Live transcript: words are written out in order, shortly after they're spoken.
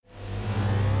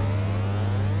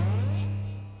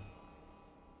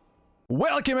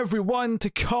Welcome everyone to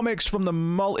Comics from the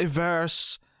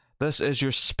Multiverse. This is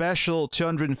your special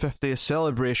 250th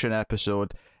celebration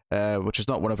episode, which is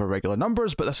not one of our regular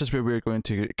numbers, but this is where we're going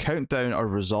to count down our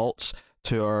results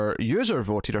to our user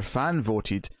voted or fan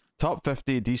voted top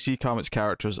 50 DC Comics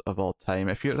characters of all time.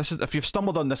 If you've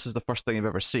stumbled on this as the first thing you've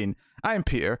ever seen, I'm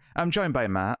Peter. I'm joined by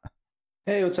Matt.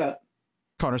 Hey, what's up?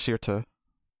 Connor's here too.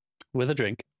 With a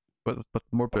drink. With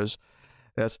more booze.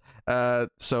 Yes.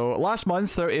 So last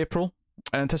month, or April,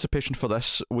 in anticipation for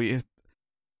this, the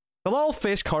little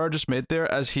face Connor just made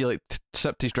there as he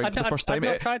sipped his drink for the first time. I've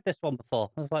not tried this one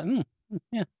before. I was like,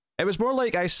 yeah. It was more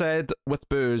like I said with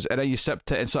booze, and then you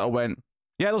sipped it and sort of went,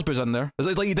 "Yeah, there's booze in there."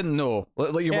 It's like you didn't know,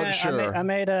 like you weren't sure. I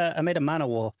made a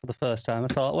Manowar for the first time. I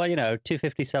thought, well,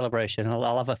 250 celebration.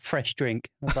 I'll have a fresh drink.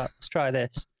 I was like, let's try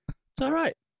this. It's all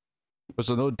right. Was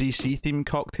there no DC themed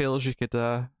cocktails you could?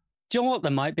 Do you know what?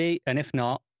 There might be, and if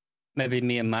not, maybe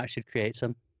me and Matt should create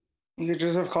some. You could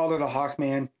just have called it a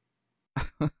Hawkman.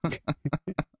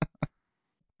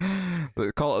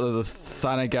 They call it the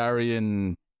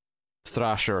Thanagarian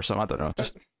Thrasher or something. I don't know.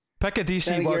 Just pick a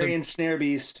DC word. Thanagarian Snare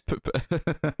Beast.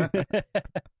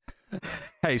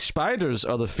 Hey, spiders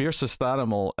are the fiercest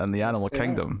animal in the animal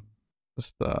kingdom.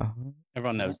 Just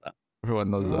everyone knows that.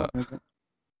 Everyone knows that.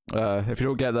 If you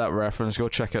don't get that reference, go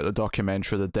check out the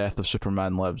documentary "The Death of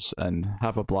Superman Lives" and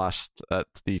have a blast at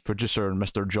the producer,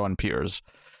 Mr. John Peters.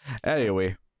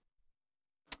 Anyway,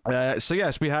 so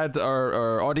yes, we had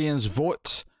our audience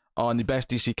vote on the best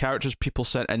DC characters. People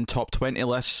sent in top 20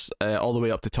 lists, all the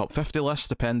way up to top 50 lists,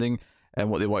 depending on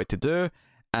what they wanted to do.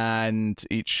 And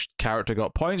each character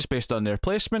got points based on their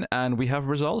placement, and we have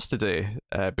results today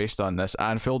based on this.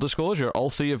 And full disclosure,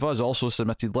 all three of us also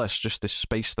submitted lists just to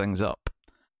spice things up.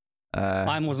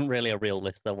 Mine wasn't really a real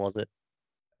list, though, was it?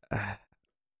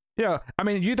 Yeah, I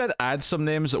mean, you did add some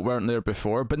names that weren't there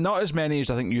before, but not as many as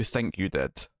I think you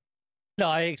did. No,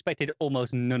 I expected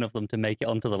almost none of them to make it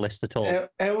onto the list at all.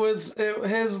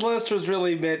 His list was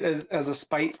really meant as a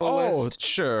spiteful list. Oh,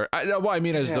 sure. What I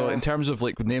mean is, though, in terms of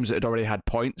names that had already had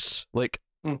points,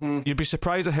 you'd be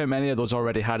surprised at how many of those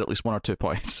already had at least 1 or 2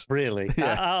 points. Really?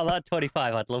 Yeah. That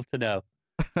 25, I'd love to know.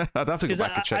 I'd have to go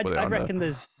back and check what they are. I reckon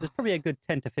there's probably a good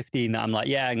 10 to 15 that I'm like,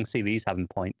 yeah, I can see these having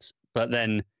points. But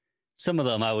then some of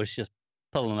them I was just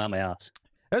pulling them out my ass.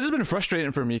 This has been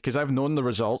frustrating for me because I've known the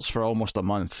results for almost a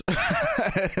month.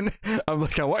 And I'm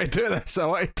like, I want to do this. I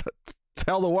want to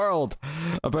tell the world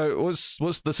about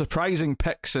what's the surprising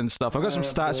picks and stuff. I've got some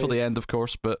stats for the end, of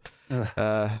course, but...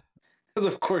 Because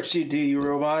of course you do, you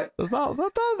robot. There's not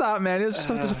that many. There's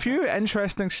a few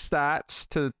interesting stats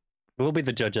to... We'll be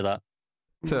the judge of that.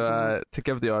 To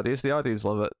give the audience. The audience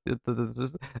love it.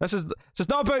 This is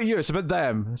not about you. It's about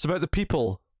them. It's about the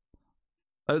people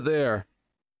out there.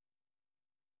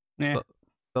 Yeah,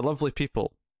 the lovely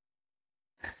people.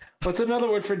 What's another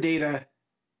word for data?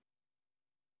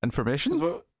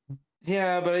 Information.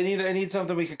 Yeah, but I need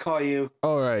something we could call you.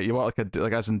 Oh right, you want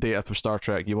like as in data for Star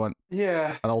Trek. You want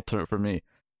an alternate for me.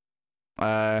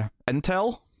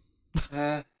 Intel.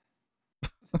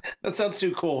 That sounds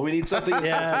too cool. We need something.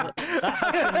 Yeah, that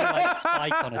has like spy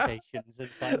connotations.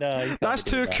 It's like, no, that's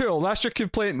too cool. That's your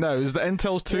complaint now. Is that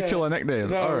Intel's too cool a nickname?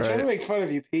 No, I'm trying to make fun of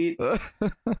you, Pete.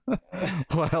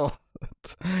 Well,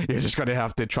 you're just going to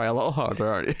have to try a little harder,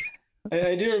 aren't you?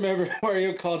 I do remember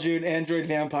Mario called you an android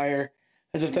vampire,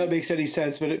 as if that makes any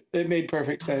sense, but it made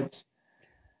perfect sense.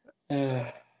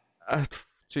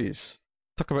 Jeez,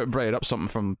 talk about bringing up something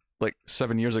from like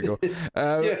 7 years ago.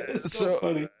 It's so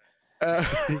funny.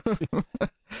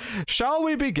 Shall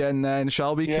we begin then?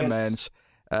 Shall we commence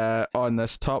on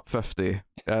this top 50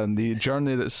 and the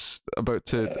journey that's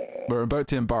we're about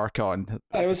to embark on?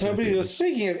 I was hoping you were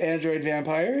speaking of android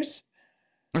vampires.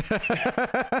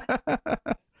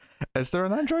 Is there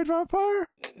an android vampire?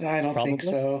 I don't think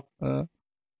so.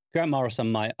 Grant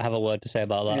Morrison might have a word to say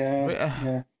about that.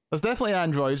 Yeah. There's definitely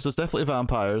androids. There's definitely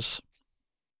vampires.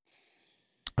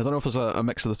 I don't know if it's a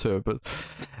mix of the two, but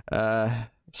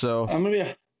so I'm gonna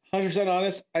be 100%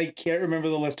 honest. I can't remember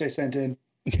the list I sent in.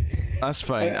 That's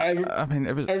fine. I mean,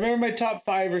 it was. I remember my top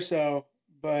 5 or so,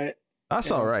 but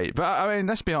that's all right. But I mean,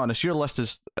 let's be honest. Your list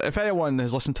is. If anyone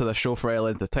has listened to the show for any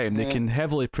length of time, they can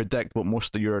heavily predict what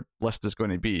most of your list is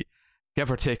going to be,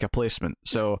 give or take a placement.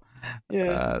 So,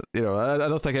 I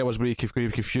don't think anyone's really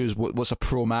confused what's a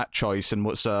pro Matt choice and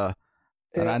what's an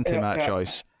anti Matt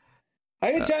choice.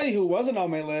 I can tell you who wasn't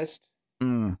on my list.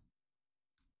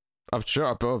 I'm sure.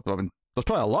 I mean, there's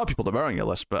probably a lot of people that were on your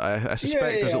list, but I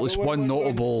suspect there's at least one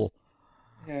notable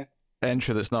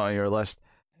entry that's not on your list.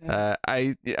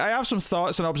 I have some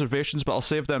thoughts and observations, but I'll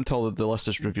save them until the list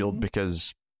is revealed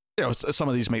because some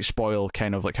of these might spoil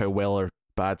kind of like how well or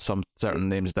bad some certain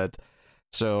names did.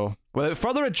 So, without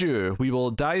further ado, we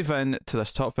will dive into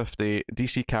this top 50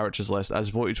 DC characters list as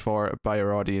voted for by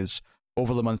our audience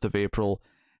over the month of April.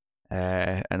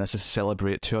 And this is to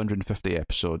celebrate 250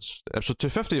 episodes. Episode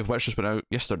 250 of which just went out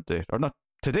yesterday, or not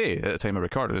today at the time of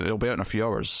recording. It'll be out in a few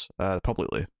hours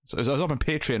publicly. So it was up on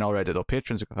Patreon already, though.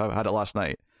 Patrons had it last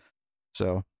night.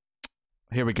 So,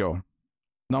 here we go.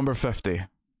 Number 50.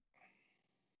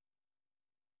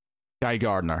 Guy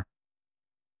Gardner.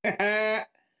 That's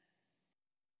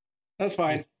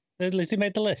fine. At least he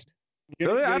made the list.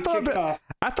 Really? I thought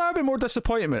it'd be more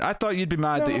disappointment. I thought you'd be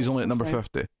mad that he's only at number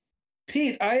 50.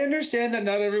 Pete, I understand that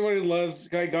not everyone loves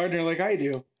Guy Gardner like I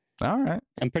do. All right.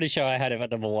 I'm pretty sure I had him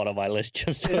at number 1 on my list.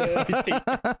 Just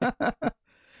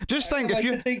just think,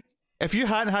 if you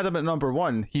hadn't had him at number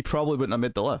 1, he probably wouldn't have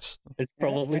made the list. It's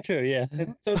probably true, yeah.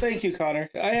 So thank you, Connor.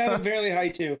 I have him fairly high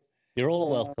too. You're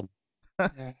all welcome.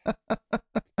 Yeah.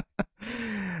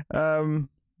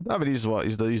 I mean, he's what?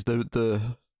 He's he's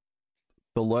the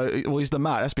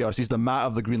Matt. Let's be honest. He's the Matt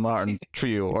of the Green Lantern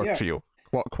trio or trio.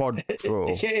 Quad trio.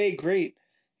 AKA great.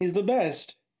 He's the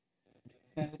best.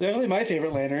 Definitely my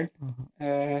favorite Lantern.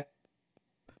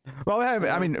 Well,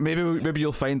 I mean, maybe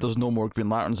you'll find there's no more Green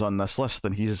Lanterns on this list,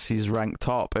 and he's ranked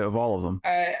top out of all of them.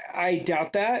 I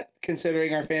doubt that,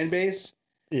 considering our fan base.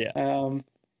 Yeah.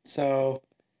 So,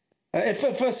 if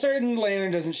a certain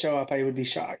Lantern doesn't show up, I would be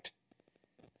shocked.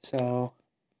 So.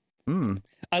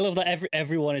 I love that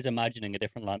everyone is imagining a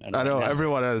different Lantern. I know, right now.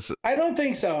 everyone is. I don't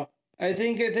think so. I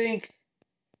think.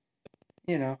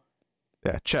 You know.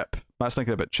 Yeah, Chip. Matt's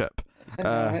thinking about Chip.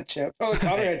 Chip. Oh,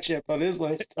 Connor had Chip on his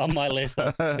list. On my list,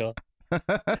 that's for sure.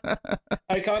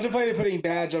 I contemplated putting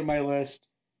Badge on my list,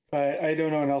 but I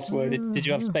don't know one else would. Did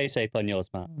you have Space Ape on yours,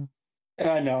 Matt?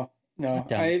 No.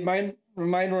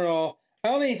 Mine were all. I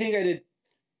only think I did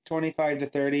 25 to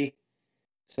 30,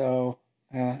 so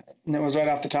and it was right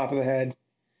off the top of the head.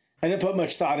 I didn't put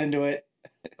much thought into it.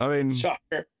 I mean,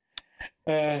 shocker.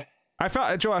 I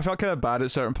felt kind of bad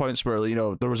at certain points where, you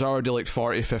know, there was already like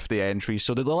 40, 50 entries,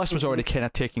 so the list was already kind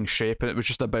of taking shape, and it was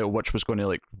just about which was going to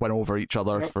like win over each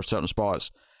other for certain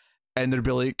spots. And there'd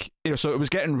be like, you know, so it was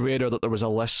getting rarer that there was a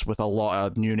list with a lot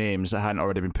of new names that hadn't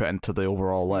already been put into the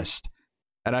overall list.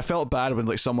 And I felt bad when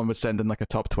like someone would send in like a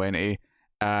top 20,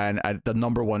 and the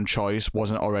number 1 choice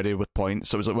wasn't already with points,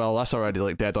 so it was like, well, that's already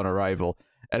like dead on arrival.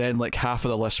 And then like half of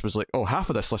the list was like, oh, half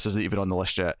of this list isn't even on the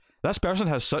list yet. This person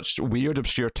has such weird,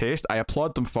 obscure taste. I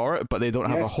applaud them for it, but they don't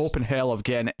have a hope in hell of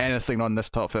getting anything on this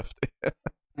top 50.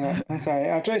 I'm sorry.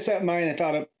 After I set mine, I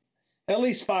thought of at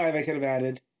least 5 I could have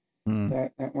added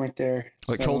that weren't there.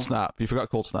 Like Cold Snap. You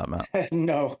forgot Cold Snap, Matt.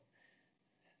 No.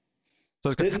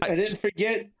 So I didn't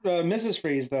forget Mrs.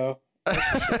 Freeze, though.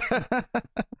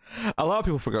 A lot of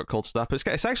people forgot Cold Snap.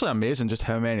 It's actually amazing just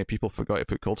how many people forgot to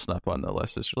put Cold Snap on the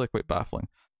list. It's really quite baffling.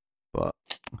 But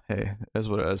hey, it is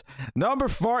what it is. Number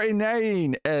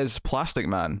 49 is Plastic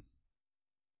Man.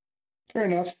 Fair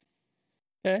enough.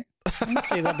 Okay. I can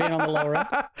see that being on the lower end.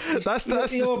 That's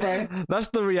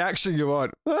the reaction you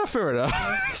want. Fair enough.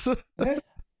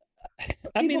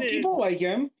 I mean, people like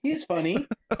him. He's funny.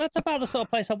 That's about the sort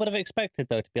of place I would have expected,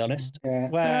 though, to be honest. Yeah.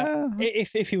 Where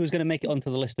if he was going to make it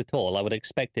onto the list at all, I would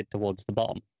expect it towards the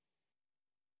bottom.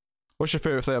 What's your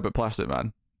favorite thing about Plastic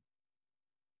Man?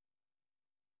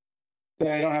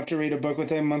 That I don't have to read a book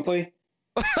with him monthly.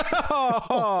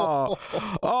 oh,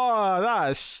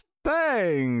 that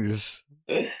stings.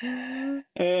 Really,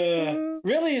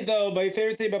 though, my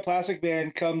favorite thing about Plastic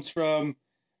Man comes from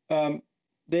they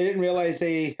didn't realize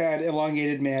they had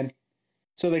elongated man,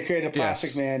 so they created a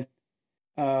Plastic Man.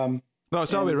 No,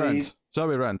 it's Zombie Rent.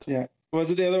 Zombie Rent. Yeah.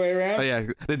 Was it the other way around? Oh, yeah,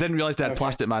 they didn't realize they had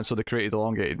Plastic Man, so they created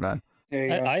elongated man. There you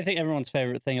go. I think everyone's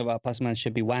favorite thing about Plastic Man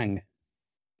should be Wang.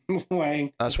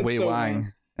 Wang. That's way so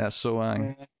Wang. That's so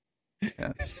Wang.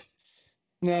 Yes.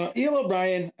 No, E.L.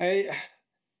 O'Brien. You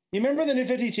remember the New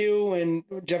 52 when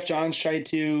Jeff Johns tried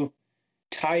to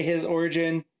tie his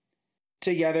origin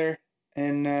together,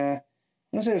 and I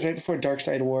want to say it was right before Dark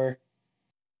Side War.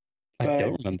 I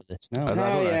don't remember this. No. I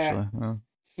don't actually. No.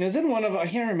 It was in one of, I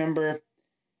can't remember,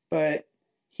 but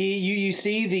you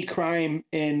see the crime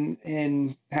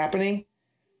in happening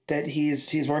that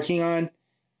he's working on.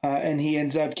 And he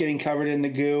ends up getting covered in the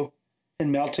goo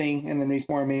and melting and then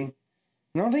reforming.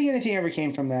 I don't think anything ever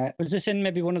came from that. Was this in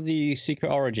maybe one of the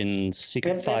Secret Origins,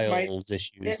 Secret Files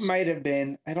issues? It might have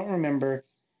been. I don't remember.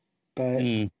 But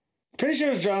pretty sure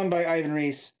it was drawn by Ivan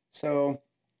Reis. So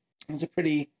it's a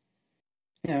pretty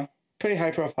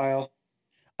high profile.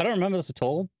 I don't remember this at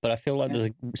all, but I feel like there's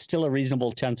still a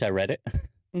reasonable chance I read it.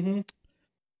 Mm-hmm.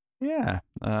 Yeah.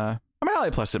 I mean, I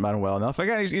like Plastic Man well enough.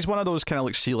 Again, he's one of those kind of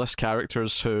like C-list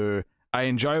characters who I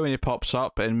enjoy when he pops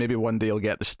up, and maybe one day he'll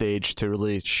get the stage to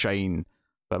really shine.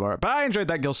 But I enjoyed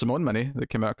that Gil Simone mini that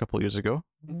came out a couple of years ago.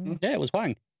 Yeah, it was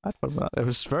Wang. I had fun with that. It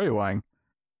was very Wang.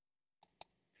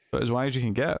 But as Wang as you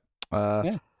can get.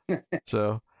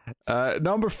 So,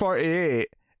 number 48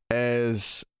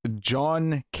 is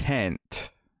John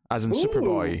Kent, as in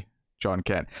Superboy John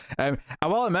Kent. I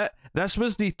will admit, this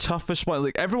was the toughest one.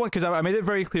 Like everyone, because I made it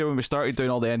very clear when we started doing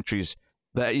all the entries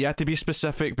that you had to be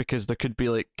specific because there could be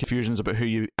like confusions about who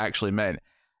you actually meant.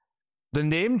 The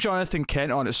name Jonathan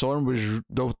Kent on its own was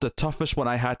the toughest one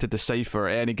I had to decipher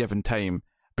at any given time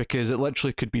because it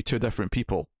literally could be two different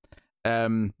people.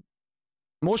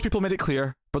 Most people made it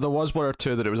clear, but there was one or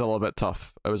two that it was a little bit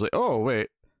tough. I was like, oh, wait,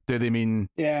 do they mean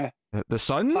the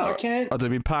son? Pa Kent? Or do they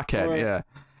mean Pa Kent? Yeah.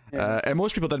 And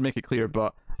most people did make it clear,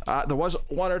 but there was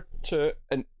one or two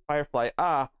in Firefly.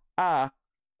 There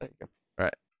you go.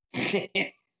 Right.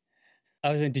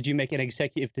 I was saying, did you make an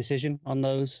executive decision on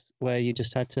those where you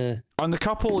just had to... On the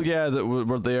couple, that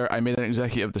were there, I made an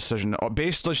executive decision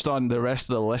based just on the rest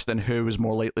of the list and who was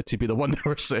more likely to be the one they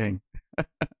were saying.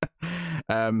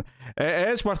 It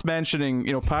is worth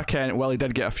mentioning, Pa Kent, well, he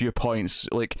did get a few points.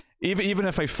 Like, even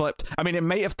if I flipped, I mean, it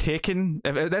might have taken,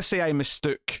 let's say I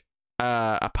mistook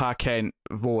a Pa Kent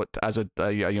vote as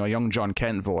a young John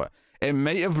Kent vote. It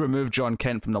might have removed John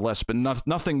Kent from the list, but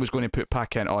nothing was going to put Pa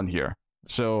Kent on here.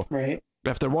 So, right.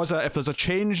 If there's a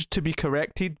change to be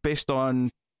corrected based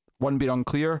on one being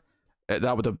unclear,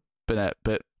 that would have been it.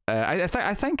 But I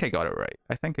think I got it right.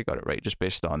 I think I got it right just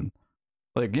based on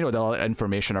the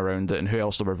information around it and who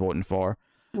else they were voting for.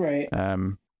 Right.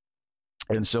 And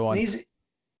so on.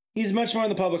 He's much more in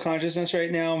the public consciousness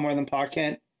right now, more than Pa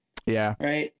Kent. Yeah.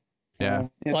 Right. Yeah.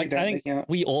 I think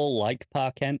we all like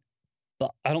Pa Kent, but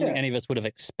I don't think any of us would have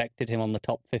expected him on the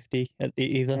top 50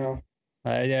 either. No.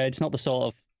 It's not the sort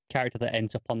of character that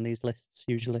ends up on these lists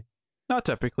usually. Not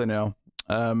typically, no.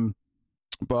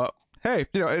 But hey,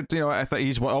 I think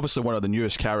he's obviously one of the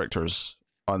newest characters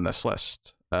on this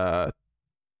list.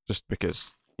 Just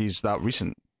because he's that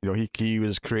recent. He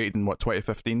was created in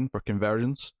 2015 for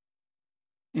Convergence.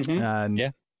 Mm-hmm.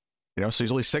 And so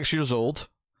he's only 6 years old,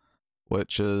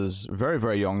 which is very,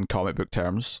 very young in comic book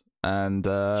terms. And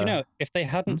do if they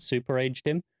hadn't super aged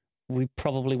him, we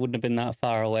probably wouldn't have been that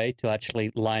far away to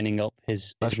actually lining up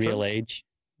his real age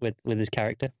with his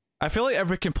character. I feel like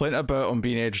every complaint about him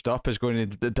being aged up is going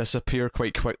to disappear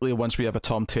quite quickly once we have a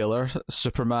Tom Taylor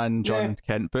Superman John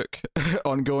Kent book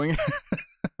ongoing.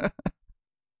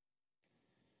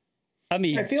 I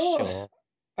mean, I feel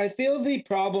the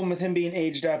problem with him being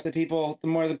aged up, the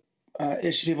more the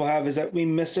issue people have is that we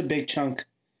missed a big chunk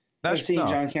of seeing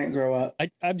John Kent grow up.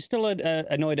 I'm still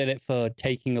annoyed at it for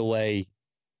taking away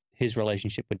his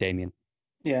relationship with Damian.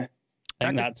 Yeah. I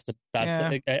think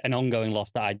that's an ongoing loss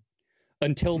that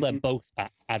until they're both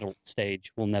at adult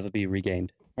stage will never be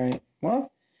regained. Right.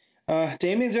 Well,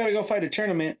 Damian's got to go fight a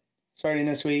tournament starting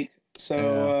this week.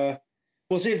 So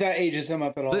we'll see if that ages him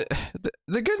up at all.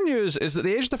 The good news is that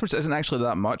the age difference isn't actually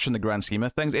that much in the grand scheme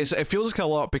of things. It feels like a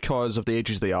lot because of the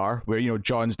ages they are, where,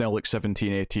 John's now like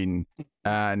 17, 18,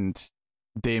 and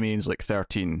Damian's like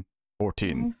 13,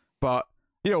 14. Mm-hmm. But,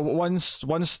 once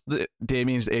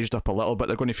Damian's aged up a little bit,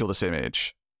 they're going to feel the same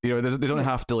age. They don't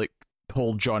have to like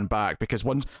hold John back because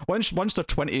once they're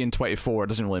 20 and 24, it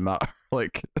doesn't really matter.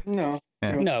 Like no,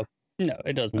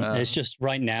 it doesn't. It's just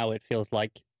right now it feels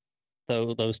like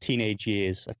those teenage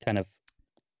years are kind of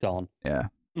gone. Yeah.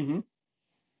 Mm-hmm.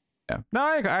 Yeah. No,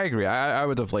 I agree. I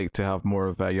would have liked to have more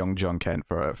of a young John Kent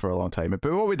for a long time.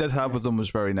 But what we did have with them was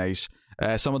very nice.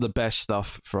 Some of the best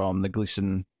stuff from the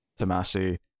Gleason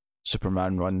Tomasi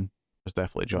Superman run was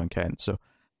definitely John Kent. So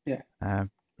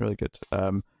really good.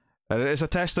 It's a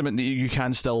testament that you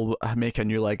can still make a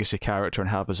new legacy character and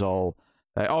have us all.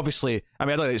 Obviously, I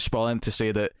mean, I'd like to spoil in to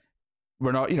say that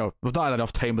we're not, we've not had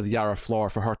enough time with Yara Flor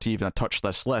for her to even touch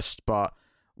this list. But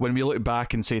when we look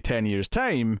back in, say, 10 years'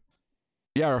 time,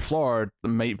 Yara Flor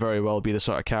might very well be the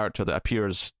sort of character that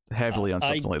appears heavily on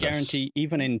something like this. I guarantee,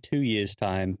 even in 2 years'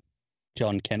 time,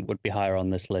 John Kent would be higher on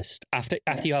this list. After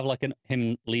you have like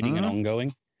him leading an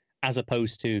ongoing, as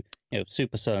opposed to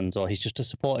Super Sons, or he's just a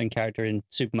supporting character in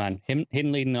Superman. Him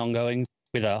leading an ongoing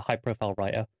with a high-profile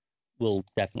writer will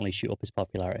definitely shoot up his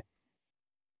popularity.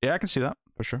 Yeah, I can see that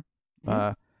for sure.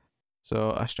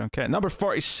 So that's John Kent. Number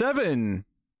 47.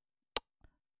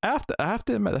 I have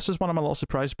to admit, this is one I'm a little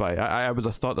surprised by. I would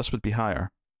have thought this would be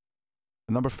higher.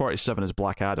 Number 47 is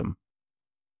Black Adam.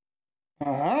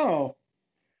 Oh.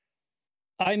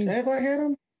 I'm Black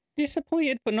Adam?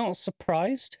 Disappointed, but not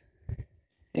surprised.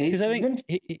 Because I think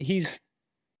he's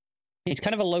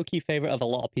kind of a low-key favorite of a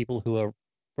lot of people who are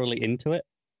really into it.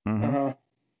 Mm-hmm.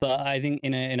 But I think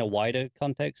in a wider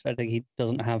context, I think he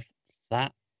doesn't have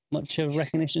that much of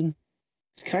recognition.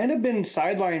 It's kind of been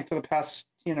sidelined for the past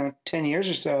 10 years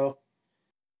or so.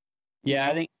 Yeah,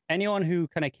 I think anyone who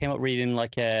kind of came up reading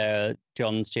like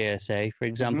John's JSA, for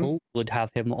example, would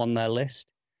have him on their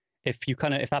list. If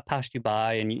that passed you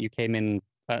by and you came in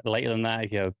later than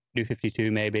that, New 52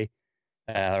 maybe,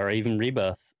 or even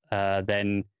Rebirth,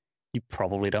 then you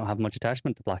probably don't have much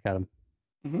attachment to Black Adam.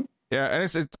 Mm-hmm. Yeah, and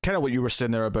it's kind of what you were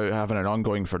saying there about having an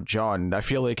ongoing for John. I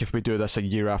feel like if we do this a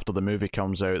year after the movie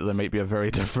comes out, there might be a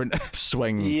very different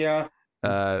swing. Yeah.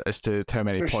 As to how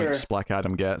many points Black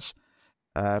Adam gets.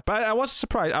 But I was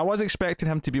surprised. I was expecting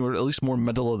him to be at least more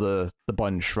middle of the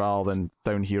bunch rather than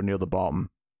down here near the bottom.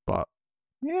 But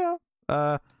yeah,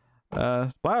 Black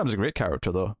Adam's a great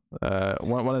character though.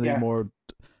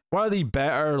 One of the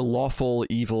better lawful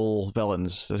evil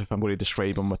villains, if I'm going to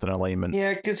describe him with an alignment.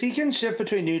 Yeah, because he can shift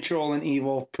between neutral and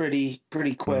evil pretty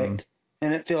quick,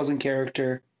 and it feels in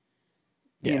character.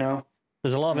 You know,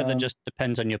 there's a lot of it that just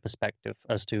depends on your perspective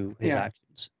as to his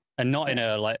actions, and not in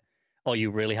a like, oh,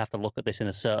 you really have to look at this in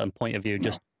a certain point of view.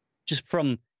 Just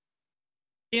from,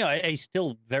 a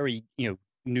still very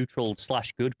neutral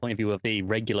 / good point of view of the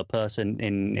regular person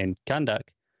in Kahndaq.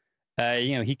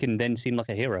 He can then seem like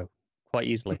a hero quite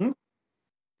easily. Mm-hmm.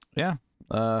 Yeah.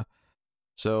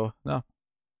 So no.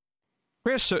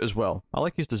 Great suit as well. I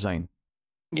like his design.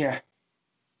 Yeah.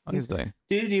 I like his design.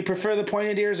 Do you prefer the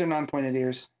pointed ears or non-pointed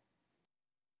ears?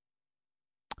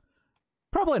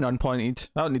 Probably non-pointed.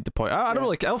 I don't need the point. I don't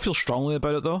really. I don't feel strongly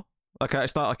about it though. Like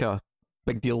it's not like a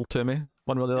big deal to me.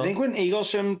 One way or the other. I think when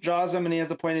Eaglesham draws them and he has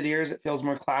the pointed ears, it feels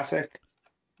more classic,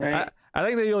 right? I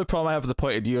think the only problem I have with the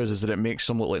pointed ears is that it makes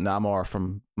him look like Namor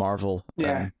from Marvel.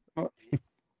 Yeah.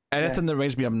 Anything that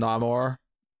reminds me of Namor,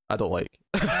 I don't like.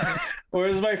 Or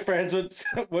as my friends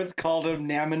once called him,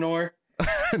 Naminor.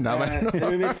 Naminor. And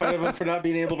we made fun of him for not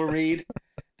being able to read.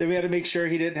 Then we had to make sure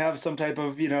he didn't have some type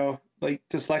of, like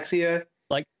dyslexia.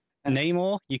 Like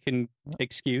Namor, you can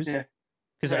excuse.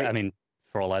 Because, I mean,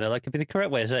 for all I know, that could be the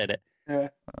correct way of saying it. Yeah.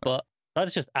 But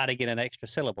that's just adding in an extra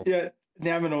syllable. Yeah,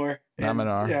 Naminor.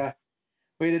 Naminor. Yeah.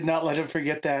 We did not let him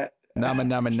forget that. Namin.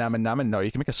 No,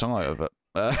 you can make a song out of it.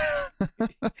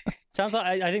 Sounds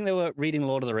like I think they were reading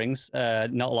Lord of the Rings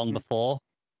not long before,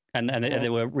 and they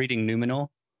were reading Numenor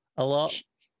a lot,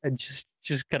 and just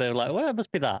kind of like, well, it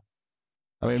must be that.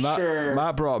 I mean,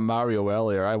 Matt brought up Mario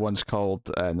earlier. I once called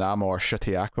Namor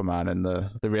shitty Aquaman, and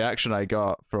the reaction I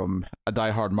got from a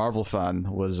diehard Marvel fan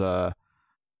was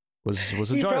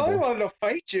enjoyable. He probably wanted to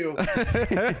fight you.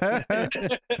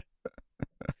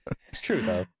 It's true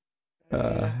though.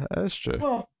 That's true.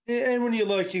 Well, and when you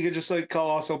look, you could just like call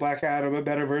also Black Adam a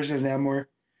better version of Naminor.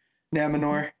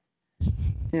 I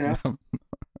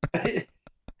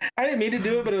didn't mean to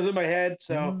do it, but it was in my head,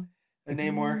 so a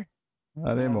Namor. A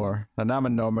Namor. A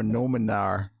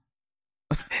Nominar.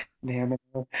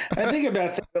 Naminor. I think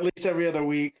about that at least every other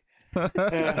week. If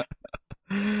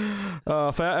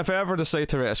I ever decide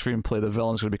to write a screenplay, the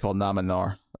villain's going to be called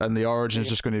Naminor, and the origin's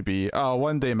just going to be,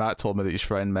 one day Matt told me that his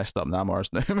friend messed up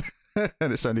Namor's name,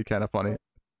 and it sounded kind of funny.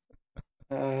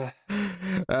 So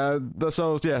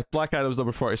yeah, Black Adam's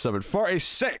number 47.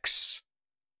 46!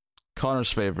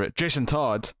 Connor's favourite, Jason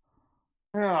Todd.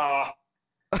 Guy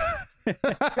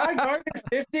Gardner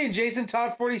 50, Jason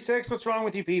Todd 46. What's wrong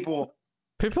with you people?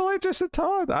 People like Jason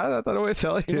Todd. I don't know what to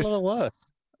tell you. People are the worst.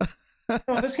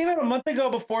 No, this came out a month ago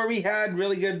before we had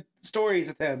really good stories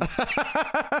with him.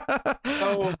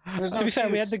 So to be fair,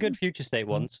 we had the good Future State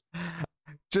ones.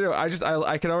 Do you know,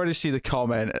 I can already see the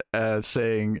comment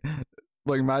saying,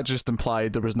 like, Matt just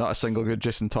implied there was not a single good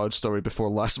Jason Todd story before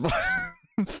last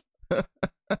month.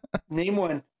 Name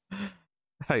one.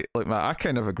 Hey, look, Matt, I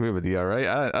kind of agree with you, alright?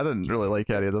 I didn't really like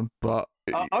any of them, but...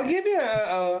 I'll give you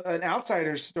an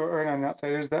outsider's story, or not an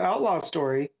outsider's, the outlaw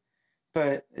story,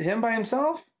 but him by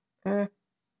himself? Yeah,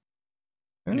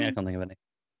 I can't think of any.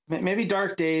 Maybe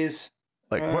Dark Days.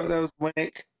 Like that was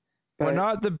Winnick. We're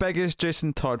not the biggest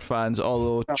Jason Todd fans,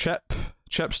 although No.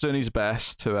 Chip's doing his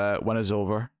best to win us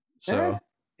over. So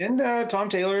And Tom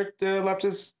Taylor left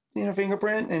his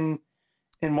fingerprint, and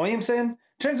Williamson.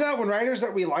 Turns out when writers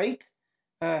that we like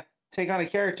take on a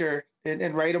character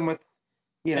and write them with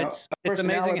it's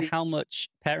amazing how much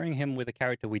pairing him with a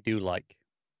character we do like,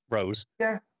 Rose.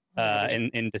 Yeah.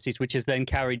 In Deceased, which is then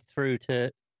carried through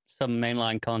to some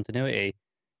mainline continuity.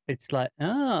 It's like,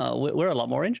 we're a lot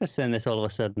more interested in this all of a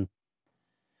sudden.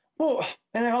 Well,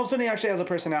 and it helps when he actually has a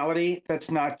personality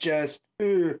that's not just,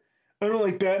 I don't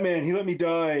like Batman, he let me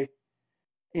die.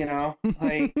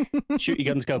 Like Shoot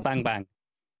your guns, go bang bang.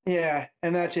 Yeah,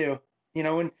 and that too.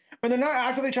 When they're not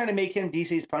actively trying to make him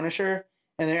DC's Punisher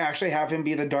and they actually have him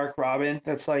be the Dark Robin.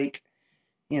 That's like,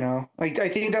 like I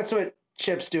think that's what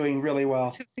Chip's doing really well. I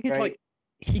think it's like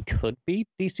he could be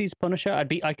DC's Punisher.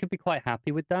 I could be quite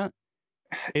happy with that.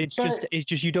 It's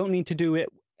just you don't need to do it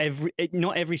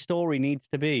not every story needs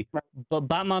to be. Right. But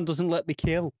Batman doesn't let me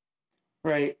kill.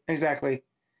 Right, exactly.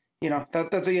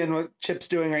 That's again what Chip's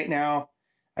doing right now.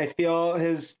 I feel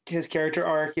his character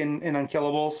arc in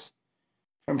Unkillables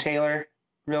from Taylor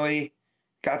really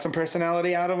got some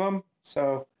personality out of him.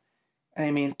 So, I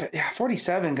mean, but yeah,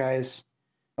 47 guys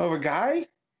over Guy.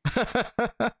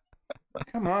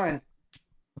 Come on.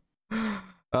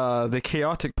 The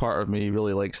chaotic part of me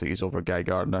really likes that he's over Guy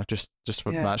Gardner, just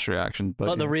for Matt's reaction.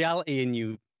 But the reality in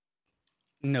you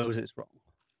knows it's wrong.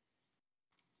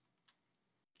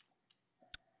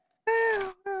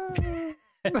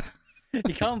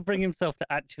 He can't bring himself to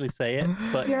actually say it,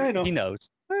 but he knows.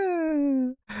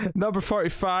 Number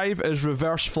 45 is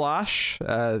Reverse Flash,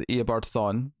 Eobard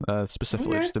Thawne,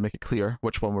 specifically, just to make it clear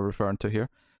which one we're referring to here.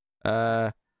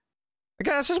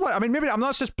 Again, this is what I mean. Maybe I'm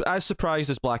not just as surprised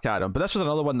as Black Adam, but this was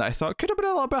another one that I thought could have been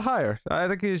a little bit higher. I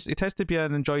think he tends to be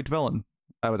an enjoyed villain,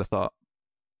 I would have thought.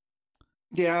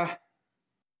 Yeah,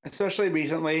 especially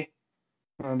recently.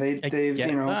 They've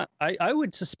I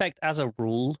would suspect, as a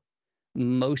rule,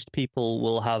 most people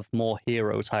will have more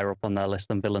heroes higher up on their list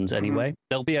than villains anyway.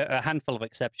 There'll be a handful of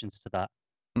exceptions to that.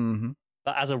 Mm-hmm.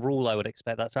 But as a rule, I would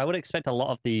expect that. So I would expect a lot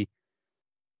of the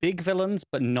big villains,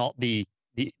 but not the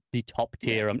top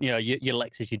tier. Your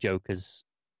Lexes, your Jokers.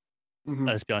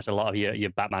 Let's be honest, a lot of your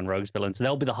Batman Rogues villains.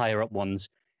 They'll be the higher up ones.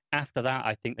 After that,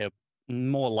 I think they're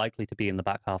more likely to be in the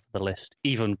back half of the list,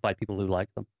 even by people who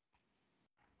like them.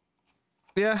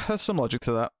 Yeah, there's some logic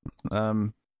to that.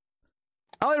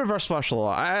 I like Reverse Flash a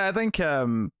lot. I think,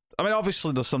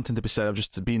 obviously there's something to be said of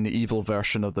just being the evil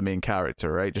version of the main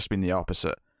character, right? Just being the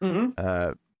opposite.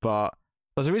 But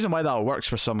there's a reason why that works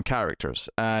for some characters.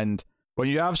 And when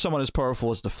you have someone as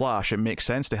powerful as the Flash, it makes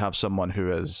sense to have someone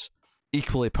who is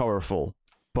equally powerful,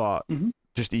 but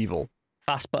just evil.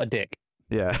 Fast but a dick.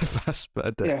 Yeah, fast but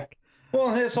a dick. Yeah.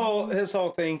 Well, his whole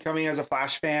thing coming as a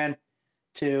Flash fan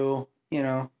to,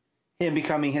 him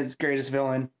becoming his greatest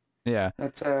villain. Yeah.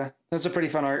 That's a pretty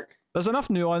fun arc. There's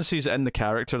enough nuances in the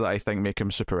character that I think make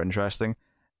him super interesting.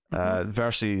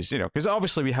 Versus, because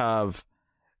obviously we have...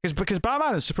 Because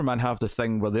Batman and Superman have the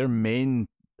thing where their main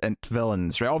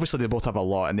villains, right? Obviously they both have a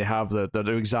lot, and they have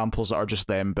the examples that are just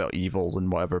them, but evil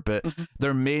and whatever, but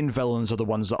their main villains are the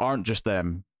ones that aren't just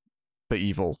them, but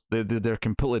evil. They're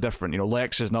completely different.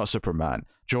 Lex is not Superman.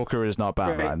 Joker is not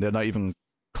Batman. Right. They're not even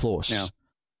close. Yeah.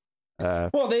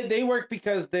 Well, they work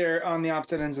because they're on the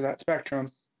opposite ends of that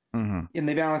spectrum, and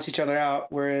they balance each other out.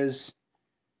 Whereas,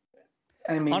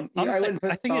 I mean, honestly,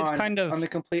 I think it's kind of on the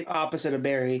complete opposite of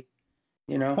Barry.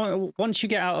 Once you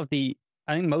get out of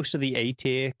I think most of the A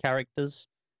tier characters,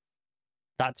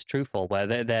 that's true for where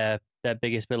their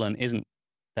biggest villain isn't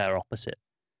their opposite,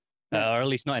 or at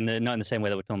least not in the same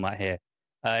way that we're talking about here.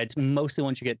 It's mostly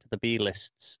once you get to the B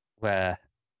lists where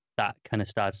that kind of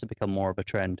starts to become more of a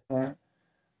trend.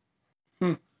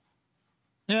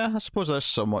 Yeah, I suppose that's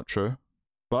somewhat true,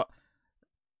 but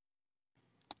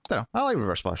I don't know. I like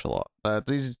Reverse Flash a lot. I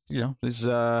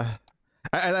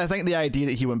think the idea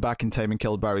that he went back in time and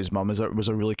killed Barry's mum was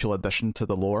a really cool addition to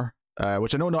the lore,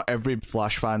 which I know not every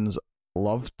Flash fans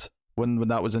loved when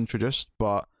that was introduced,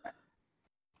 but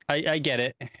I get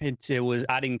it. It was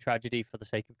adding tragedy for the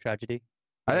sake of tragedy.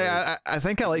 I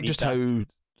think I like just how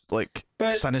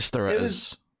sinister it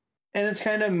is, and it's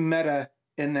kind of meta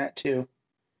in that too,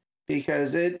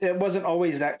 because it wasn't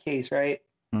always that case, right?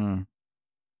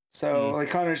 So, like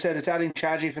Connor said, it's adding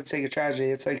tragedy for the sake of tragedy.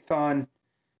 It's like Thawne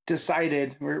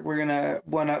decided we're gonna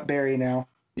one up Barry now.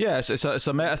 Yeah, it's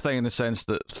a meta thing in the sense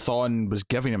that Thawne was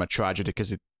giving him a tragedy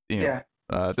because he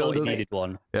needed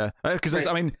one. Yeah, because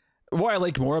I mean, what I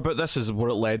like more about this is where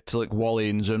it led to like Wally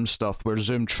and Zoom stuff, where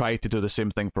Zoom tried to do the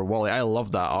same thing for Wally. I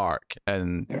love that arc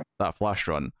and that Flash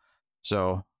run.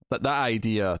 So that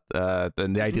idea,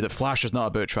 and the idea that Flash is not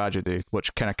about tragedy,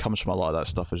 which kind of comes from a lot of that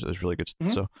stuff, is really good.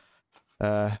 So,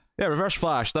 Reverse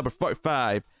Flash, number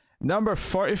 45, number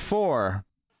 44.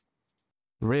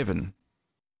 Raven.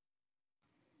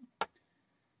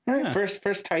 All right,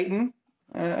 first Titan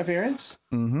appearance.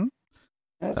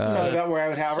 That's probably about where I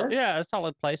would have her. A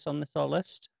solid place on this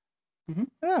list.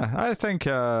 Yeah, I think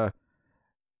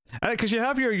because you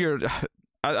have your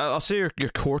I'll say your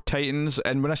core Titans,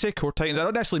 and when I say core Titans, I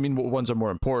don't necessarily mean what ones are more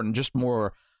important, just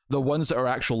more the ones that are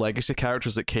actual legacy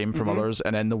characters that came from others,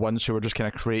 and then the ones who were just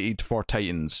kind of created for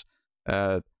Titans.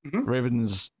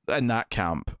 Raven's in that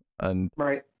camp, and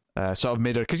right. sort of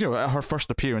made her, because her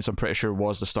first appearance, I'm pretty sure,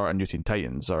 was the start of New Teen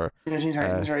Titans, or New Teen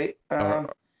Titans, right?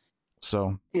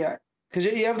 So yeah, because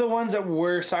you have the ones that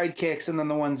were sidekicks, and then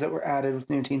the ones that were added with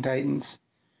New Teen Titans.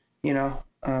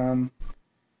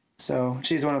 So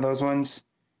she's one of those ones.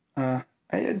 I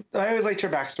always liked her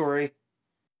backstory,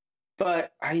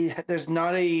 but there's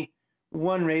not a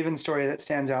one Raven story that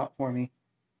stands out for me.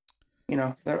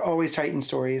 They're always Titan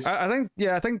stories. I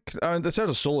think in terms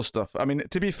of solo stuff, I mean,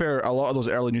 to be fair, a lot of those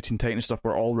early New Teen Titan stuff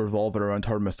were all revolving around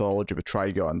her mythology with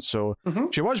Trigon, so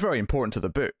she was very important to the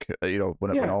book,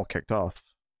 when it all kicked off.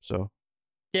 So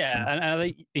yeah, and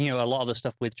I think a lot of the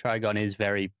stuff with Trigon is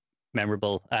very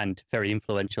memorable and very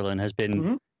influential, and has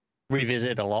been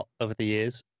revisited a lot over the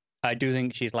years. I do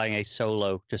think she's like a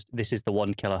solo, just this is the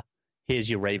one killer. Here's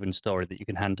your Raven story that you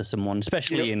can hand to someone,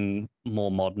 especially in more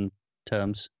modern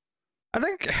terms. I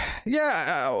think,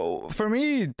 for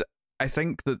me, I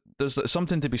think that there's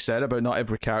something to be said about not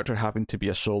every character having to be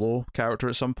a solo character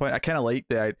at some point. I kind of like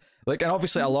and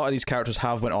obviously a lot of these characters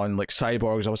have went on, like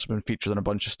Cyborg's also been featured in a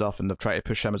bunch of stuff, and they've tried to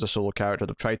push him as a solo character.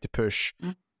 They've tried to push,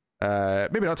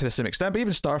 maybe not to the same extent, but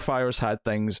even Starfire's had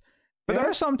things. But there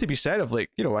is something to be said of, a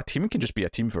team can just be a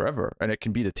team forever, and it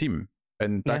can be the team,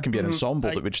 and that can be an ensemble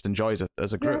that we just enjoys it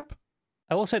as a group.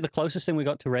 I will say the closest thing we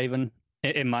got to Raven,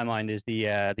 in my mind, is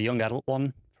the young adult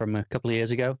one from a couple of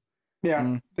years ago.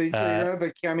 Yeah, the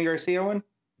Cami Garcia one.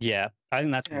 Yeah, I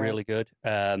think that's really good.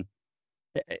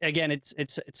 Again, it's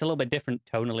a little bit different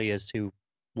tonally as to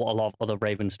what a lot of other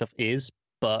Raven stuff is,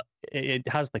 but it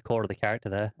has the core of the character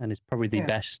there, and it's probably the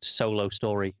best solo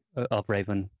story of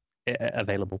Raven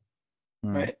available.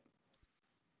 Right.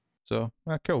 So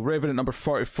cool. Raven at number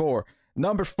 44.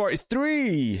 Number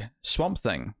 43, Swamp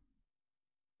Thing.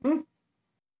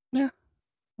 Yeah.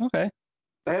 Okay.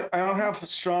 I don't have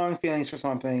strong feelings for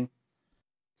Swamp Thing.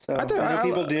 So I know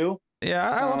people do. Yeah,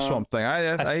 I love Swamp Thing.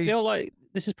 I feel like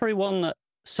this is probably one that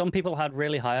some people had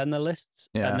really high on their lists,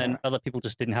 and then other people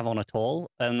just didn't have on at all,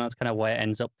 and that's kind of why it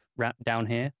ends up down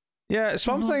here. Yeah,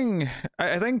 Swamp Thing,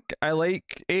 I think I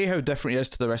like, how different he is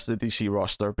to the rest of the DC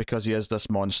roster, because he is this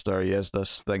monster, he is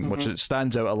this thing, which it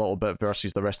stands out a little bit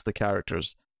versus the rest of the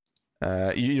characters.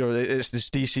 It's this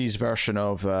DC's version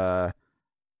of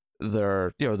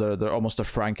they're almost a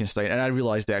Frankenstein, and I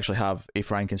realize they actually have a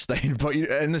Frankenstein, but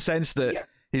in the sense that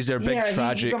he's their big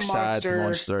tragic, sad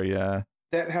monster,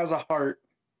 that has a heart,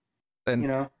 and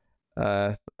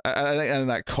I think and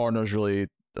that corner's really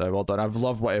well done. I've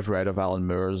loved what I've read of Alan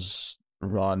Moore's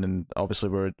run, and obviously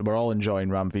we're all enjoying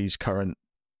Ram V's current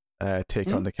take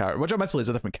on the character, which admittedly is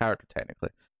a different character technically,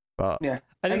 but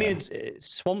I mean it's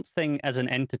Swamp Thing as an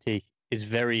entity is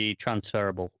very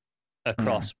transferable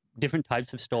across different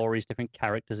types of stories, different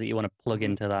characters that you want to plug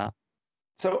into that.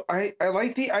 So I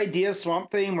like the idea of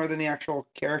Swamp Thing more than the actual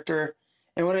character.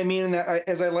 And what I mean in that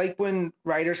is I like when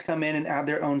writers come in and add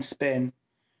their own spin,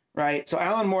 right? So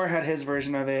Alan Moore had his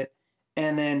version of it.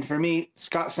 And then for me,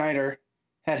 Scott Snyder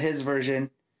had his version,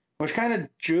 which kind of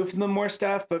drew from the Moore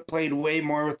stuff, but played way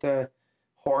more with the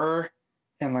horror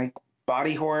and like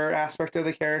body horror aspect of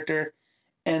the character.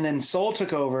 And then Soul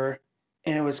took over,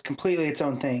 and it was completely its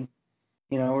own thing.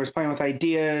 It was playing with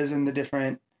ideas and the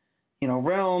different,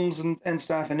 realms and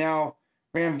stuff. And now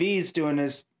Ram V's doing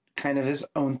his kind of his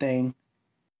own thing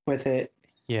with it.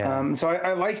 Yeah. So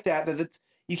I like that it's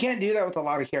you can't do that with a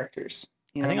lot of characters.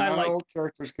 I think not all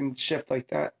characters can shift like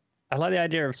that. I like the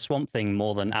idea of Swamp Thing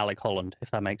more than Alec Holland,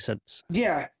 if that makes sense.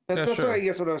 Yeah, that's what I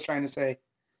guess what I was trying to say.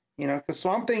 Because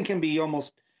Swamp Thing can be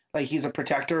almost like he's a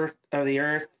protector of the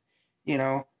earth,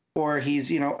 or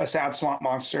he's a sad swamp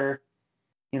monster.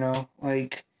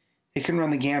 Like it can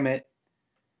run the gamut.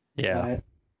 Yeah.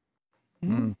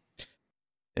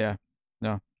 Yeah.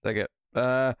 No, I get.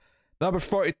 Number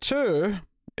 42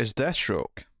 is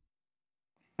Deathstroke.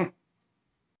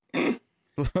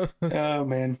 Oh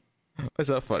man, what's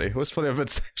that funny? What's funny about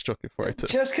Deathstroke at 42?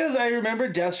 Just because I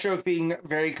remember Deathstroke being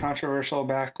very controversial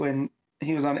back when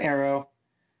he was on Arrow.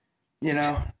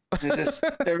 Just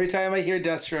every time I hear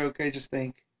Deathstroke, I just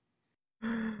think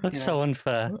that's so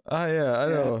unfair. I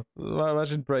know.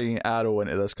 Imagine bringing Arrow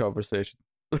into this conversation.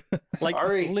 Like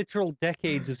literal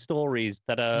decades of stories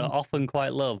that are often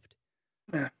quite loved,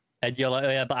 and you're like, oh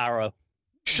yeah, but Arrow.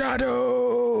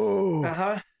 Shadow.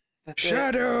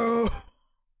 Shadow.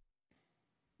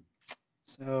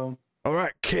 So. All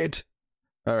right, kid.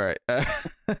 All right.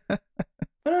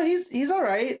 No, he's all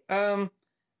right. I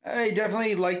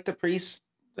definitely like the priest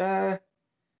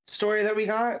story that we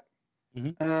got.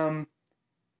 I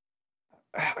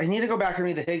need to go back and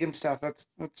read the Higgins stuff. That's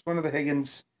one of the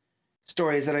Higgins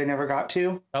stories that I never got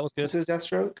to. That was good. This is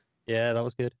Deathstroke. Yeah, that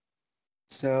was good.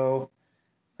 So,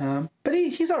 but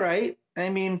he's all right. I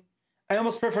mean, I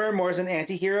almost prefer him more as an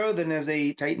anti-hero than as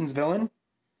a Titans villain.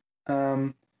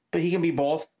 But he can be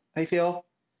both, I feel.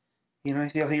 I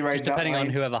feel he rides Just depending that line.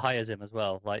 on whoever hires him as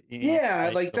well. Like, yeah,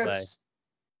 like that's,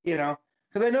 because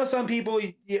I know some people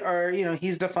are,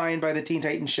 he's defined by the Teen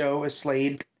Titans show as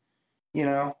Slade,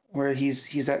 where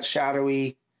he's that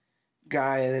shadowy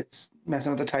guy that's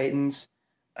messing with the Titans.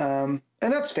 And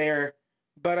that's fair,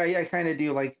 but I kind of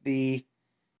do like the,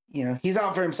 he's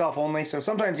out for himself only, so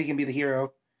sometimes he can be the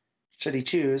hero, should he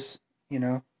choose,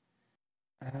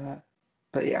 but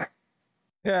yeah.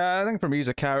 Yeah, I think for me, he's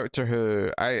a character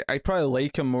who I probably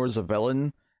like him more as a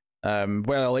villain.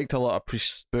 Well, I liked a lot of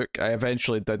Priest's book. I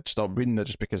eventually did stop reading it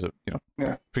just because of,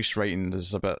 Priest's writing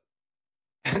is a bit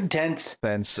dense.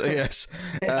 Yes.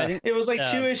 It was like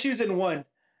 2 issues in one.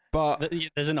 But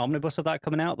there's an omnibus of that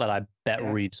coming out that I bet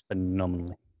reads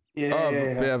phenomenally.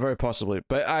 Yeah, very possibly.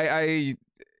 But I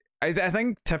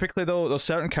think typically though, there's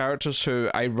certain characters who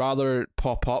I rather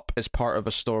pop up as part of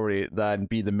a story than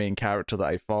be the main character that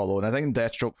I follow, and I think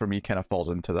Deathstroke for me kind of falls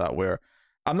into that, where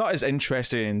I'm not as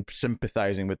interested in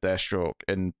sympathizing with Deathstroke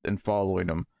and following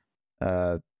him.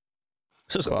 So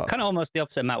it's kind of almost the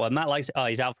opposite, Matt. Where Matt likes,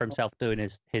 he's out for himself doing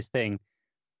his thing.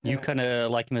 You kind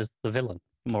of like him as the villain,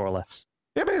 more or less.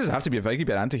 Yeah, but it doesn't have to be a villain, he could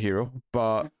be an anti-hero,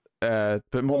 but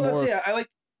more I like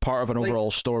part of an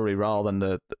overall story rather than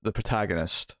the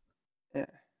protagonist. Yeah,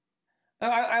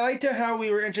 I liked how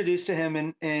we were introduced to him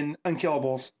in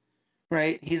Unkillables,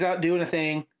 right? He's out doing a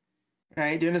thing,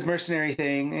 right? Doing his mercenary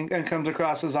thing, and comes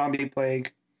across a zombie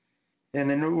plague, and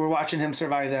then we're watching him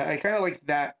survive that. I kind of like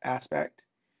that aspect,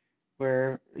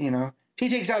 where if he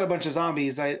takes out a bunch of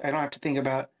zombies, I don't have to think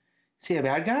about, is he a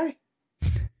bad guy?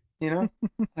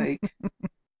 Like,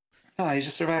 he's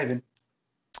just surviving.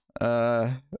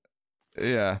 Yeah.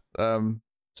 So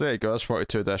there you go. That's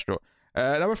 42 Deathstroke.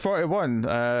 Number 41,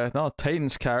 another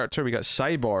Titans character. We got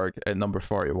Cyborg at number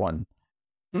 41.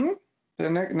 The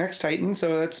next Titan.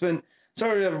 So that's been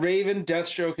sort of Raven,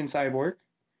 Deathstroke, and Cyborg.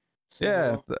 So...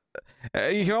 Yeah.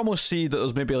 You can almost see that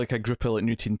there's maybe like a group of like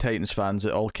New Teen Titans fans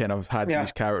that all kind of had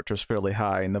these characters fairly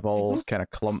high, and they've all kind of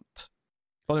clumped.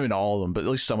 Well, maybe not all of them, but at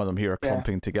least some of them here are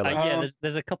clumping together.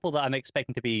 There's a couple that I'm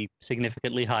expecting to be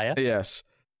significantly higher. Yes.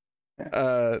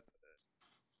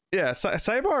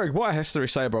 Cyborg, what a history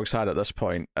Cyborg's had at this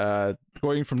point.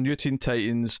 Going from New Teen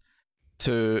Titans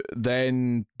to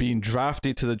then being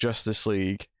drafted to the Justice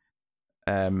League,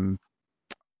 and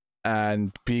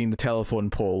being the telephone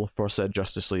pole for said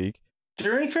Justice League.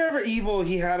 During Forever Evil,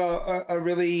 he had a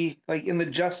really, like, in the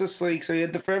Justice League, so he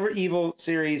had the Forever Evil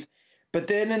series, but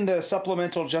then in the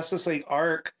supplemental Justice League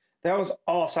arc, that was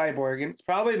all Cyborg, and it's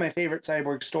probably my favorite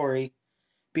Cyborg story,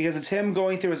 because it's him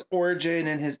going through his origin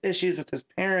and his issues with his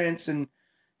parents, and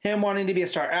him wanting to be a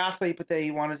star athlete, but they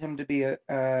wanted him to be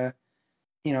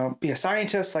be a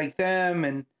scientist like them,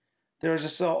 and there was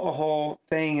just a whole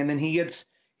thing, and then he gets,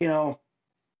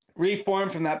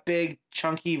 reformed from that big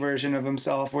chunky version of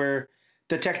himself where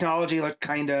the technology looked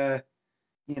kind of,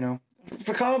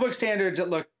 for comic book standards, it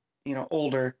looked,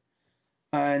 older.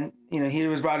 And, he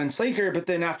was brought in sleeker, but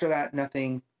then after that,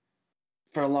 nothing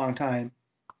for a long time.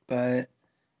 But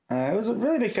I was a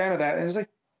really big fan of that. It was like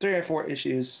 3 or 4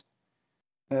 issues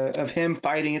of him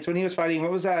fighting. It's when he was fighting,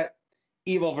 what was that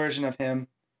evil version of him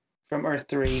from Earth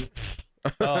 3?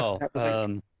 Oh,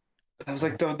 that was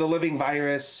like the living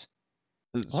virus.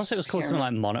 I want to say it was called something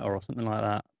like Monitor or something like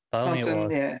that.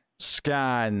 Yeah.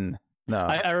 Scan. No.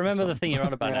 I remember the thing you're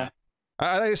on about now.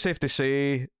 I think it's safe to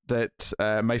say that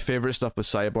my favorite stuff with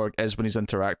Cyborg is when he's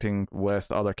interacting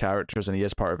with other characters and he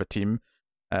is part of a team.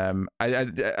 I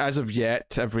as of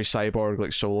yet, every Cyborg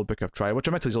like solo book I've tried, which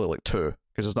I meant is only like 2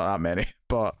 because there's not that many,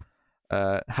 but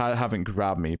haven't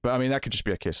grabbed me. But I mean, that could just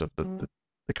be a case of the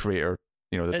creator,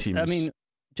 the teams. I mean,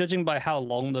 judging by how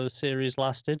long those series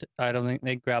lasted, I don't think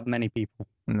they grabbed many people.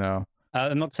 No.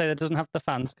 I'm not saying it doesn't have the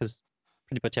fans, because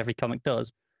pretty much every comic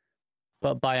does.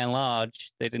 But by and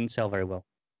large, they didn't sell very well.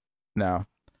 No.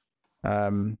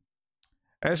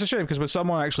 It's a shame, because when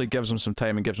someone actually gives him some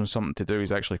time and gives him something to do,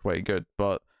 he's actually quite good.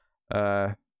 But,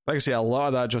 like I say, a lot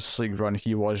of that Justice League run,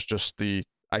 he was just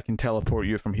I can teleport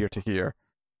you from here to here.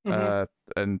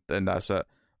 And that's it.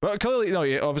 But clearly,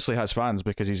 he obviously has fans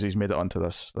because he's made it onto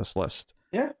this list.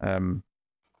 Yeah.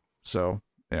 So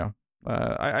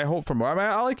I hope for more. I mean,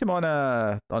 I like him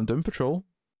on Doom Patrol.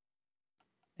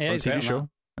 Yeah, he's on TV show.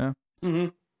 Yeah. Mm-hmm.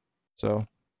 So,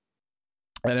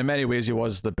 and in many ways, he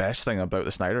was the best thing about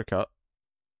the Snyder Cut.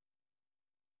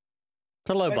 It's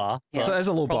a low bar. Yeah. So it is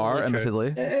a low bar,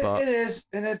 admittedly. It is,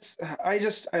 and it's I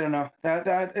don't know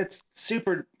that it's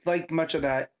super, like much of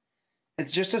that.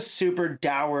 It's just a super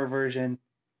dour version.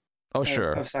 Oh,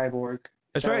 sure. Of Cyborg.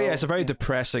 It's it's a very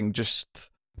depressing.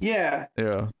 Just yeah.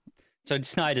 So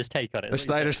Snyder's take on it. The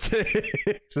Snyder's take.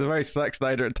 It's a very Zack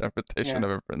Snyder interpretation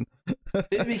of everything.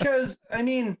 Because I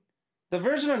mean, the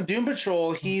version on Doom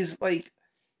Patrol, he's like,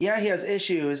 he has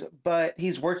issues, but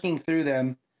he's working through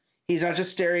them. He's not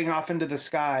just staring off into the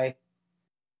sky.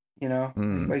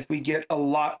 Like we get a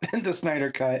lot in the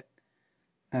Snyder cut.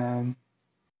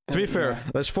 To be fair,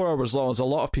 that's 4 hours long. There's a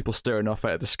lot of people staring off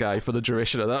at the sky for the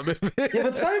duration of that movie. Yeah,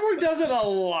 but Cyborg does it a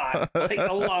lot. Like,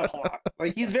 a lot.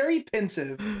 Like, he's very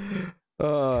pensive.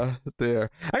 Oh, dear.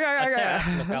 I have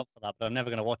to look out for that, but I'm never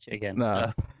going to watch it again.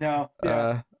 No. So.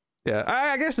 No. Yeah.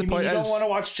 I guess the point is... You is... don't want to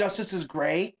watch Justice is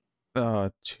Grey? Oh,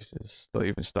 Jesus. Don't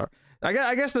even start.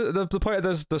 I guess the point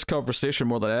of this conversation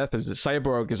more than anything is that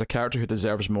Cyborg is a character who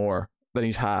deserves more than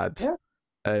he's had. Yeah.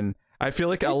 And I feel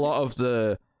like a lot of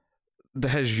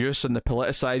his use and the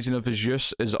politicizing of his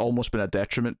use has almost been a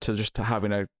detriment to just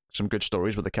having some good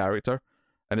stories with the character,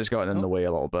 and it's gotten in the way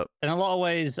a little bit. In a lot of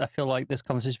ways, I feel like this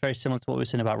conversation is very similar to what we were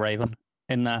saying about Raven,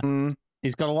 in that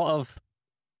he's got a lot of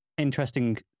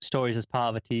interesting stories as part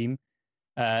of a team.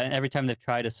 Every time they've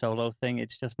tried a solo thing,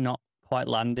 it's just not quite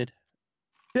landed.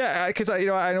 Yeah, because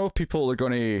I know people are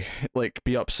going to like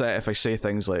be upset if I say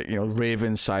things like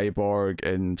Raven, Cyborg,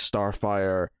 and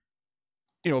Starfire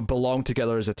belong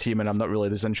together as a team, and I'm not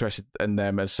really as interested in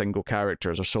them as single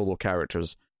characters or solo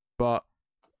characters. But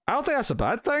I don't think that's a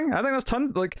bad thing. I think there's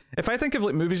like, if I think of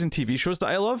like movies and TV shows that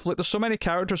I love, like there's so many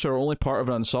characters who are only part of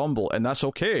an ensemble, and that's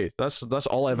okay. That's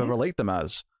all I've ever liked them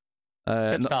as.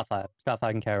 Except Starfire.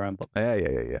 Starfire can carry around, but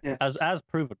yeah. Yes. As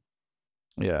proven.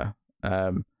 Yeah. I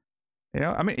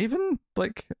mean, even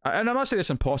like, and I'm not saying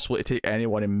it's impossible to take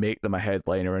anyone and make them a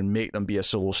headliner and make them be a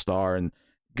solo star and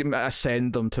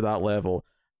ascend them to that level.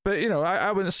 But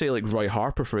I wouldn't say like Roy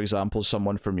Harper, for example, is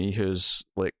someone for me who's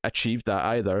like achieved that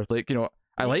either. Like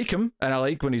I like him, and I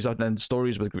like when he's in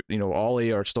stories with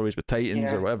Ollie or stories with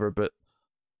Titans or whatever. But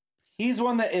he's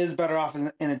one that is better off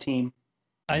in a team.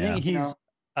 I think he's.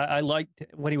 I liked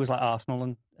when he was like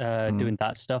Arsenal and doing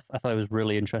that stuff. I thought it was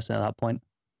really interesting at that point.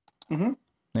 Mm-hmm.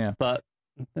 Yeah, but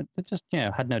they just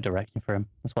had no direction for him.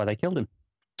 That's why they killed him.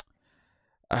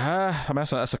 I mean,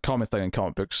 that's a common thing in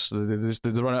comic books.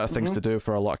 They run out of things to do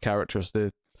for a lot of characters.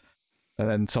 And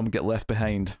then some get left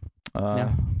behind.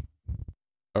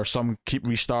 Or some keep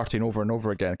restarting over and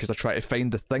over again because they try to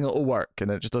find the thing that'll work,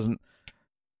 and it just doesn't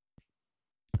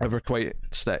ever quite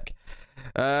stick.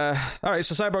 Alright,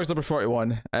 so Cyborg's number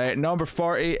 41. Number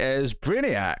 40 is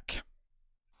Brainiac.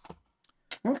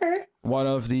 Okay. One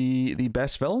of the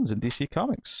best villains in DC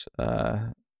Comics,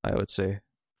 I would say.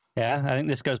 Yeah, I think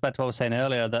this goes back to what I was saying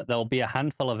earlier, that there'll be a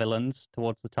handful of villains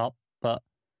towards the top, but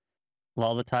a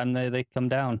lot of the time they come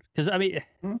down. Because, I mean,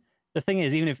 the thing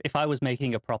is, even if I was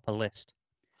making a proper list,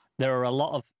 there are a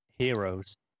lot of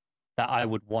heroes that I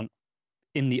would want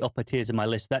in the upper tiers of my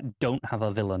list that don't have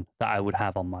a villain that I would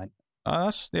have on mine.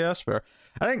 That's fair.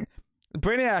 I think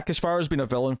Brainiac, as far as being a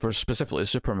villain for specifically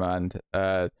Superman,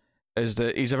 is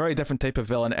that he's a very different type of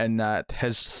villain in that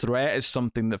his threat is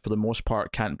something that for the most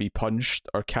part can't be punched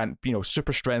or can't,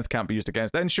 super strength can't be used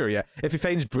against. Then sure, yeah, if he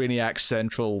finds Brainiac's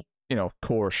central,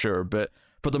 core, sure, but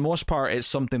for the most part, it's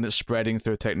something that's spreading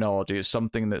through technology. It's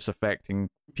something that's affecting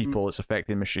people. It's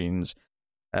affecting machines.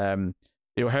 How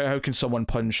can someone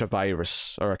punch a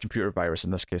virus or a computer virus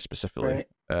in this case specifically?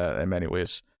 Right. In many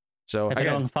ways. So if again, they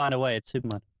don't find a way, it's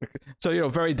Superman. So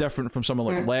very different from someone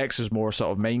like Lex, who's more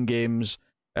sort of mind games,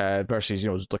 versus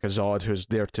like a Zod who's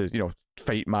there to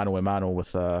fight mano a mano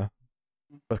with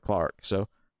Clark. So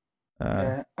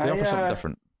they offer something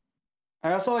different.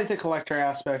 I also like the collector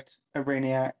aspect of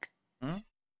Brainiac.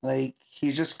 Like,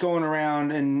 he's just going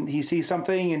around and he sees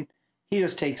something and he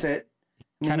just takes it.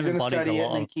 And he's going to study it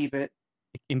and then keep it.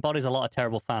 He embodies a lot of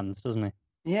terrible fans, doesn't he?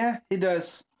 Yeah, he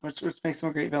does, which makes him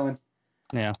a great villain.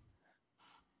 Yeah.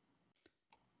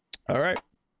 All right.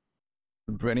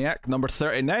 Brainiac, number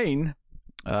 39.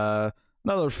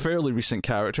 Another fairly recent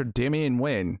character, Damian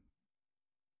Wayne.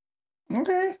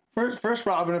 Okay. First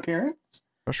Robin appearance.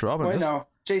 First Robin? Wait, no.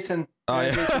 Jason. Oh,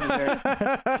 yeah. Jason was there.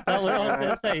 I was going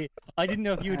to say, I didn't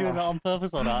know if you were doing that on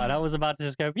purpose or not, and I was about to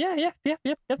just go, yeah,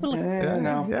 definitely.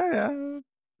 Yeah.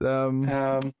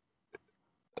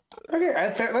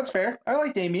 Okay, that's fair. I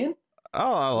like Damian.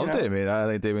 Oh, I love Damian. I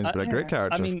think Damian's been a great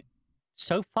character. I mean,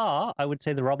 so far, I would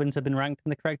say the Robins have been ranked in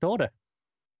the correct order.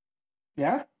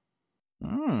 Yeah?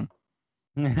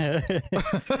 There's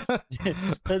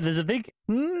a big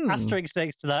asterisk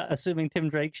next to that, assuming Tim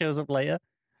Drake shows up later.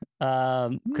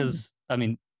 Because, I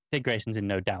mean, Dick Grayson's in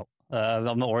no doubt.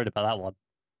 I'm not worried about that one.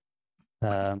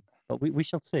 But we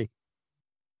shall see.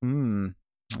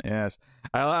 Yes,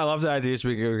 I love the ideas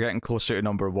we're getting closer to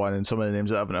number one, and some of the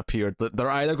names that haven't appeared. They're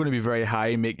either going to be very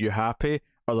high, make you happy,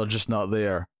 or they're just not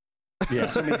there. Yeah.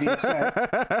 So maybe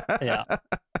upset. Yeah.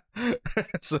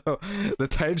 So the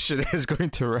tension is going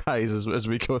to rise as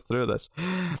we go through this.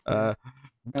 Yeah,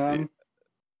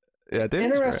 David's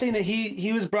Interesting that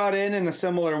he was brought in a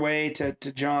similar way to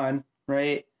John,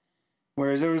 right?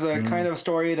 Whereas there was a kind of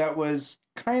story that was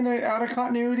kind of out of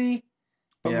continuity,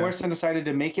 but Morrison decided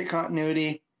to make it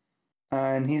continuity,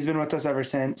 and he's been with us ever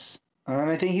since.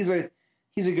 And I think he's a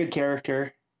good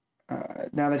character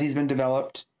now that he's been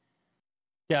developed.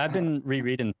 Yeah, I've been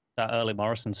rereading that early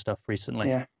Morrison stuff recently.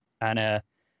 Yeah. And I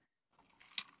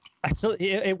thought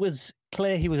it was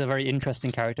clear he was a very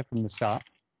interesting character from the start.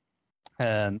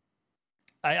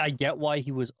 I get why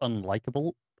he was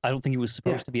unlikable. I don't think he was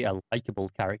supposed to be a likable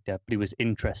character, but he was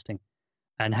interesting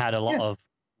and had a lot of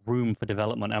room for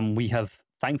development. And we have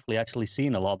thankfully actually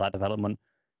seen a lot of that development.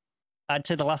 I'd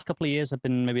say the last couple of years have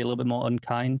been maybe a little bit more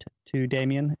unkind to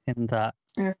Damien in that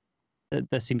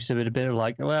there seems to be a bit of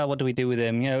like, well, what do we do with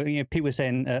him? You know Pete was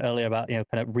saying earlier about, kind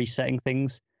of resetting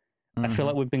things. I feel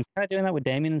like we've been kind of doing that with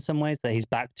Damien in some ways, that he's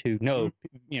back to,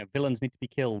 villains need to be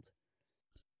killed.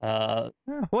 Well,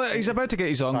 he's about to get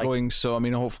his ongoing, so I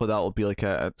mean, hopefully that'll be like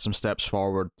some steps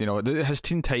forward. His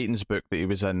Teen Titans book that he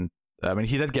was in, I mean,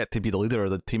 he did get to be the leader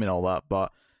of the team and all that,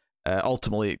 but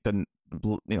ultimately it didn't,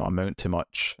 amount to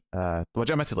much. Which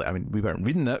admittedly, I mean, we weren't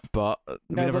reading it, but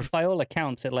but by all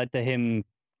accounts, it led to him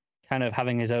kind of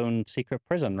having his own secret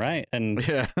prison, right? And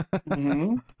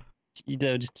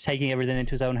just taking everything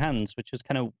into his own hands, which was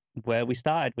kind of where we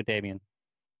started with Damien.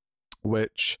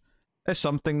 Which is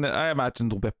something that I imagine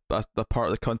will be a part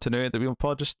of the continuity that we'll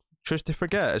probably just choose to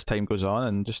forget as time goes on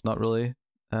and just not really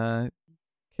care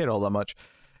all that much.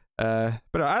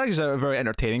 But I think he's a very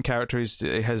entertaining character.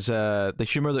 He has the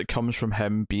humor that comes from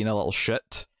him being a little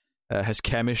shit. His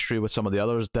chemistry with some of the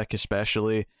others, Dick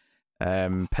especially.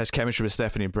 His chemistry with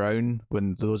Stephanie Brown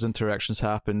when those interactions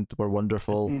happened were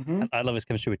wonderful. I love his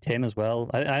chemistry with Tim as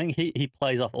well. I think he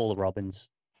plays off all the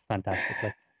Robins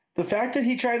fantastically. The fact that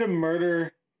he tried to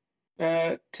murder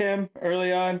Tim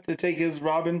early on to take his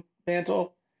Robin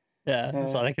mantle. Yeah,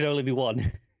 so there could only be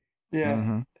one.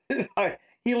 Yeah.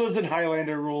 He lives in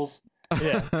Highlander rules.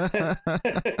 Yeah.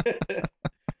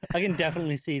 I can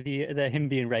definitely see the him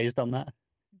being raised on that.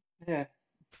 Yeah.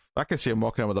 I can see him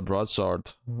walking in with a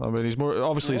broadsword. I mean, he's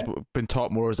been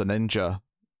taught more as a ninja,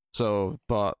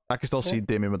 but I can still see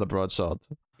Damien with a broadsword.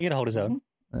 He can hold his own.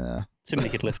 Yeah. Assuming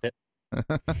he could lift it.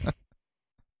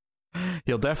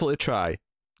 He'll definitely try,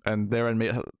 and therein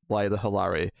may lie the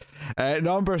hilarity.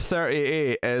 Number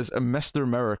 38 is Mr.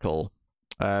 Miracle,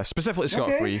 specifically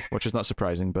Scott Free, which is not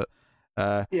surprising, but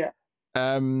yeah.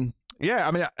 I mean,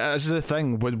 this is the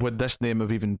thing. Would this name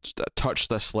have even touched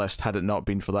this list had it not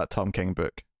been for that Tom King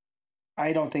book?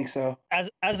 I don't think so.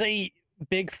 As a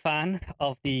big fan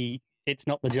of the It's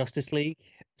Not the Justice League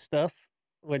stuff,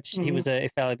 which he was a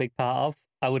fairly big part of,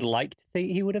 I would like to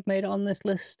think he would have made it on this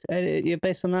list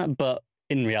based on that, but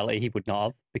in reality he would not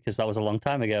have, because that was a long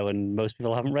time ago and most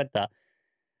people haven't read that.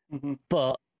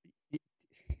 But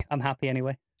I'm happy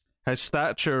anyway. His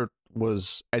stature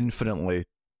was infinitely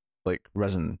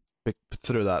risen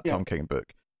through that Tom King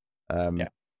book.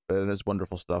 And it's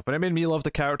wonderful stuff. And it made me love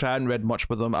the character. I hadn't read much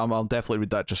with him. I'll definitely read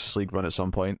that Justice League run at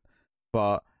some point.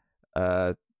 But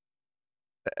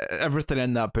everything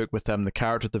in that book with him, the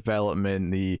character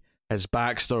development, his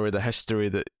backstory, the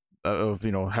history of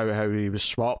how he was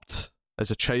swapped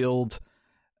as a child,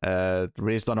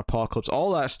 raised on Apocalypse,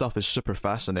 all that stuff is super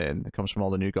fascinating. It comes from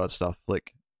all the New God stuff.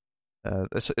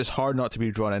 It's hard not to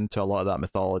be drawn into a lot of that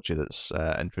mythology that's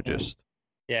introduced.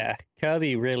 Yeah,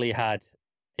 Kirby really had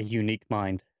a unique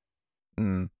mind.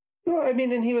 Well, I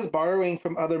mean, and he was borrowing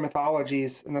from other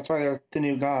mythologies, and that's why they're the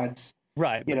New Gods.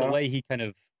 Right, but the way he kind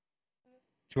of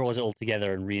draws it all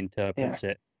together and reinterprets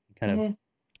it, kind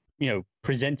of,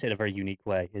 presents it in a very unique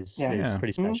way is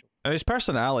pretty special. And his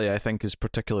personality, I think, is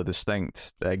particularly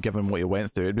distinct, given what he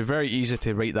went through. It'd be very easy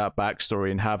to write that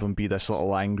backstory and have him be this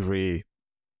little angry,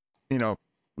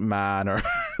 man, or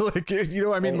what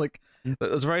I mean? Right.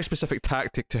 There's a very specific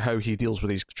tactic to how he deals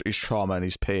with his trauma and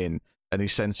his pain and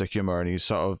his sense of humor and his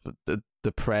sort of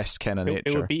depressed kind of nature.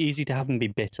 It would be easy to have him be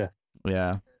bitter.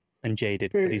 Yeah. And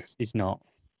jaded, but he's not.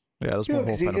 Yeah, there's more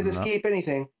hope he in could him escape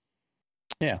anything.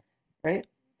 Yeah. Right?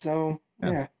 So,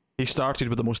 yeah. He started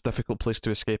with the most difficult place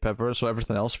to escape ever, so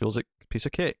everything else feels like a piece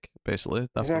of cake, basically.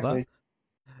 Exactly.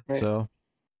 That. Right. So,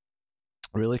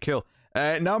 really cool.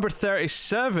 Number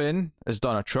 37 is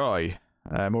Donna Troy.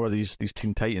 More of these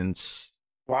Teen Titans.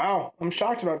 Wow, I'm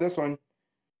shocked about this one.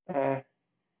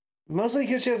 Mostly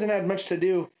because she hasn't had much to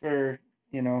do for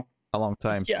a long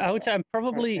time. Yeah, I would say I'm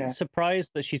probably Yeah.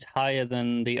 surprised that she's higher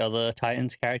than the other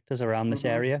Titans characters around this Mhm.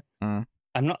 area. Mm.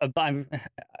 I'm not, but I'm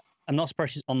not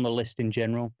surprised she's on the list in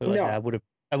general. But No. I would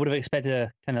have expected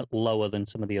her kind of lower than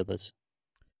some of the others.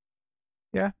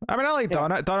 Yeah, I mean, I like Yeah.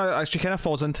 Donna. Donna actually kind of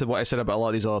falls into what I said about a lot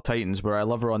of these other Titans, where I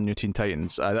love her on New Teen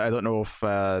Titans. I don't know if,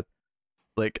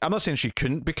 like, I'm not saying she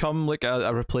couldn't become, like,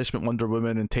 a replacement Wonder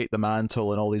Woman and take the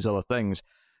mantle and all these other things,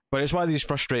 but it's one of these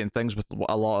frustrating things with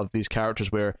a lot of these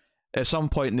characters where at some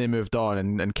point they moved on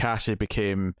and Cassie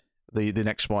became the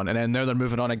next one, and then now they're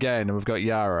moving on again, and we've got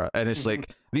Yara, and it's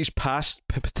like these past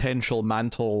potential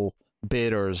mantle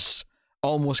bearers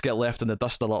almost get left in the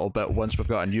dust a little bit once we've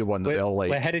got a new one that they all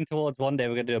like. We're heading towards one day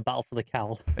we're going to do a battle for the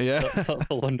cowl. Yeah. for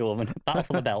Wonder Woman. Battle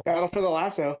for the belt. Battle for the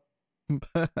lasso.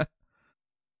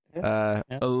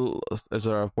 Is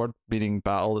there a word meaning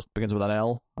battle that begins with an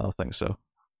L? I don't think so.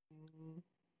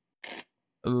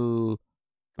 I'm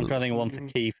trying to think of one for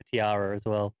T for Tiara as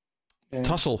well. Yeah.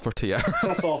 Tussle for Tiara.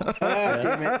 Tussle.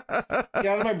 Damn it. Get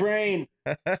out of my brain.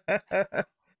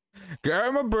 Get out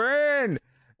of my brain.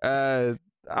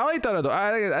 I like Donna though.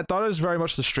 I think Donna's very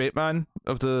much the straight man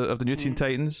of the New Teen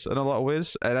Titans in a lot of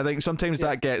ways, and I think sometimes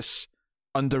that gets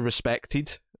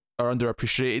under-respected or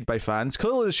underappreciated by fans.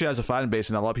 Clearly, she has a fan base,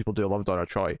 and a lot of people do love Donna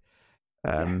Troy.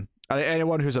 I think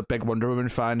anyone who's a big Wonder Woman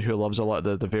fan who loves a lot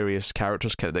of the various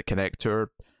characters that connect to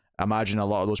her, imagine a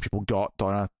lot of those people got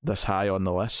Donna this high on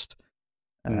the list.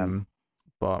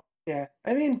 But yeah,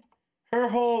 I mean, her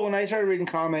whole, when I started reading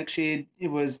comics, she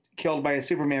was killed by a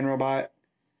Superman robot.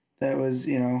 That was,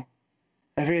 I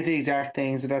forget the exact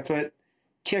things, but that's what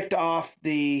kicked off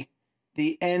the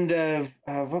end of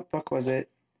what book was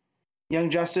it? Young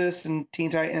Justice and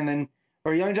Teen Titan,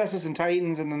 or Young Justice and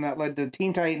Titans, and then that led to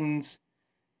Teen Titans,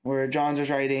 where Johns was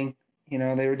writing. They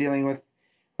were dealing with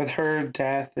her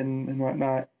death and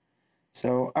whatnot.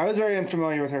 So I was very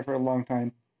unfamiliar with her for a long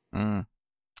time.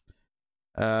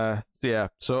 Yeah.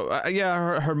 So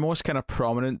her most kind of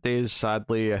prominent days,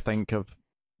 sadly, I think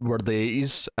were the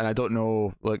 80s, and I don't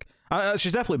know, like,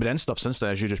 she's definitely been in stuff since then,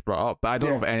 as you just brought up, but I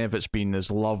don't know if any of it's been as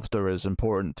loved or as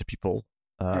important to people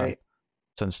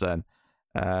since then.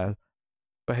 But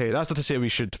hey, that's not to say we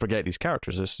should forget these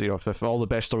characters. It's, if all the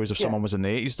best stories of someone was in the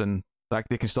 80s, then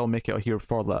they can still make it here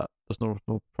for that. There's no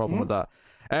problem with that.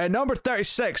 Number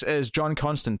 36 is John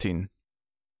Constantine.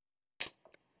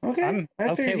 Okay.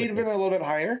 I figured he'd have been a little bit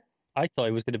higher. I thought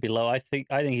he was going to be low. I think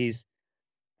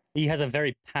he has a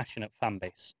very passionate fan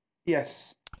base.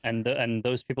 Yes. And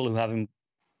those people who have him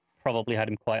probably had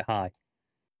him quite high.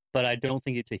 But I don't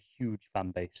think it's a huge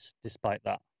fan base, despite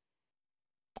that.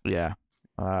 Yeah.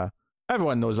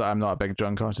 Everyone knows that I'm not a big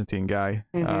John Constantine guy.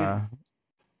 I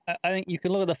think you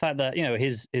can look at the fact that,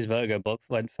 his Vertigo book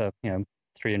went for,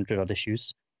 300 odd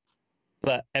issues.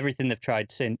 But everything they've tried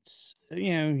since,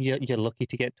 you're lucky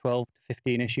to get 12 to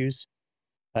 15 issues.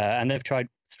 And they've tried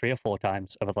 3 or 4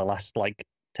 times over the last,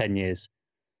 10 years.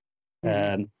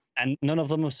 And none of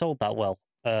them have sold that well.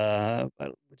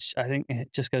 Which I think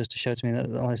it just goes to show to me that,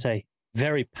 I want to say,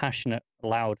 very passionate,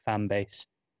 loud fan base.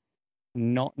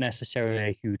 Not necessarily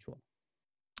a huge one.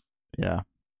 Yeah.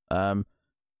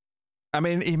 I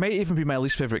mean, he might even be my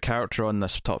least favorite character on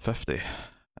this top 50.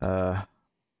 I'm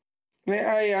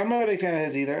not a big fan of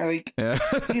his either.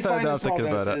 He's fine in small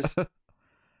doses.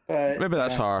 But maybe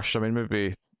that's harsh. I mean,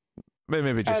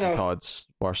 maybe Jason Todd's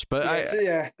worse. But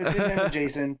between him and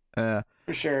Jason, for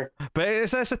sure. But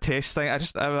it's a taste thing.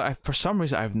 I for some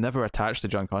reason I've never attached to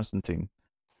John Constantine.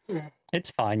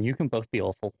 It's fine. You can both be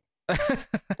awful.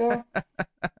 Well,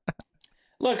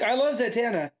 look, I love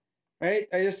Zatanna, right?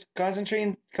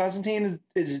 Constantine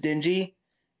is dingy,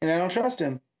 and I don't trust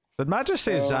him. Did Matt just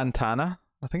say Zatanna?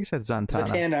 I think he said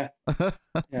Zatanna. Zatanna.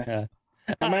 Yeah.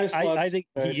 I think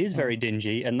he is very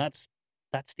dingy, and that's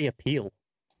the appeal.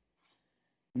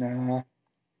 Nah,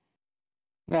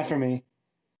 not for me.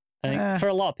 I think for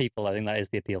a lot of people, I think that is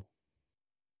the appeal.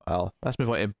 Well, let's move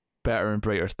on to better and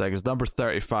brighter things. Number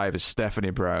 35 is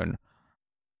Stephanie Brown.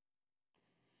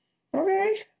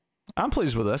 Okay. I'm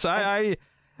pleased with this.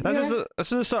 This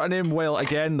is a sort of name. Well,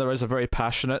 again, there is a very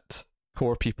passionate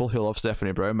core people who love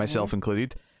Stephanie Brown, myself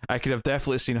included. I could have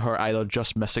definitely seen her either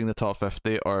just missing the top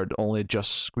 50 or only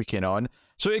just squeaking on.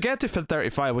 So to get to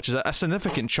 35, which is a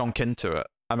significant chunk into it,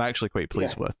 I'm actually quite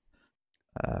pleased with.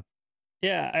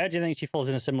 Yeah, I actually think she falls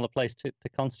in a similar place to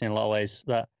Constantine in a lot of ways.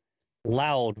 That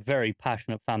loud, very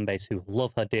passionate fan base who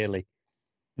love her dearly.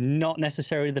 Not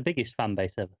necessarily the biggest fan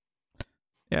base ever.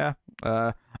 Yeah.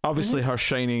 Obviously, her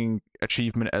shining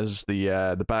achievement is the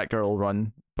Batgirl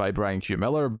run by Brian Q.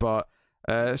 Miller, but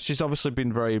she's obviously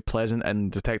been very pleasant in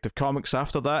Detective Comics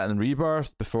after that and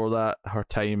Rebirth. Before that, her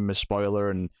time as Spoiler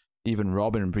and even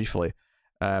Robin briefly.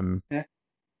 Yeah.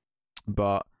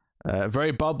 But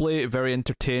very bubbly, very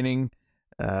entertaining,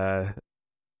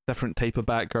 different type of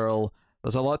Batgirl.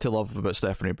 There's a lot to love about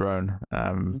Stephanie Brown.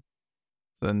 And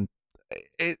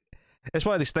it's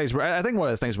one of these things where I think one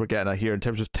of the things we're getting at here in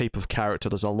terms of type of character,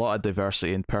 there's a lot of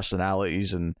diversity in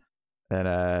personalities and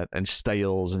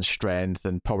styles and strength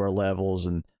and power levels,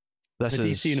 and the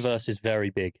DC universe is very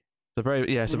big.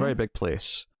 It's a very big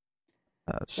place.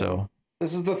 So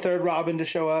this is the third Robin to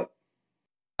show up.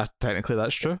 Technically,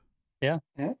 that's true. Yeah.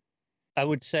 I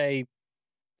would say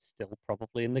still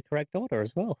probably in the correct order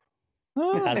as well,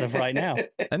 as of right now.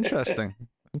 Interesting.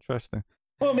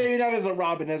 Well, maybe not as a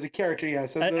Robin, as a character,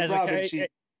 yes. As a Robin,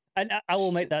 and I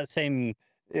will make that same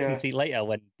conceit later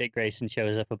when Dick Grayson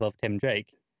shows up above Tim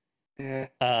Drake. Yeah.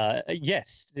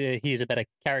 Yes, he is a better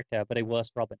character, but a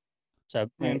worse Robin. So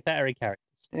better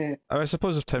characters. Yeah. I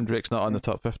suppose if Tim Drake's not on the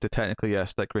top 50, technically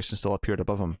yes, Dick Grayson still appeared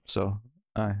above him. So,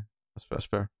 that's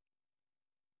fair.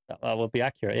 That would be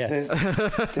accurate. Yes.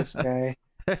 This guy.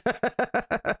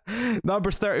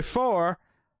 Number 34,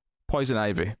 Poison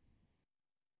Ivy.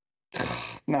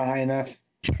 Not high enough.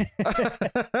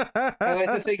 I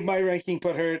like to think my ranking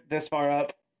put her this far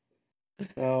up.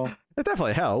 So it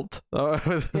definitely helped. No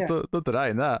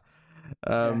denying that.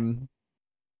 I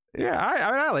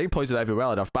like Poison Ivy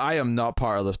well enough, but I am not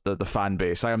part of the fan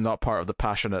base. I am not part of the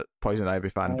passionate Poison Ivy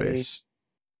fan base.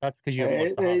 That's because you haven't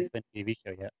watched the Harley Quinn TV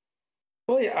show yet.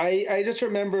 Well, yeah, I just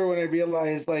remember when I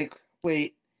realized, like,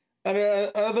 wait,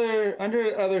 under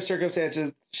other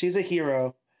circumstances, she's a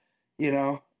hero, you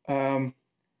know.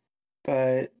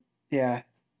 But yeah,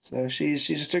 so she's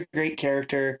just a great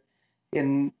character.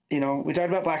 And we talked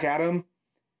about Black Adam,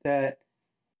 that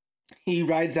he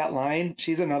rides that line.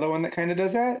 She's another one that kind of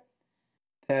does that.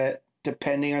 That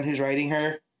depending on who's writing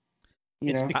her,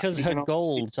 it's because her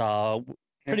goals are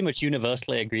pretty much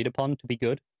universally agreed upon to be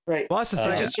good. Right. Well, that's the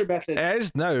thing. Just her methods. It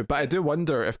is now, but I do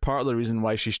wonder if part of the reason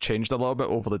why she's changed a little bit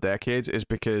over the decades is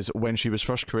because when she was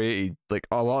first created, like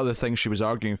a lot of the things she was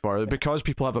arguing for, because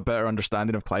people have a better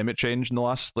understanding of climate change in the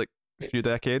last few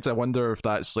decades. I wonder if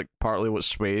that's partly what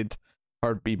swayed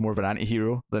her to be more of an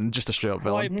anti-hero than just a straight up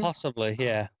villain. Quite possibly,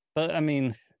 yeah. But I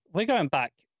mean, we're going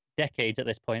back decades at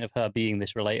this point of her being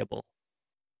this relatable.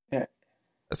 Yeah,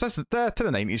 it's to the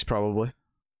 90s probably.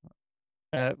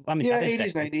 I mean,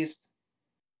 80s, 90s.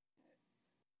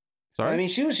 Sorry? I mean,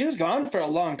 she was gone for a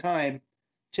long time,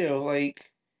 too. Like,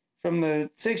 from the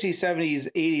 60s, 70s,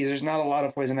 80s, there's not a lot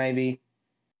of Poison Ivy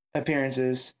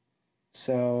appearances.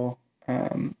 So,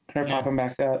 her popping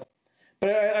back up. But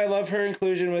I love her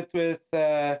inclusion with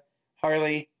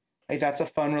Harley. Like, that's a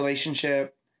fun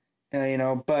relationship,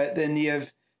 But then you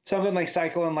have something like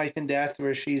Cycle in Life and Death,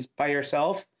 where she's by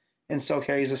herself and still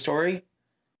carries a story.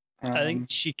 I think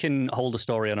she can hold a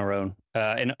story on her own,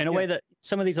 in a way that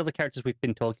some of these other characters we've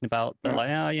been talking about,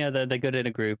 they're they're good in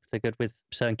a group, they're good with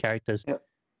certain characters. Yep.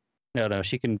 No,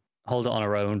 she can hold it on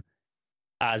her own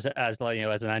as an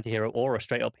anti-hero or a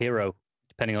straight up hero,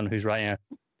 depending on who's writing her.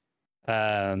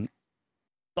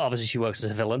 But obviously, she works as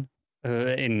a villain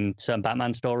in some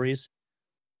Batman stories,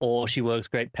 or she works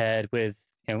great paired with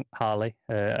Harley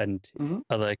and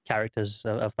other characters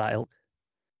of that ilk.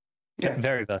 Yeah,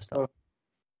 very versatile.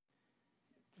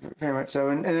 Very much so,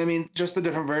 and I mean, just the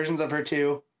different versions of her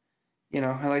too.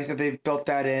 I like that they've built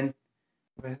that in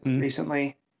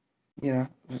recently.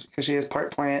 Because she is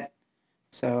part plant.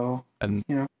 So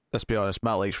let's be honest,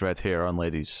 Matt likes red hair on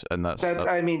ladies, and that's a big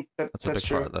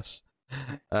true. part of this.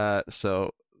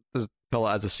 So just call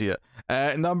it as I see it.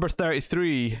 Number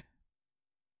 33,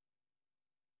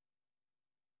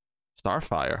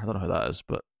 Starfire. I don't know who that is,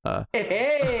 but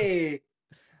hey.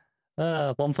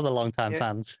 One for the long-time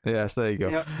fans. Yes, there you go.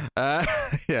 Yep.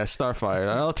 Starfire,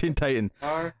 another Teen Titan.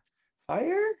 Starfire?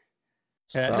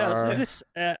 I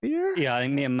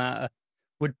think me and Matt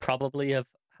would probably have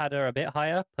had her a bit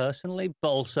higher personally, but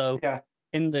also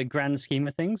in the grand scheme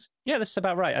of things, that's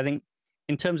about right. I think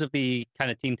in terms of the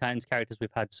kind of Teen Titans characters we've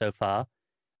had so far,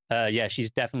 she's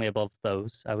definitely above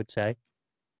those, I would say.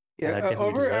 I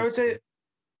would say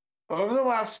over the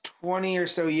last 20 or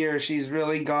so years, she's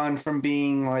really gone from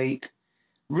being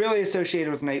really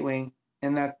associated with Nightwing,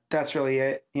 and that's really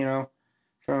it,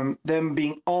 from them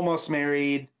being almost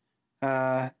married,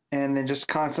 and then just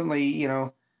constantly,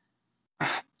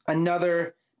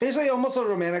 basically almost a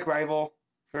romantic rival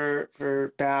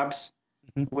for Babs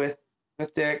with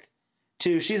Dick.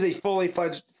 To she's a fully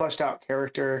fleshed out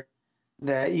character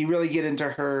that you really get into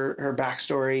her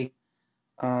backstory.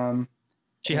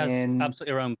 She has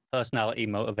absolutely her own personality,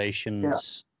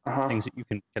 motivations, things that you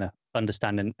can kind of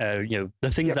understand, and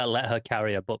the things that let her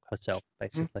carry a book herself,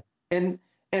 basically. And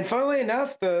And funnily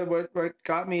enough, what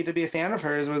got me to be a fan of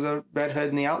hers was a Red Hood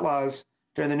and the Outlaws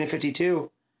during the New 52.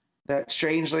 That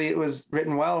strangely it was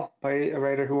written well by a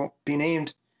writer who won't be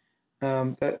named.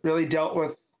 That really dealt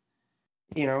with,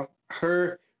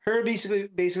 her basically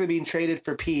being traded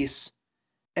for peace,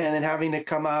 and then having to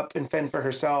come up and fend for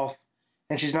herself.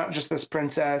 And she's not just this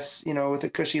princess, with a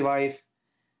cushy life.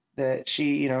 That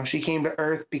she came to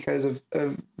Earth because of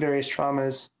various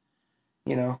traumas,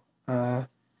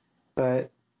 but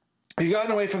we've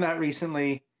gotten away from that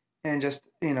recently, and just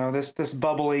this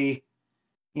bubbly,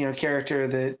 character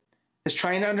that is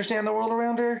trying to understand the world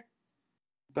around her.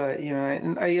 But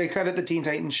and I credit the Teen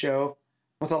Titans show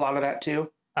with a lot of that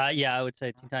too. Yeah, I would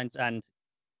say Teen Titans and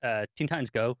Teen Titans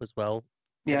Go as well.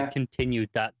 Yeah, continued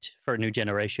that for a new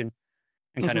generation,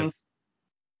 and kind of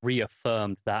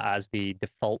reaffirmed that as the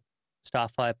default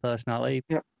Starfire personality.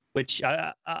 Yep. Which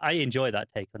I enjoy that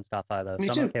take on Starfire though,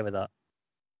 so I'm okay with that.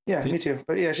 Yeah, me too.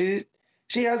 But yeah, she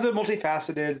has a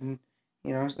multifaceted,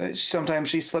 and sometimes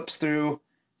she slips through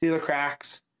the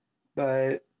cracks,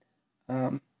 but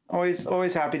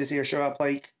always happy to see her show up,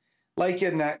 like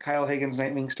in that Kyle Higgins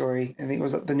Nightwing story. I think it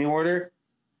was the New Order.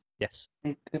 Yes,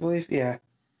 I believe. Yeah,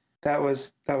 that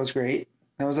was great.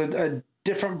 That was a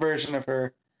different version of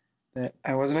her that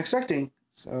I wasn't expecting.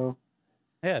 So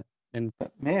yeah, and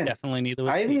man, definitely neither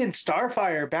was Ivy and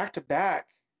Starfire back to back.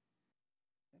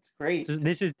 That's great.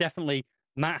 This is definitely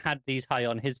Matt had these high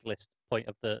on his list point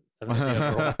of the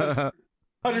overall.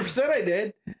 100% I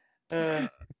did. Yeah.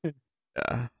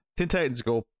 Teen Titans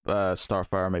Go,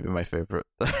 Starfire may be my favorite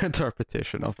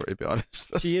interpretation of her, to be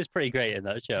honest. She is pretty great in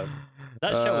that show.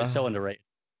 That show is so underrated.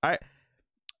 I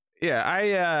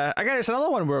guess it's another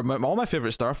one where all my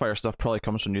favorite Starfire stuff probably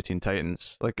comes from New Teen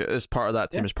Titans. Like, as part of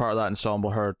that team, as part of that ensemble,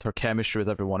 her chemistry with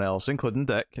everyone else, including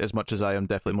Dick, as much as I am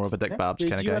definitely more of a Dick Babs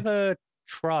kind of guy. Did you ever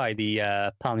try the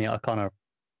Palmiotti O'Connor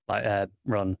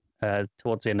run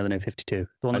towards the end of the New 52?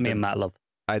 The one that me and Matt love.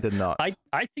 I did not.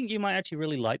 I think you might actually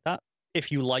really like that if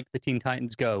you like the Teen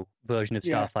Titans Go version of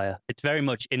Starfire. It's very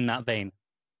much in that vein.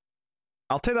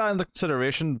 I'll take that into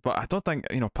consideration, but I don't think,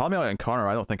 Palmiotti and Connor,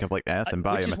 I don't think I've liked anything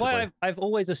by him. Which is why I've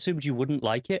always assumed you wouldn't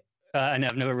like it. And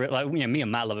I've never, me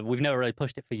and Matt love it. We've never really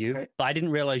pushed it for you. Right. But I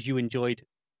didn't realize you enjoyed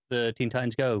the Teen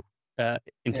Titans Go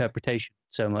interpretation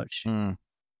so much.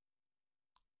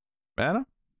 Yeah,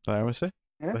 I would say.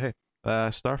 Yeah. But hey,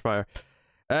 Starfire.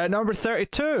 Number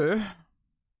 32,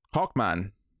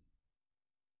 Hawkman.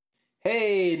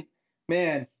 Hey,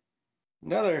 man.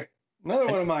 Another one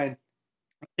of mine.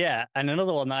 Yeah, and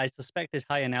another one that I suspect is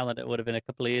higher now than it would have been a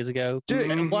couple of years ago.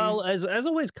 And while as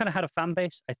always kind of had a fan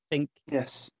base, I think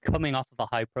coming off of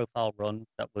a high-profile run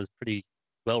that was pretty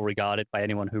well regarded by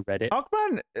anyone who read it.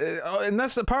 Hawkman,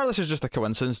 and part of this is just a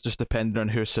coincidence, just depending on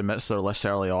who submits their lists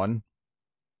early on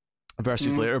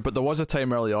versus later. But there was a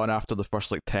time early on after the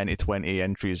first 10 to 20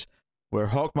 entries where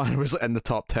Hawkman was in the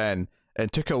top 10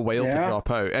 and took a while to drop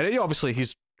out. And obviously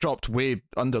he's dropped way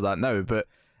under that now, but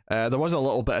there was a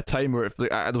little bit of time where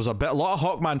there was a lot of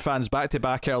Hawkman fans back to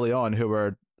back early on who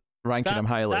were ranking him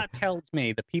highly. That tells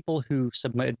me the people who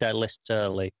submitted their lists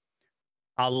early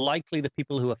are likely the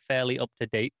people who are fairly up to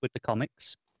date with the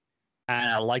comics, and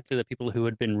are likely the people who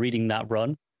had been reading that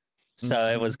run. So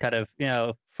it was kind of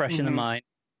fresh in the mind.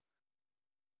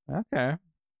 Okay,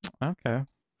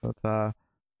 but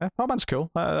Hawkman's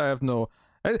cool. I have no.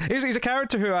 He's a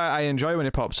character who I enjoy when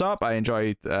he pops up. I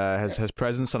enjoy his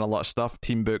presence in a lot of stuff,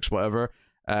 team books, whatever.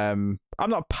 I'm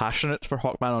not passionate for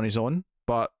Hawkman on his own,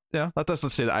 but that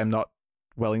doesn't say that I'm not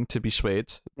willing to be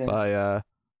swayed by.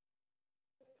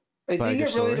 I think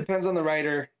it really depends on the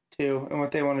writer too and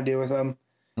what they want to do with him.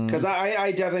 Because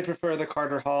I definitely prefer the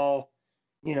Carter Hall,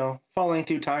 falling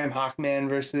through time Hawkman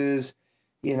versus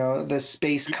the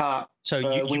space cop. So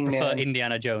you prefer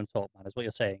Indiana Jones Hawkman, is what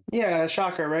you're saying? Yeah,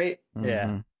 shocker, right?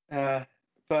 Yeah.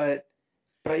 But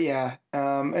yeah,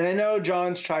 and I know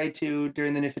John's tried to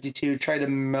during the New 52 try to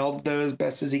meld those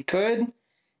best as he could,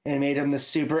 and made him the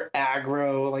super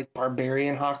aggro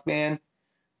barbarian Hawkman.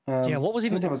 What was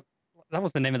even that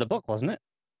was the name of the book, wasn't it?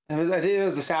 I think it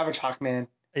was the Savage Hawkman.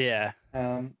 Yeah.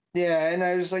 And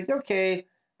I was like, okay,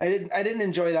 I didn't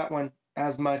enjoy that one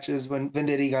as much as when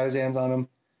Venditti got his hands on him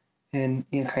and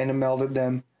kind of melded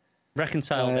them.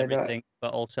 Reconciled everything,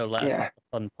 but also let us have the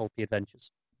fun, pulpy adventures.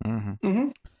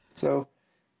 So,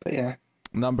 but yeah.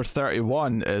 Number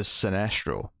 31 is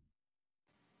Sinestro.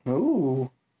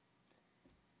 Ooh.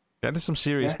 Getting some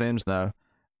serious names now.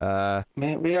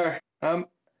 Man, we are.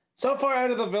 So far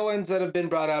out of the villains that have been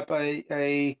brought up,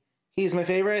 he's my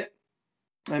favorite.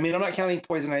 I mean, I'm not counting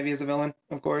Poison Ivy as a villain,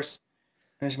 of course.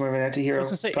 There's more of an anti-hero. I was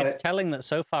going to say, it's telling that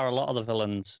so far a lot of the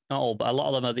villains, not all, but a lot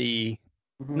of them are the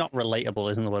not relatable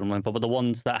isn't the word I'm looking for, but the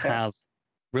ones that have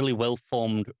really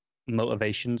well-formed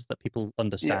motivations that people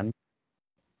understand.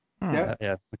 Yeah.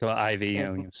 We got Ivy,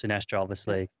 Sinestro,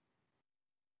 obviously.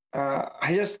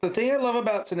 The thing I love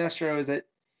about Sinestro is that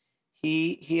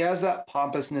he has that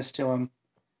pompousness to him,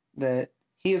 that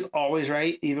he is always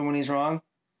right, even when he's wrong.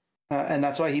 And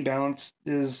that's why he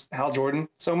balances Hal Jordan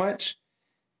so much,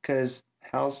 because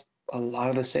Hal's a lot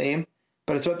of the same,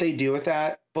 but it's what they do with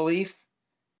that belief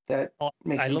that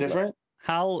makes him different.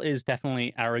 Hal is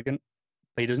definitely arrogant,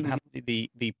 but he doesn't have the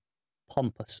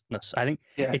pompousness. I think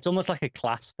it's almost like a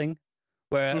class thing,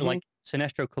 where like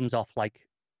Sinestro comes off like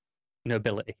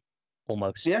nobility,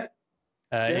 almost.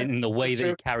 In the way that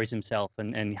he carries himself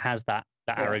and has that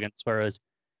arrogance, whereas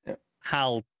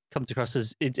Hal comes across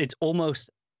as it's almost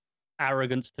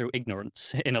arrogance through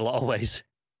ignorance in a lot of ways.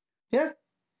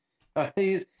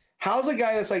 Hal's a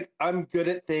guy that's like, I'm good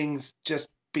at things just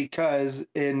because.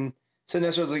 In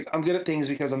Sinestro's like, I'm good at things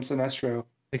because I'm Sinestro,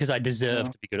 because I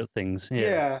deserve to be good at things.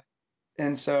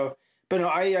 And so, but no,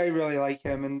 I really like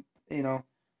him, and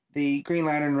the Green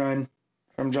Lantern run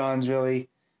from John's really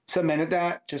cemented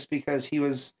that, just because he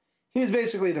was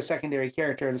basically the secondary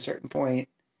character at a certain point.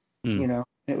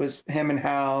 It was him and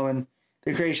Hal and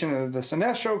the creation of the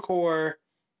Sinestro Corps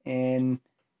and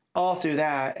all through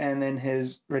that, and then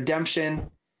his redemption,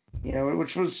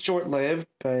 which was short-lived,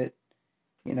 but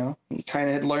he kind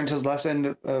of had learned his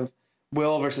lesson of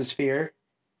will versus fear.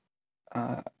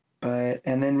 And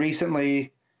then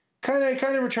recently, kind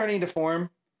of returning to form,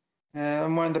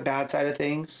 more on the bad side of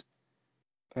things.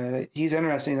 But he's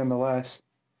interesting nonetheless.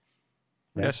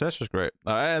 Yes, this was great.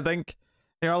 I think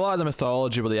a lot of the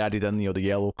mythology where they added in the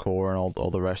Yellow Core and all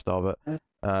the rest of it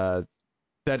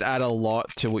did add a lot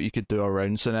to what you could do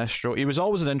around Sinestro. He was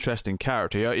always an interesting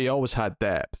character. He always had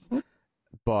depth,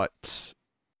 but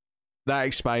that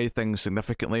expanded things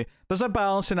significantly. There's a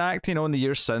balancing act, in the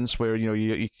years since, where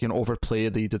you can overplay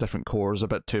the different cores a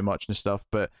bit too much and stuff.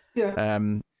 But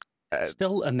it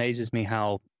still amazes me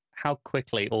how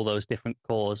quickly all those different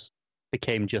cores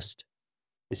became just,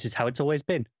 this is how it's always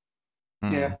been.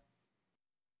 It's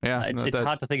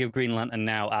hard to think of Green Lantern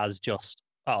now as just,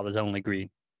 there's only green,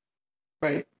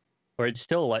 right? Or it's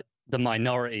still like the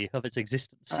minority of its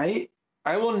existence. I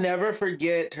will never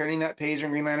forget turning that page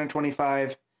on Green Lantern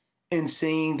 25 and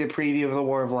seeing the preview of the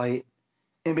War of Light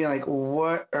and being like,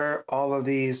 what are all of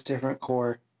these different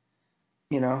core?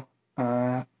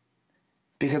 Because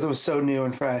it was so new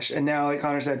and fresh. And now, like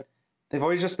Connor said, they've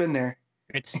always just been there.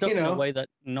 It's stuff in a way that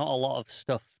not a lot of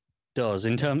stuff does.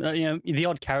 In terms, the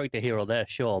odd character here or there,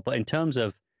 sure, but in terms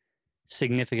of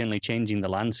significantly changing the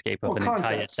landscape of an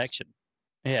entire section,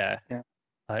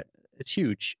 it's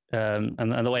huge. And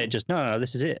the way it just no,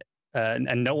 this is it,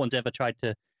 and no one's ever tried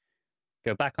to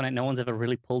go back on it. No one's ever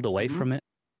really pulled away from it.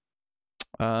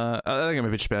 I think it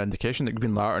maybe just be an indication that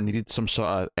Green Lantern needed some sort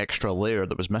of extra layer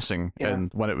that was missing, and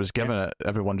when it was given it,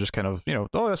 everyone just kind of,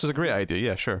 this is a great idea.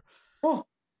 Yeah, sure. Well,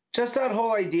 just that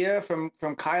whole idea from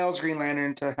Kyle's Green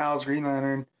Lantern to Hal's Green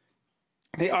Lantern,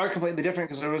 they are completely different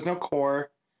because there was no core.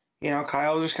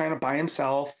 Kyle was just kind of by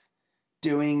himself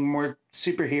doing more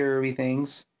superhero-y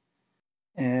things.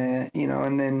 And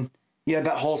then you had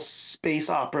that whole space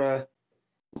opera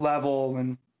level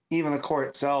and even the core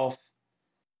itself.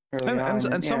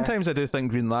 And sometimes I do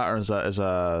think Green Lantern is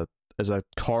a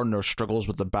corner struggles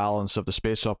with the balance of the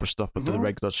space opera stuff with the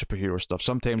regular superhero stuff.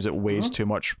 Sometimes it weighs too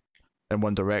much in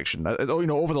one direction.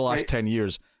 Over the last 10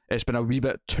 years, it's been a wee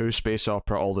bit too space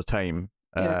opera all the time,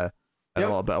 and a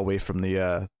little bit away from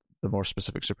the more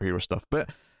specific superhero stuff. But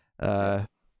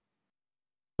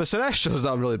Sinestro's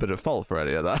not really been at fault for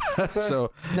any of that.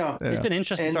 It's been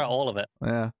interesting throughout all of it.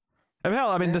 The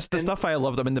stuff I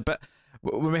loved. The bit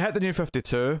when we had the New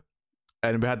 52,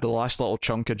 and we had the last little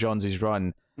chunk of Johns'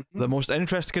 run. The most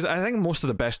interesting, because I think most of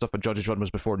the best stuff of Judge's run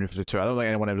was before New 52. I don't think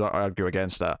anyone would argue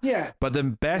against that. But the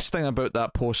best thing about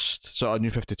that post sort of New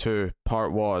 52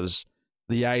 part was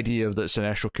the idea that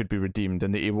Sinestro could be redeemed,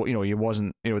 and that he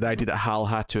wasn't, the idea that Hal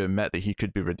had to admit that he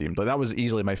could be redeemed. Like, that was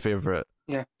easily my favorite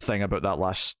thing about that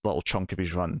last little chunk of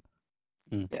his run.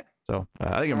 So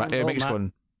I think it makes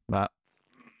one, Matt.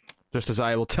 Just as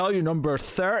I will tell you, number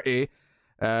 30,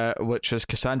 which is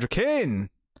Cassandra Cain.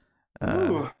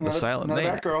 The Silent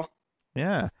Knight. Batgirl.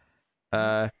 Yeah.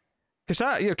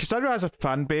 Cassandra has a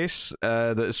fan base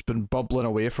that's been bubbling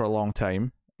away for a long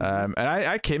time. And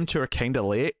I came to her kind of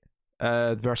late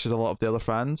versus a lot of the other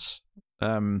fans.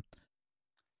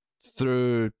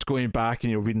 Through going back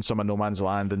and reading some of No Man's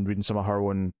Land and reading some of her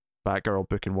own Batgirl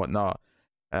book and whatnot.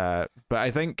 But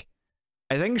I think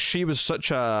she was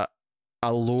such a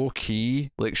low key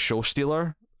show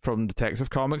stealer from Detective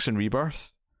Comics and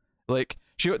Rebirth. Like,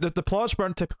 the plots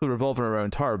weren't typically revolving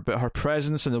around her, but her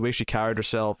presence and the way she carried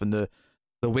herself and the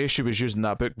way she was using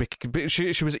that book,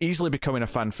 she was easily becoming a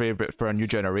fan favorite for a new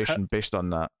generation based on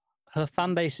that. Her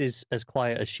fan base is as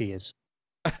quiet as she is.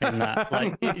 In that,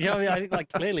 like, I think,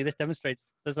 like, clearly this demonstrates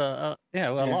there's a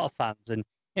lot of fans,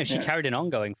 and she carried an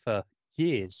ongoing for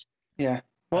years. Yeah.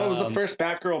 Well, it was the first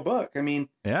Batgirl book. I mean,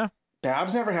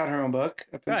 Babs never had her own book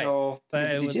up until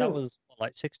that was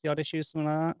like 60 odd issues, something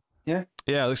like that.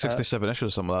 Yeah, like 67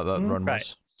 issues, something like that. Run right,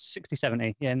 was 60,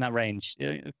 70, in that range.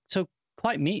 So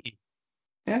quite meaty.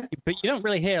 Yeah, but you don't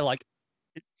really hear, like,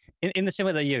 in the same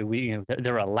way that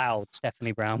there are loud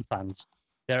Stephanie Brown fans,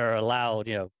 there are loud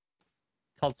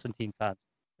Constantine fans.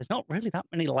 There's not really that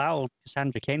many loud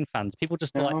Cassandra Cain fans. People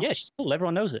just are like, yeah, she's cool.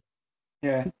 Everyone knows it.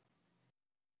 Yeah.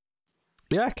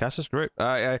 Yeah, Cass is great.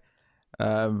 I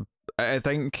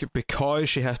think because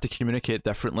she has to communicate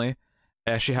differently,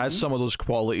 she has some of those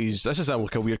qualities. This is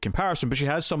like a weird comparison, but she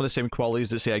has some of the same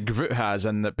qualities that, say, a Groot has,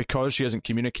 and that because she doesn't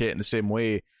communicate in the same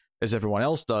way as everyone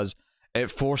else does, it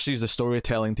forces the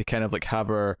storytelling to kind of like have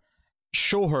her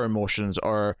show her emotions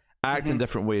or act in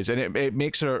different ways, and it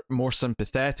makes her more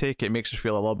sympathetic. It makes her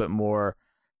feel a little bit more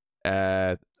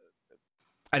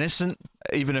innocent,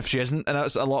 even if she isn't in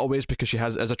a lot of ways, because she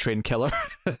is a trained killer,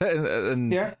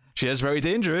 and she is very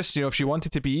dangerous. If she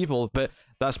wanted to be evil, but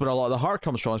that's where a lot of the heart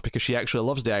comes from, is because she actually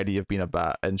loves the idea of being a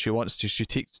bat, and she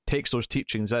takes those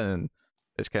teachings in, and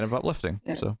it's kind of uplifting.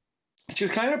 So she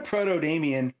was kind of proto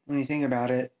Damien when you think about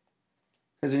it,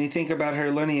 because when you think about her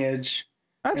lineage,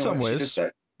 in some ways.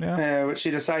 What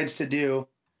she decides to do,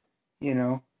 I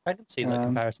can see that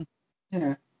comparison.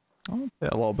 Yeah.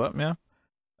 A little bit, yeah.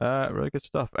 Really good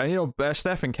stuff. And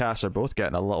Steph and Cass are both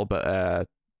getting a little bit, a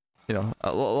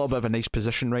little bit of a nice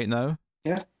position right now.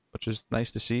 Yeah. Which is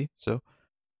nice to see. So,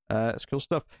 it's cool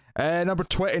stuff. Number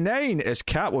 29 is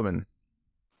Catwoman.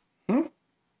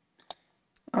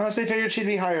 Honestly, I figured she'd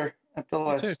be higher at the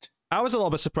list. I was a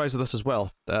little bit surprised at this as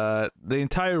well. The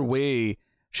entire way.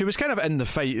 She was kind of in the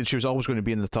fight, and she was always going to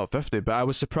be in the top 50, but I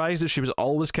was surprised that she was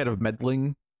always kind of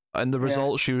middling in the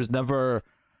results. She was never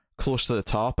close to the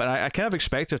top, and I kind of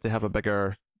expect her to have a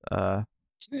bigger...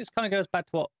 This kind of goes back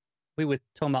to what we were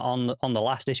talking about on the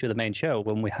last issue of the main show,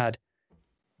 when we had...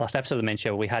 Last episode of the main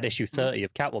show, we had issue 30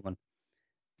 of Catwoman,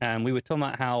 and we were talking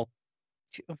about how,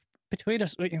 between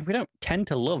us, we don't tend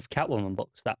to love Catwoman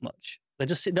books that much.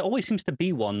 There always seems to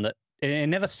be one that it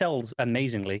never sells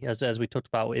amazingly, as we talked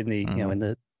about in the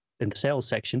in the sales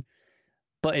section,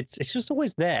 but it's just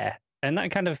always there, and that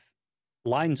kind of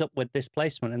lines up with this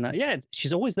placement. And that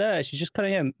she's always there. She's just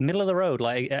kind of middle of the road,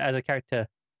 like as a character,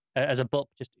 as a book,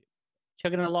 just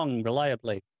chugging along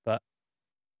reliably, but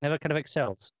never kind of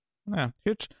excels. Yeah,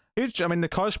 huge. I mean, the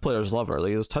cosplayers love her.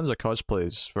 Like, there's tons of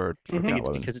cosplays for I think it's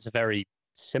because it's a very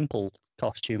simple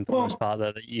costume for the most part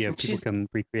that people can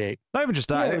recreate. Not even just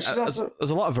that. There's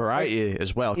a lot of variety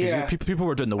as well. Because people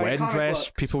were doing the wedding dress.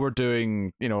 Looks. People were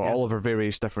doing all of her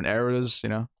various different eras.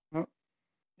 Yeah.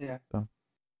 So.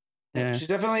 Yeah. She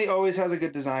definitely always has a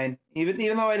good design. Even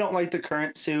though I don't like the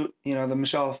current suit, the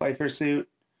Michelle Pfeiffer suit.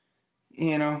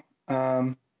 It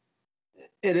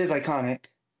is iconic.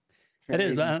 It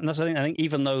is, and that's the thing. I think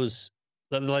even those,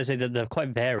 like I say, they're quite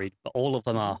varied, but all of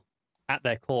them are, at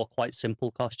their core, quite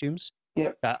simple costumes.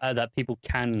 Yep. That people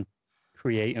can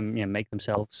create and make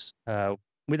themselves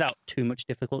without too much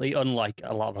difficulty, unlike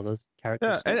a lot of other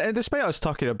characters. Yeah, and despite us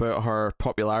talking about her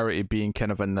popularity being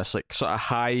kind of in this like sort of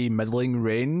high middling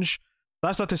range,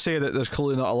 that's not to say that there's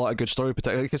clearly not a lot of good story,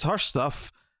 particularly because her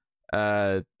stuff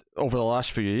over the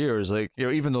last few years, like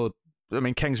even though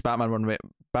King's Batman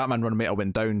Run Metal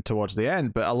went down towards the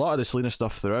end, but a lot of the Selina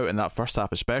stuff throughout in that first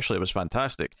half especially was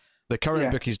fantastic. The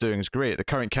current book he's doing is great. The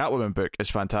current Catwoman book is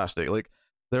fantastic. Like,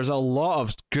 there's a lot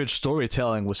of good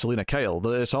storytelling with Selina Kyle.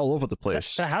 It's all over the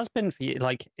place. There has been, for you,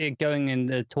 like, going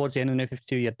in towards the end of New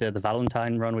 52, you had the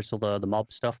Valentine run, which is all the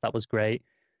mob stuff. That was great.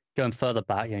 Going further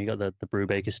back, you got the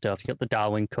Brubaker stuff. You got the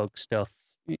Darwin Cook stuff.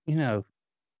 There's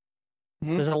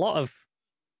a lot of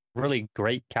really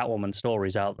great Catwoman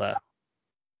stories out there.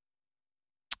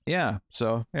 Yeah,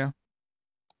 so,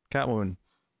 Catwoman.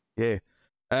 Yeah.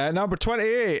 Number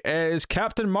 28 is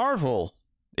Captain Marvel,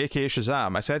 aka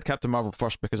Shazam. I said Captain Marvel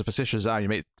first because if I say Shazam, you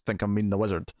might think I'm meaning the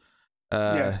wizard.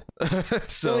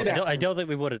 So I don't think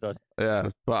we would have done. Yeah,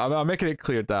 but I'm making it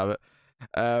clear, damn it.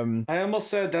 I almost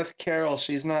said that's Carol.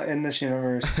 She's not in this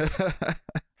universe.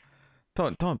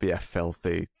 Don't be a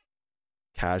filthy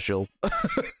casual.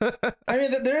 I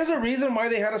mean, there is a reason why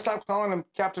they had to stop calling him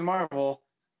Captain Marvel.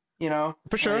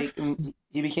 For sure. Like,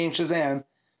 he became Shazam,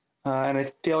 and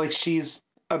I feel like she's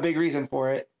a big reason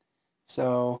for it.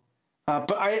 So,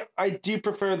 But I do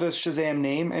prefer the Shazam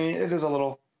name. I mean, it is a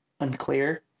little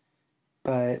unclear,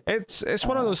 but it's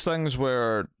one of those things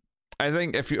where I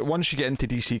think once you get into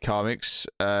DC Comics,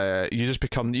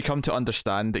 you come to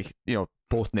understand that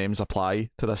both names apply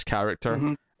to this character,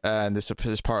 mm-hmm. and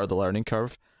it's part of the learning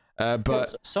curve.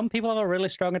 But some people have a really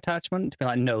strong attachment to be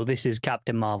like, no, this is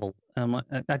Captain Marvel. And I'm like,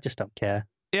 I just don't care.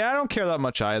 Yeah, I don't care that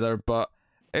much either, but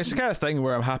it's the kind of thing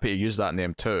where I'm happy to use that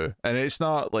name too. And it's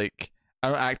not like I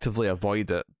don't actively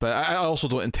avoid it, but I also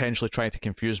don't intentionally try to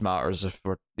confuse matters if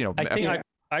we're,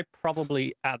 I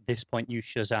probably at this point use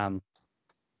Shazam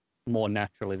more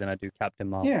naturally than I do Captain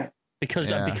Marvel. Yeah. Because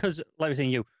like I was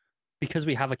saying, because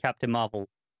we have a Captain Marvel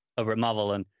over at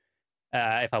Marvel, and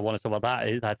if I want to talk about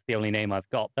that, that's the only name I've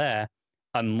got there.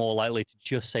 I'm more likely to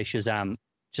just say Shazam,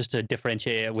 just to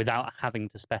differentiate it without having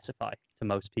to specify to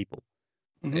most people.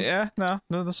 Mm-hmm. Yeah, no,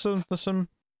 there's some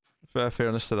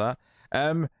fairness to that.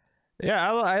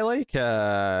 I like.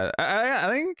 I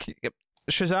think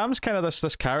Shazam's kind of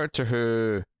this character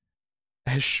who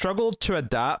has struggled to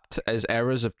adapt as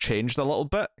eras have changed a little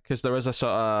bit, because there is a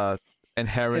sort of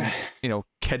inherent,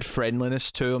 kid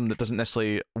friendliness to him that doesn't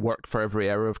necessarily work for every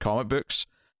era of comic books.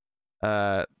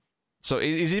 So I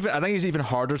think he's even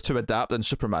harder to adapt than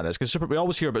Superman is, because we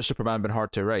always hear about Superman being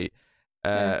hard to write,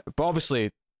 but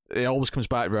obviously it always comes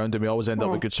back around, and we always end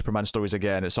up with good Superman stories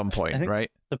again at some point,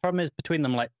 right? The problem is between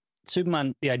them, like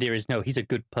Superman, the idea is no, he's a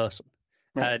good person,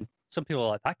 and some people are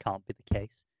like, that can't be the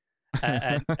case.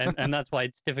 And that's why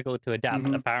it's difficult to adapt,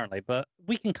 apparently. But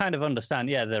we can kind of understand,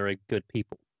 they're good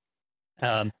people.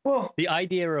 The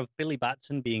idea of Billy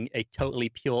Batson being a totally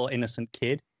pure, innocent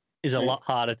kid is a lot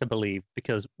harder to believe,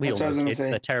 because we all know kids,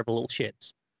 they're terrible little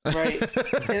shits. Right.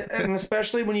 and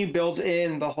especially when you build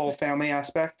in the whole family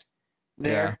aspect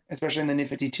there, especially in the New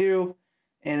 52.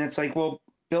 And it's like, well,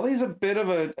 Billy's a bit of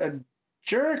a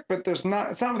jerk, but it's not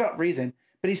without reason.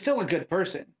 But he's still a good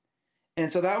person.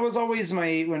 And so that was always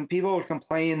when people would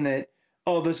complain that,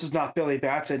 oh, this is not Billy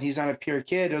Batson, he's not a pure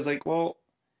kid. I was like, well,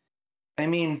 I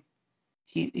mean,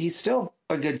 he's still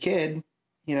a good kid,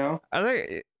 I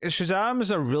think Shazam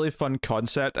is a really fun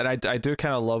concept, and I do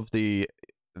kind of love the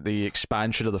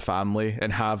expansion of the family,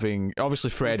 and having,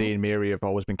 obviously Freddie and Mary have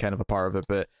always been kind of a part of it,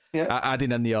 but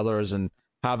adding in the others and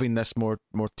having this more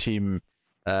team.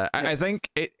 I think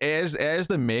it is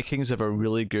the makings of a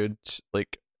really good,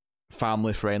 like,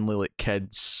 family friendly, like,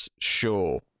 kids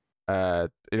show. If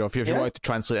you wanted to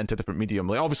translate it into a different medium,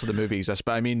 like, obviously the movie exists,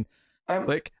 but I mean,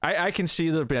 I can see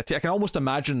there being I can almost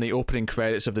imagine the opening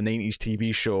credits of the 90s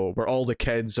TV show where all the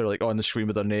kids are like on the screen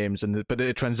with their names, but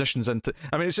it transitions into,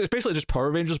 I mean, it's basically just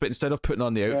Power Rangers, but instead of putting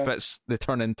on the outfits, they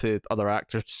turn into other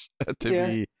actors to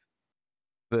be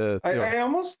the. I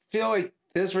almost feel like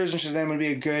this version of Shazam would be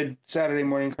a good Saturday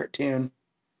morning cartoon.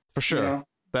 For sure,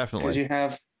 definitely. Because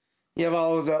you have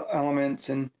all those elements,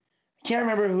 and I can't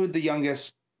remember who the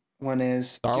youngest one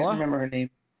is. Darla? I can't remember her name.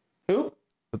 Who?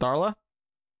 The Darla?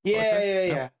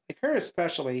 Yeah. Like her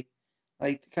especially,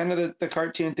 like kind of the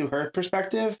cartoon through her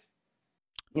perspective,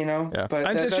 Yeah. But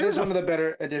that is one of the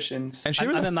better additions. And she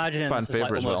was I'm imagining fan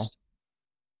favorite as well.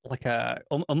 Like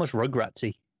almost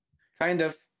Rugratsy. Kind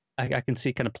of. I can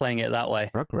see kind of playing it that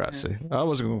way. Rugratsy. I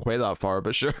wasn't going quite that far,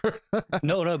 but sure.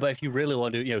 No, but if you really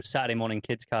want to, Saturday morning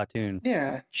kids cartoon.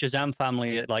 Yeah. Shazam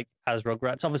family, like, as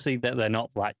Rugrats. Obviously, they're not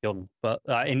that young, but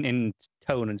in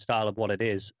tone and style of what it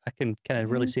is, I can kind of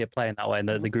really see it playing that way in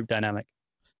the group dynamic.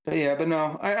 But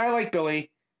no, I like Billy.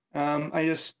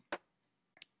 I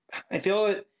feel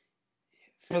that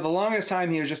for the longest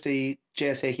time he was just a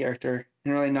JSA character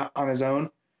and really not on his own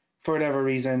for whatever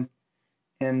reason,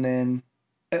 and then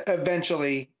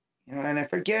eventually, and I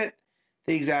forget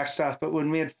the exact stuff, but when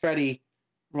we had Freddy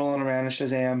rolling around in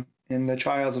Shazam in the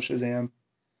Trials of Shazam,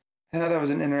 I thought that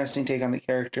was an interesting take on the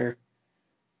character,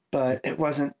 but it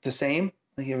wasn't the same.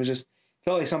 Like, it was just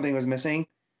felt like something was missing.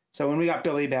 So when we got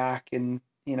Billy back and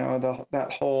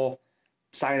that whole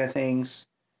side of things,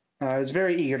 I was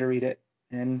very eager to read it,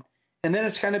 and then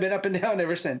it's kind of been up and down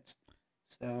ever since.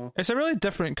 So it's a really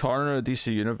different corner of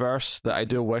DC Universe that I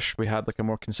do wish we had, like, a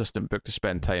more consistent book to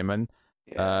spend time in.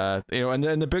 And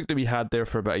the book that we had there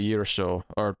for about a year or so,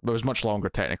 or it was much longer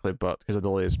technically, but because of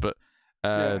delays. But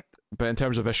in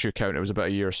terms of issue count, it was about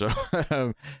a year or so.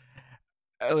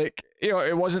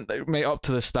 It wasn't made up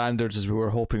to the standards as we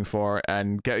were hoping for,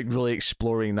 and really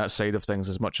exploring that side of things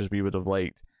as much as we would have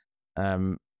liked.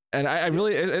 And I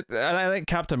think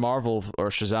Captain Marvel or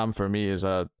Shazam for me is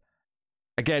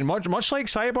again, much like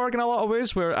Cyborg in a lot of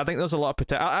ways, where I think there's a lot of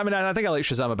potential. I mean, I think I like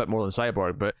Shazam a bit more than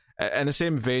Cyborg, but in the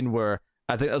same vein where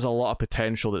I think there's a lot of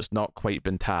potential that's not quite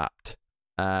been tapped.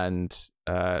 And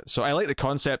so I like the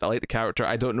concept, I like the character.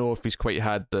 I don't know if he's quite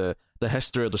had the the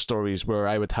history of the stories where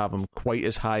I would have them quite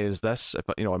as high as this, if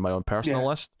on my own personal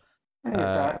list. I get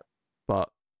that. But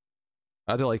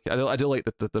I do like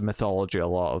the mythology a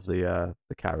lot of the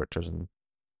characters and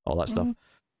all that stuff.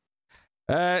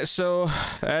 So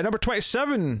number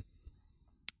 27,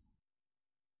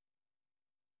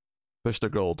 Booster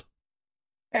Gold.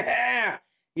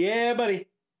 Yeah, buddy.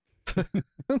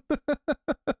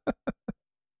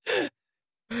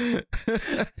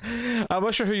 I'm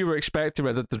not sure who you were expecting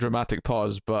with the dramatic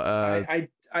pause, but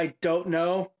I don't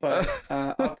know, but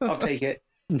I'll take it.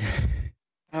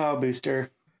 Oh, Booster.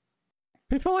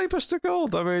 People like Booster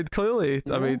Gold. I mean, clearly,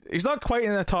 I mean, he's not quite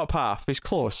in the top half. He's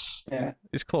close. Yeah,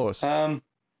 he's close. For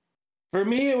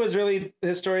me, it was really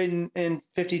his story in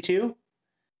 52,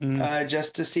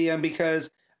 just to see him,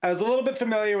 because I was a little bit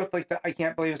familiar with like the I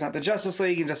Can't Believe It's Not the Justice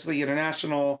League and Justice League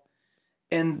International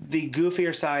and the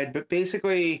goofier side, but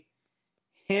basically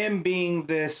him being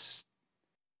this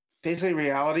basically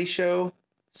reality show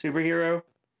superhero,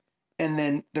 and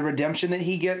then the redemption that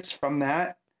he gets from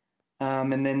that,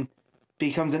 and then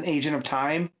becomes an agent of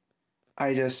time.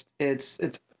 It's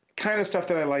kind of stuff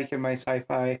that I like in my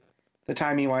sci-fi, the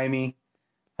timey-wimey,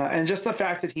 and just the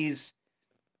fact that his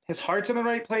heart's in the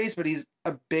right place, but he's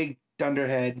a big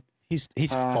dunderhead. He's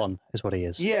fun, is what he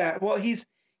is. Yeah, well, he's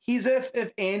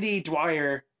if Andy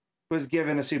Dwyer was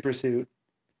given a super suit,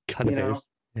 Kind of is.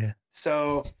 Yeah.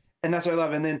 So, and that's what I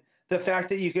love. And then the fact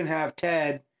that you can have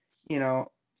Ted,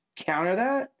 counter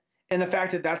that, and the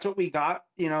fact that that's what we got,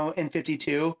 in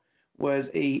 52 was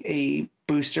a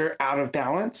Booster out of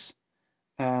balance.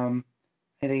 I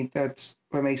think that's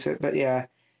what makes it. But yeah,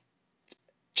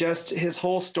 just his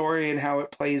whole story and how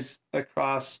it plays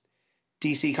across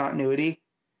DC continuity.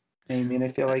 I mean, I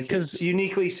feel like it's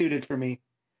uniquely suited for me.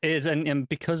 It is, and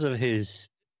because of his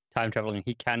time traveling,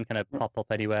 he can kind of pop up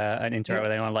anywhere and interact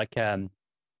with anyone. Like,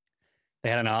 they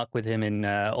had an arc with him in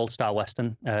All Star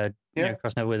Western,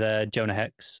 crossing over with Jonah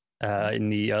Hex in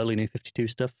the early New 52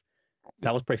 stuff.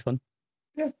 That was pretty fun.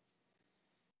 Yeah.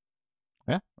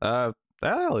 I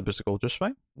like Booster Gold just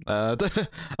fine. I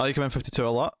like him in 52 a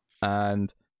lot,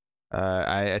 and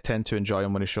I tend to enjoy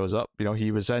him when he shows up.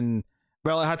 He was in.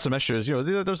 Well, it had some issues.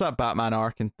 There's that Batman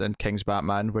arc in King's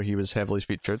Batman where he was heavily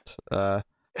featured,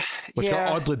 which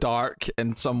got oddly dark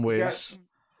in some ways.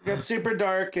 Got super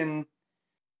dark and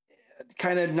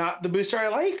kind of not the Booster I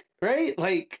like, right?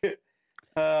 Like,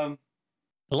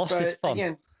 lost his fun.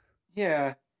 Again,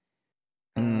 yeah.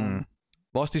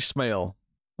 Lost his smile,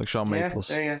 like Shawn Michaels.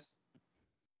 There he is.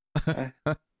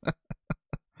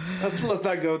 Let's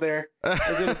not go there. I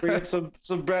was gonna bring up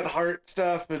some Bret Hart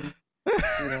stuff and.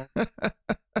 Is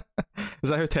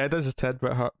that who Ted is? Is Ted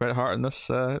Bret Hart in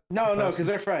this? No, because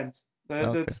they're friends.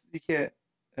 That's you can't.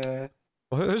 Well,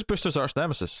 who's Booster's arch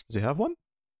nemesis? Does he have one?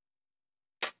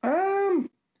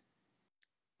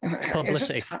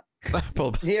 Publicity.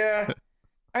 Yeah,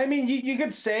 I mean, you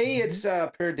could say it's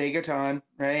Per Degaton,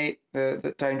 right?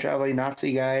 The time traveling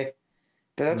Nazi guy,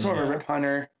 but that's more of a Rip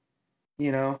Hunter.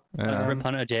 Rip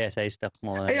Hunter JSA stuff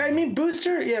more. I mean,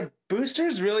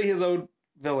 Booster's really his own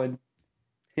villain.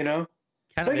 So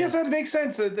I guess that makes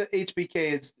sense that the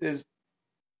HBK is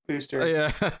Booster.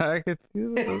 Yeah, I could.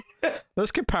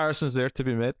 There's comparisons there to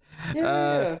be made.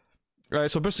 Yeah. Right,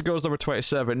 so Booster goes number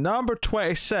 27. Number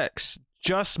 26,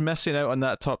 just missing out on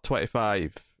that top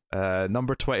 25.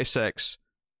 Number 26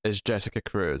 is Jessica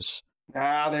Cruz.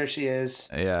 There she is.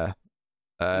 Yeah.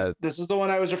 This is the one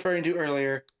I was referring to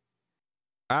earlier.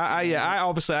 I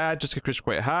had Jessica Cruz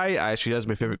quite high. She is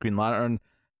my favorite Green Lantern.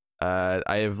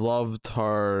 I have loved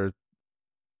her.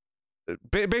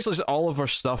 Basically, all of her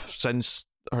stuff since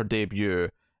her debut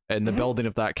and the building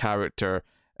of that character.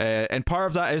 And part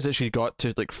of that is that she got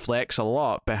to flex a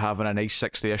lot by having a nice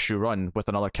 60-issue run with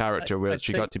another character where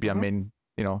she got to be a main.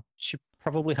 She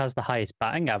probably has the highest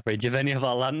batting average of any of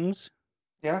our lanterns.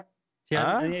 Yeah. She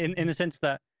has, in the sense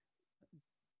that,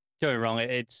 don't get me wrong,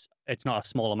 it's not a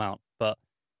small amount, but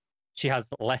she has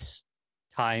less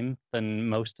time than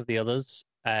most of the others.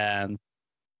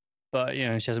 But she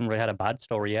hasn't really had a bad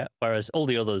story yet. Whereas all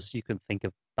the others, you can think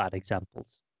of bad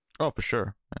examples. Oh, for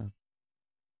sure.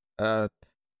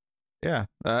 Yeah.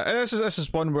 And this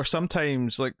is one where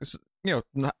sometimes,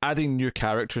 adding new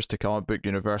characters to comic book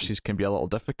universes can be a little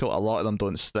difficult. A lot of them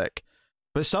don't stick,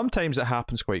 but sometimes it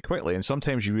happens quite quickly. And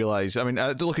sometimes you realize. I mean,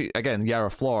 look at again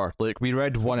Yara Flor. We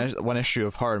read one issue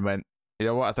of her and went, you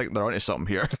know what? I think they're onto something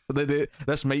here.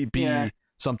 This might be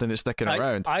something that's sticking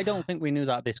around. I don't think we knew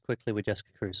that this quickly with Jessica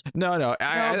Cruz. No.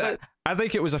 I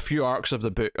think it was a few arcs of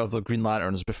the book of the Green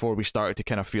Lanterns before we started to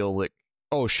kind of feel like,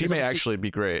 oh, she may actually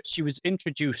be great. She was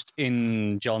introduced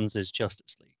in Johns'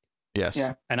 Justice League. Yes.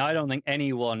 Yeah. And I don't think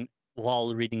anyone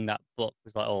while reading that book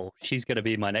was like, oh, she's going to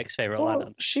be my next favorite Well,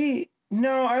 Lantern.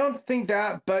 No, I don't think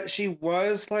that, but she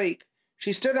was like,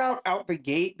 she stood out the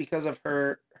gate because of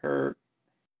her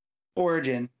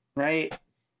origin, right?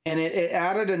 And it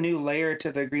added a new layer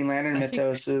to the Green Lantern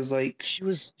mythos. Is like she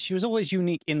was always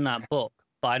unique in that book,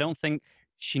 but I don't think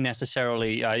she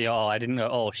necessarily. I didn't know.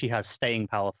 Oh, she has staying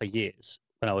power for years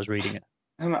when I was reading it.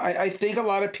 I don't know, I think a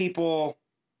lot of people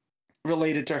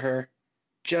related to her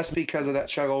just because of that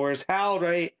struggle. Whereas Hal,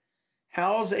 right?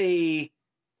 Hal's a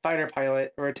fighter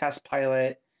pilot or a test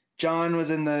pilot. John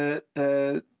was in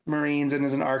the Marines and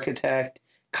is an architect.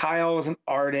 Kyle was an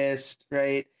artist,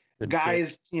 right?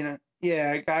 Guy's,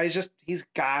 Guy's just, he's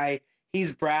Guy.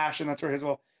 He's brash, and that's where his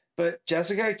role. But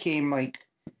Jessica came like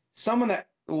someone that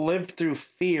lived through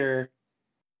fear,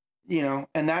 and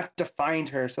that defined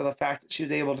her. So the fact that she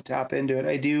was able to tap into it,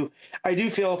 I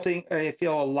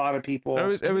feel a lot of people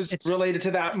it was related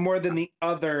to that more than the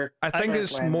other. I think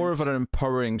it's more of an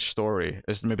empowering story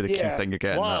is maybe the key thing you're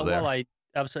getting at there. Well, I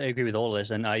absolutely agree with all this,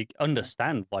 and I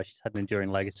understand why she's had an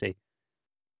enduring legacy.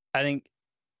 I think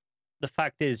the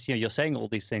fact is, you're saying all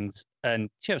these things, and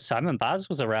Simon Baz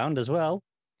was around as well.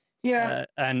 Yeah,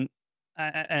 and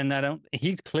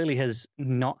he clearly has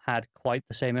not had quite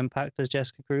the same impact as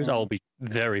Jessica Cruz. I'll be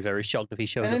very, very shocked if he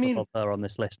shows up above her on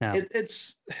this list now.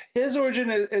 It's his origin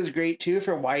is great too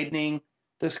for widening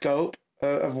the scope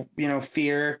of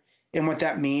fear and what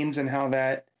that means and how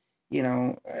that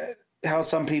how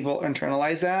some people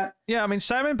internalize that. Yeah, I mean,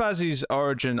 Simon Baz's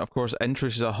origin, of course,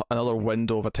 introduces another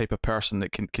window of a type of person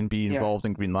that can be involved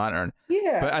in Green Lantern.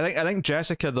 Yeah, but I think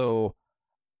Jessica, though,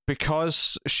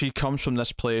 because she comes from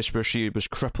this place where she was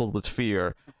crippled with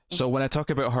fear, so when I talk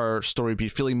about her story be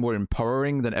feeling more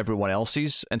empowering than everyone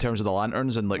else's in terms of the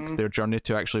Lanterns and like their journey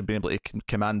to actually being able to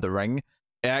command the ring,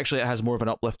 it has more of an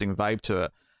uplifting vibe to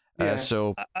it. Yeah.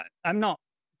 So I'm not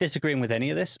disagreeing with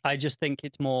any of this. I just think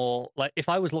it's more like if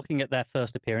I was looking at their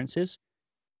first appearances,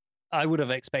 I would have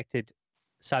expected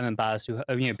Simon Baz to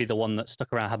be the one that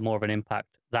stuck around, had more of an impact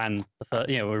than the first.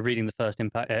 We're reading the first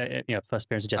impact, first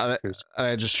appearance of Jessica Cruz.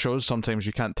 It just shows sometimes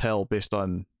you can't tell based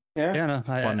on I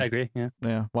agree.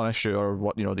 One issue or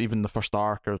what even the first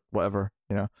arc or whatever.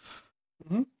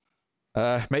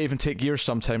 Might even take years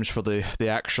sometimes for the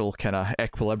actual kind of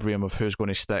equilibrium of who's going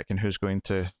to stick and who's going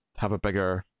to have a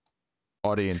bigger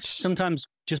audience. Sometimes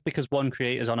just because one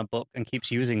creator's on a book and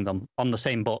keeps using them on the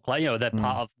same book, like they're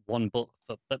part of one book,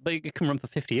 but it can run for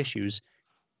 50 issues.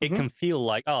 It can feel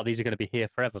like, oh, these are going to be here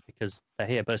forever because they're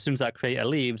here. But as soon as that creator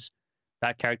leaves,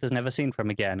 that character's never seen from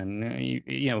again. And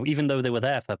even though they were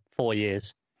there for 4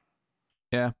 years,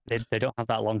 they don't have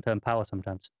that long-term power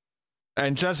sometimes.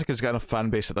 And Jessica's got a fan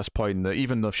base at this point that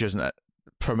even though she isn't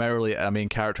primarily a main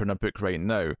character in a book right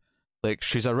now, like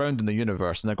she's around in the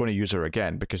universe, and they're going to use her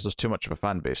again because there's too much of a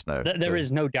fan base now. There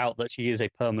is no doubt that she is a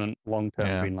permanent,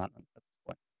 long-term Green Lantern at this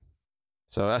point.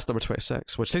 So that's number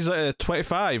 26, which takes like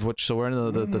 25, so we're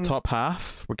in the top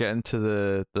half. We're getting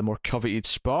to the more coveted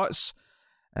spots.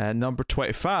 And number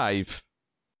 25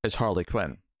 is Harley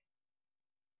Quinn.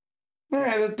 All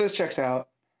right, this checks out.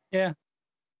 Yeah.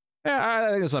 Yeah, I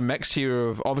think there's a mix here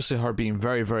of obviously her being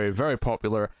very, very, very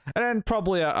popular, and then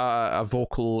probably a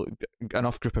vocal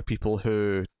enough group of people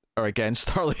who are against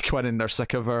Harley Quinn and they're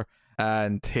sick of her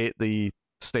and hate the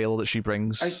style that she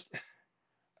brings.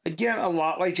 Again, a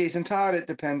lot like Jason Todd, it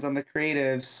depends on the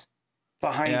creatives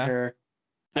behind her.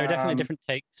 There are definitely different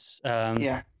takes.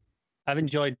 I've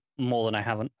enjoyed more than I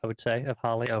haven't, I would say, of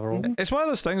Harley overall. It's one of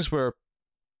those things where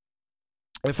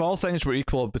if all things were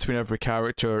equal between every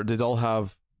character, they'd all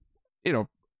have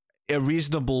a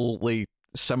reasonably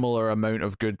similar amount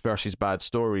of good versus bad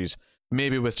stories,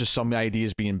 maybe with just some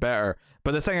ideas being better.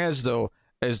 But the thing is, though,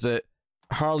 is that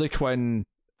Harley Quinn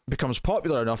becomes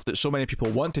popular enough that so many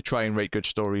people want to try and write good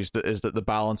stories that the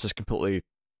balance is completely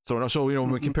thrown off. So,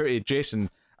 when we compare it to Jason,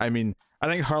 I mean, I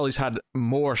think Harley's had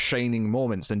more shining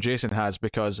moments than Jason has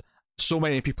because so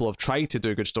many people have tried to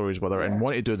do good stories with her and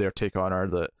want to do their take on her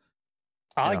that...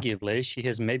 Arguably, she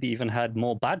has maybe even had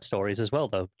more bad stories as well,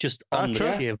 though, just on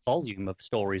the sheer volume of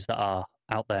stories that are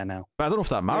out there now. But I don't know if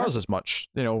that matters as much.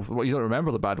 You don't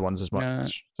remember the bad ones as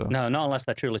much. No, not unless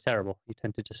they're truly terrible. You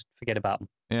tend to just forget about them.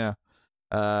 Yeah.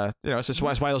 It's just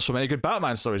why there's so many good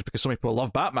Batman stories, because so many people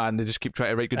love Batman, they just keep trying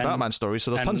to write good Batman stories,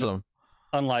 so there's tons of them.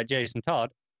 Unlike Jason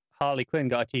Todd, Harley Quinn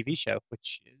got a TV show,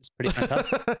 which is pretty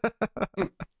fantastic.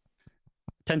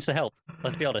 Tends to help,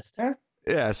 let's be honest.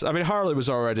 Yes, I mean, Harley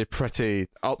was already pretty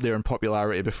up there in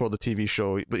popularity before the TV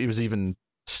show, but he was even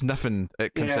sniffing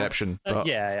at conception. But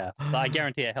I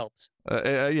guarantee it helps.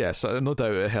 Yes, no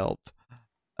doubt it helped.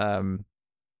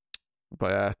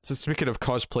 But so speaking of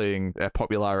cosplaying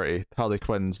popularity, Harley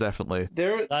Quinn's definitely.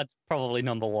 That's probably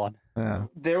number one. Yeah.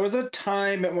 There was a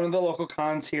time at one of the local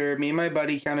cons here, me and my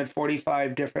buddy counted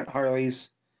 45 different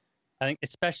Harleys. I think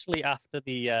especially after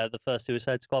the first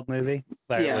Suicide Squad movie,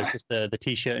 where it was just the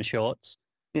t-shirt and shorts.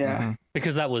 Yeah. Mm-hmm.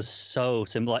 Because that was so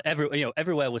simple. Like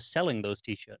everywhere was selling those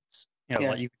t-shirts.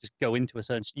 Like you could just go into a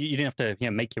certain. You didn't have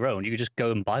to make your own. You could just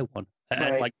go and buy one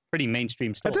at like pretty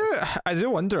mainstream stores. I do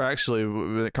wonder actually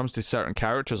when it comes to certain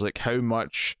characters, like how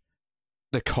much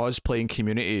the cosplaying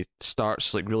community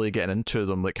starts like really getting into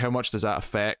them. Like how much does that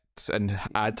affect and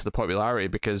add to the popularity?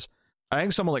 Because I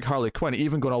think someone like Harley Quinn,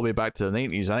 even going all the way back to the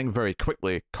 90s, I think very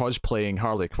quickly cosplaying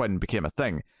Harley Quinn became a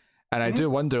thing. And I do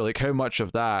wonder like how much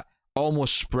of that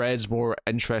almost spreads more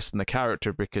interest in the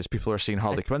character because people are seeing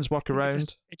Harley Quinn's walk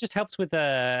around. It just helps with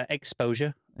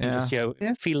exposure and just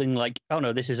feeling like, oh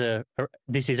no, this is a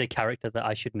character that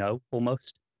I should know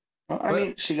almost. Well, I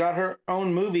mean, she got her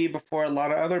own movie before a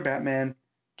lot of other Batman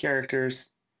characters.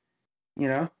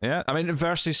 Yeah, I mean,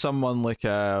 versus someone like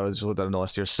I was looking on the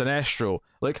list here, Sinestro,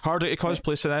 like harder to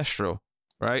cosplay Sinestro,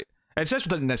 right? And Sinestro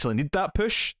didn't necessarily need that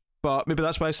push. But maybe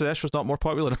that's why Sinestro's not more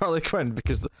popular than Harley Quinn,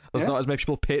 because there's not as many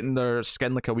people painting their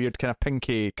skin like a weird kind of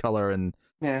pinky color and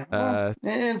and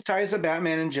it ties to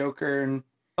Batman and Joker and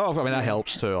I mean that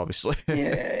helps too, obviously.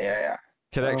 Yeah.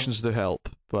 Connections do help,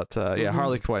 but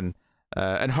Harley Quinn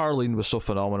and Harleen was so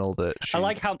phenomenal that I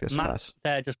like how Matt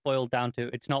there just boiled down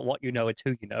to it's not what you know, it's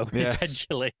who you know. Yes.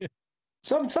 Essentially.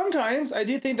 Sometimes I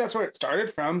do think that's where it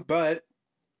started from, but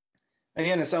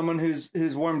again, as someone who's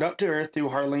warmed up to her through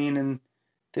Harleen and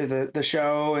through the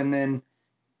show, and then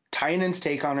Tynan's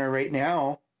take on her right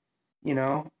now,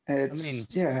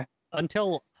 it's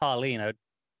until Harleen, I would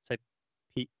say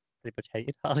Pete pretty much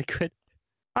hated Harley Quinn.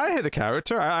 I hate the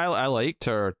character. I liked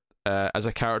her as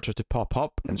a character to pop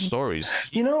up in stories.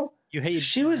 You hated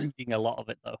she was reading a lot of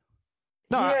it though.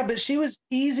 But she was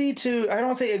easy to, I don't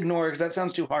want to say ignore because that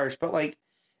sounds too harsh, but like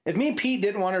if me and Pete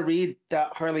didn't want to read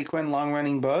that Harley Quinn long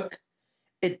running book,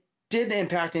 didn't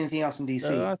impact anything else in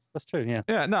DC. That's true, yeah.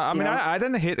 Yeah, no, I mean, I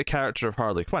didn't hate the character of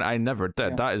Harley Quinn. I never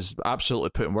did. Yeah. That is absolutely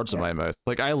putting words in my mouth.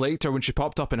 Like, I liked her when she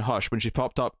popped up in Hush, when she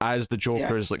popped up as the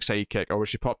Joker's like sidekick, or when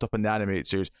she popped up in the animated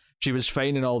series. She was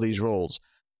fine in all these roles,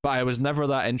 but I was never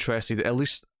that interested, at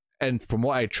least, and from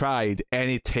what I tried,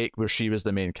 any take where she was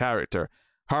the main character.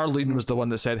 Harleen was the one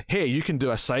that said, hey, you can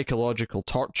do a psychological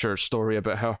torture story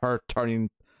about how her turning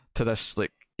to this,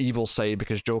 like, evil side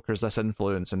because Joker's this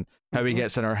influence and how he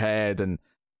gets in her head and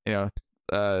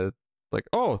like,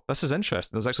 oh, this is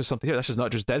interesting, there's actually something here, this is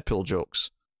not just Deadpool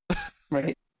jokes.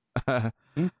 Right. Or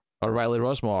Riley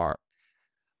Rossmo.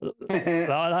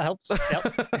 That helps.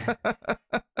 Yep.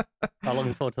 I'm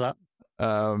looking forward to that.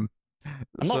 I'm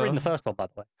not reading the first one, by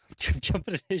the way.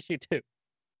 Jumping to issue 2.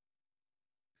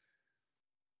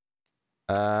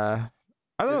 I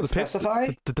don't know,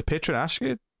 did the patron ask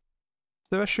you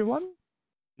the issue 1?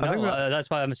 No, I think that's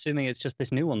why I'm assuming it's just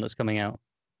this new one that's coming out.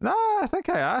 Nah, I think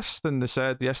I asked and they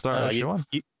said yes, start issue 1.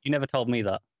 You never told me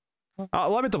that.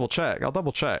 Let me double check. I'll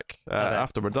double check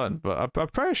after we're done. But I'm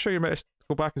pretty sure you might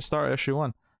go back and start issue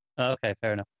 1. Okay,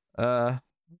 fair enough.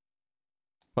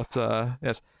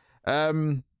 Yes.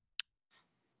 All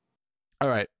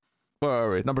right. Where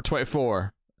are we? Number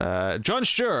 24. John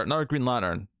Stewart, another Green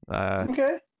Lantern.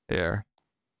 Okay. Here.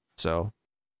 So.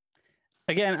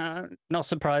 Again, not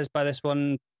surprised by this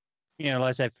one. Like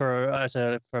I said,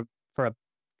 for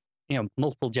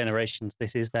multiple generations,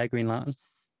 this is their Green Lantern.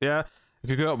 Yeah,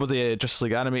 if you grew up with the Justice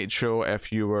League animated show,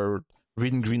 if you were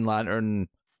reading Green Lantern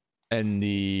in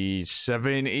the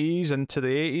 70s into the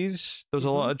 80s, there was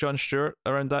a lot of John Stewart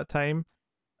around that time.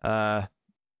 And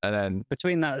then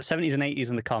between that 70s and 80s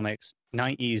in the comics,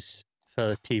 90s for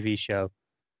the TV show,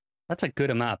 that's a good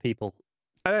amount of people.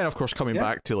 And then, of course, coming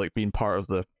back to like being part of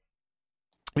the.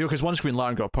 Because once Green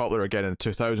Lantern got popular again in the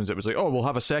 2000s, it was like, oh, we'll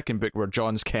have a second book where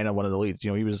John's kind of one of the leads. He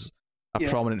was a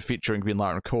prominent feature in Green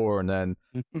Lantern Corps, and then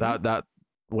that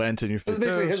went into New 52. It was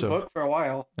basically his book for a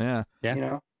while. Yeah.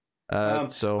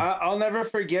 So I'll never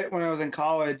forget when I was in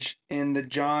college and the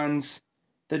Johns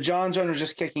run was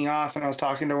just kicking off, and I was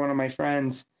talking to one of my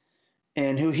friends,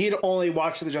 and he'd only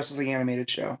watched the Justice League animated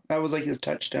show. That was like his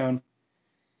touchstone.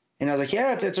 And I was like,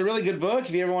 yeah, it's a really good book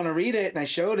if you ever want to read it. And I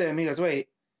showed him. He goes, wait.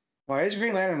 Why is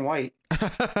Green Lantern white?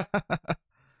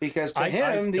 Because to him,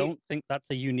 I don't think that's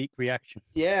a unique reaction.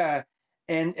 Yeah,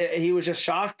 and he was just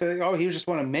shocked that he was just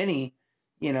one of many,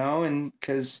 and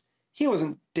because he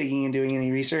wasn't digging and doing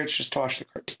any research, just to watch the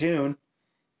cartoon,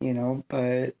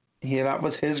 But that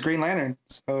was his Green Lantern.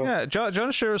 So Yeah,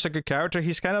 John Stewart's a good character.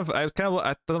 He's I don't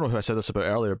know who I said this about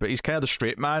earlier, but he's kind of the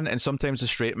straight man, and sometimes the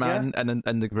straight man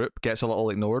in the group gets a little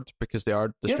ignored because they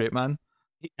are the straight man.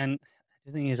 And I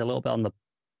do think he's a little bit on the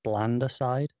blander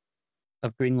side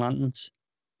of Green Lanterns.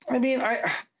 I mean,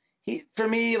 for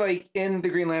me, like in the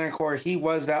Green Lantern Corps, he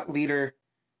was that leader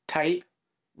type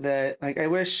that, like, I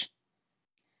wish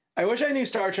I knew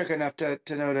Star Trek enough to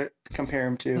know to compare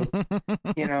him to,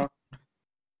 you know.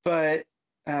 But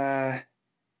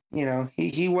you know,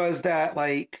 he was that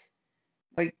like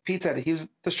Pete said, he was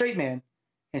the straight man,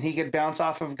 and he could bounce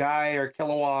off of Guy or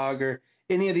Kilowog or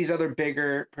any of these other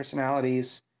bigger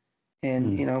personalities,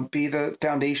 and you know, be the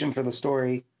foundation for the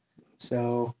story.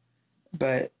 So,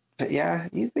 but yeah,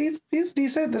 he's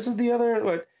decent. This is the other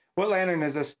what Lantern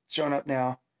is this showing up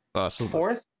now?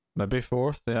 Fourth, maybe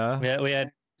fourth. Yeah. We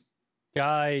had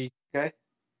Guy. Okay.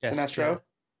 Sinestro. Yeah.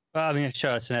 Well, I mean,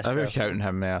 sure, Sinestro. I've been counting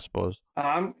him, I suppose.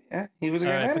 Yeah, he was a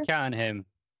Green Lantern. If we're counting him,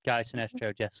 Guy,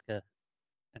 Sinestro, Jessica,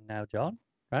 and now John,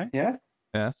 right? Yeah.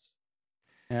 Yes.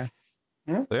 Yeah.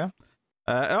 Yeah. So, yeah.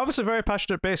 And obviously, very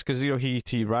passionate base because you know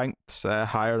he ranked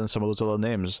higher than some of those other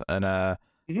names, and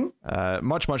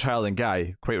much higher than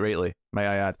Guy, quite rightly, may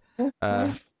I add. You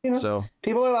know, so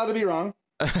people are allowed to be wrong.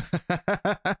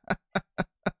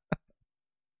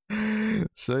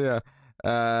 So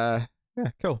yeah. Yeah,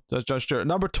 cool. That's John Stewart.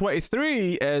 Number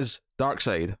 23 is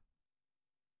Darkseid.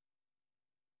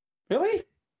 Really?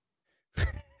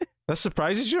 That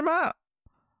surprises you, Matt?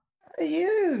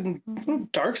 Yeah,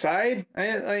 Darkseid.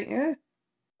 I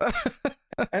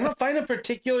don't find it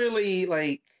particularly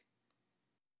like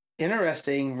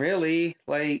interesting, really.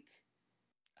 Like,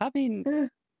 I mean,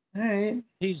 all right.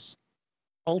 He's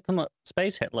ultimate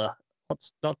space Hitler.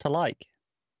 What's not to like?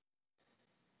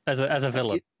 As a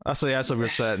villain. That's a weird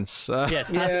sentence.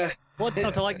 Yes. Yeah. What's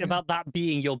not to like about that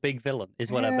being your big villain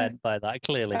is what I meant by that.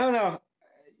 Clearly. I don't know.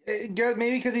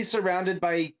 Maybe because he's surrounded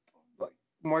by like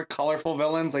more colorful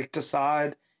villains like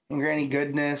Desaad and Granny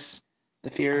Goodness,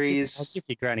 the Furies. I'll give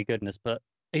you Granny Goodness, but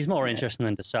he's more interesting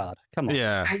than Desaad. Come on.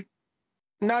 Yeah.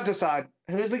 Not Desaad.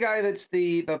 Who's the guy that's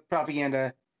the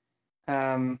propaganda?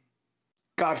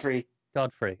 Godfrey.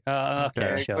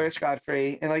 Okay, sure. Where's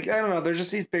Godfrey? And like, I don't know. There's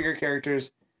just these bigger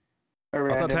characters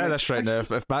around. I'll tell you him. this right now.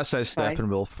 If Matt says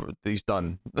Steppenwolf, he's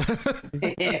done.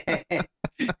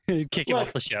 Kick him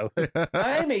off the show.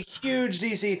 I'm a huge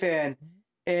DC fan,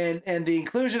 and the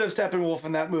inclusion of Steppenwolf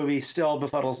in that movie still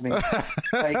befuddles me.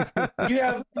 Like, you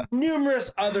have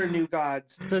numerous other new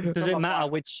gods. Does it matter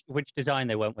which design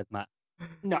they went with, Matt?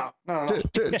 No.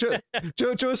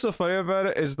 What's so funny about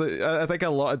it is that I think a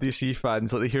lot of DC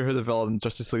fans, like, they hear who the villain in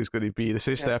Justice League is going to be, they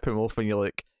say Steppenwolf, and you're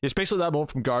like, it's basically that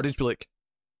moment from Guardians, be like,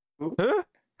 who?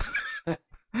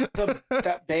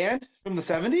 that band from the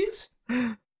 70s?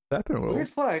 Steppenwolf. Weird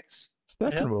flex.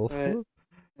 Steppenwolf.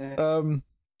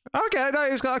 Okay, no,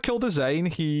 he's got a cool design.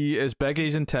 He is big,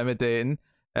 he's intimidating.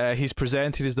 He's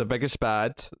presented as the biggest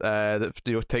bad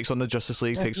that takes on the Justice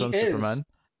League, takes on Superman.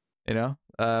 You know?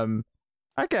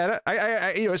 I get it.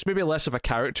 I you know, it's maybe less of a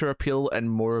character appeal and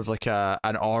more of like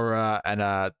an aura and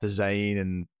a design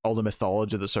and all the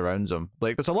mythology that surrounds him.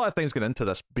 Like, there's a lot of things going into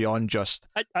this beyond just.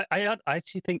 I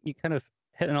actually think you kind of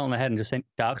hit it on the head and just saying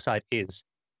Darkseid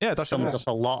sums up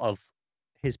a lot of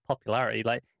his popularity.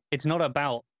 Like, it's not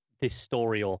about this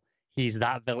story or he's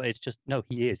that villain. It's just no,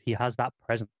 he is. He has that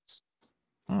presence.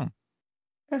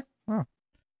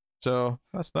 So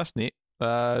that's neat.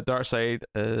 Darkseid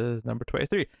is number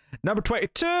 23. Number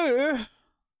 22,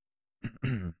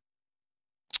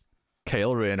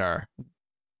 Kyle Rayner.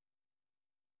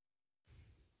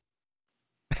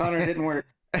 Connor didn't work.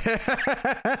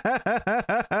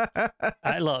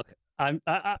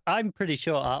 I'm pretty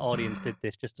sure our audience did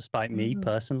this just to spite me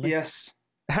personally. Yes.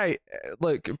 Hey,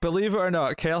 look, believe it or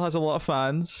not, Kyle has a lot of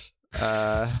fans.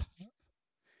 No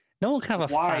one can have a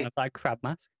fan of that crab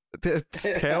mask.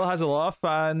 Kyle has a lot of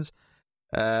fans.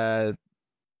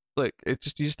 Look, you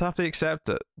just have to accept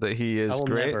it that he is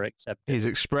great. Never accept it. He's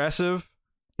expressive.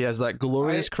 He has that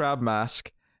glorious crab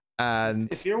mask.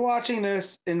 And if you're watching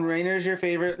this and Rayner's your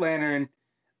favorite Lantern,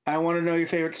 I want to know your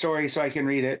favorite story so I can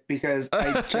read it, because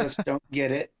I just don't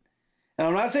get it. And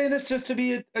I'm not saying this just to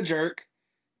be a jerk,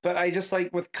 but I just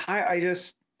like with Kai,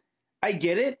 I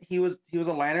get it. He was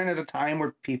a Lantern at a time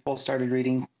where people started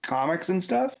reading comics and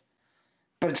stuff.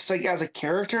 But it's like, as a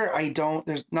character,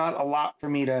 there's not a lot for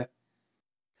me to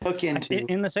hook into.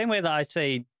 In the same way that I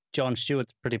say John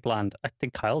Stewart's pretty bland, I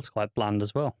think Kyle's quite bland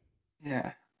as well.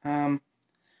 Yeah.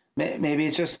 Maybe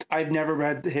it's just, I've never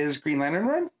read his Green Lantern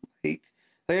run. Like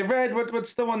I've read,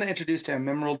 what's the one that introduced him?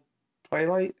 Emerald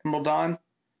Twilight? Emerald Dawn?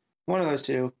 One of those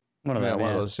two. One of them. one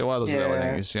Yeah. of those early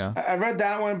 90s, yeah. I read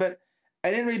that one, but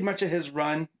I didn't read much of his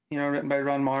run. Written by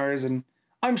Ron Mars, and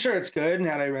I'm sure it's good. And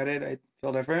had I read it, I'd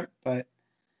feel different. But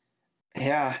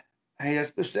yeah, I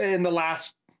guess in the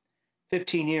last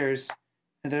 15 years,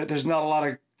 there's not a lot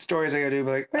of stories I gotta do.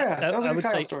 But like, yeah, that was a good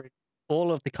Kyle story.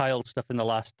 All of the Kyle stuff in the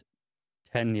last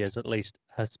 10 years at least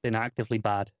has been actively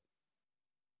bad.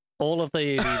 All of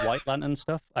the White Lantern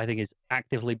stuff, I think, is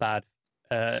actively bad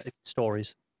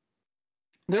stories.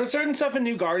 There was certain stuff in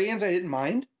New Guardians I didn't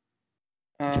mind.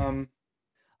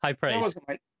 High praise.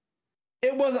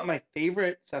 It wasn't my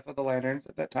favorite stuff of the Lanterns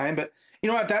at that time, but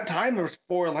at that time there was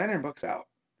 4 Lantern books out.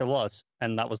 There was,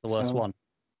 and that was the worst one.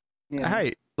 Yeah.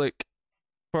 Hey, like,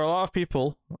 for a lot of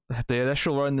people, the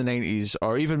initial run in the 90s,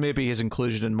 or even maybe his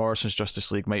inclusion in Morrison's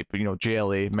Justice League might be,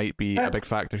 JLA might be a big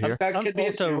factor here. That could be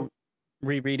also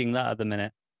rereading that at the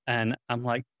minute, and I'm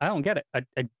like, I don't get it.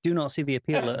 I do not see the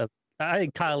appeal of. I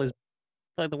think Kyle is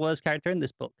like the worst character in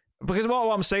this book. Because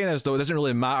what I'm saying is, though, it doesn't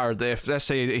really matter if, let's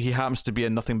say, he happens to be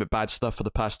in nothing but bad stuff for the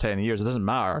past 10 years. It doesn't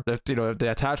matter. If, the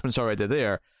attachment's already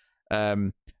there.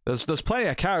 There's plenty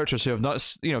of characters who have not,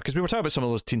 because we were talking about some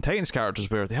of those Teen Titans characters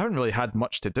where they haven't really had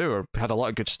much to do or had a lot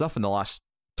of good stuff in the last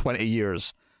 20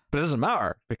 years. But it doesn't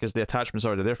matter because the attachment's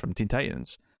already there from Teen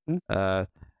Titans. And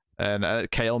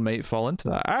Kyle might fall into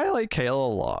that. I like Kyle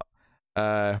a lot.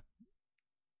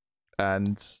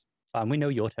 And we know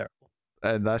you're terrible.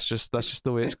 And that's just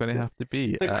the way it's going to have to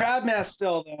be. The crab mask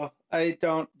still, though, I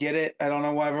don't get it. I don't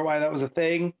know why that was a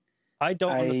thing. I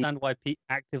don't understand why Pete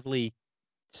actively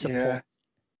supports.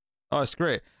 Oh, it's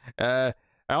great. I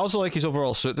also like his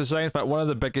overall suit design. In fact, one of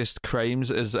the biggest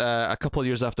crimes is a couple of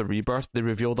years after Rebirth, they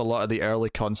revealed a lot of the early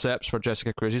concepts for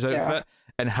Jessica Cruise's outfit,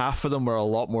 and half of them were a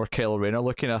lot more Kyle Rayner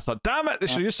looking. I thought, damn it, they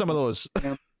should use some of those.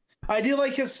 I do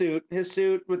like his suit. His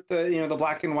suit with the the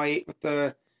black and white with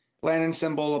the Lantern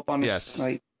symbol up on his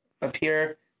up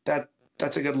here.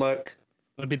 That's a good look.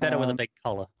 It would be better with a big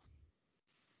collar.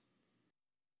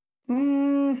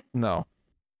 No.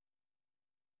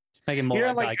 Make it more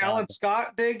You're like Alan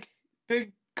Scott, big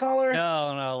collar.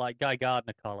 No, like Guy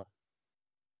Gardner collar.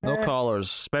 No collars,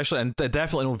 especially, and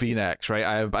definitely no V-necks. Right?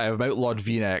 I have outlawed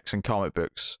V-necks in comic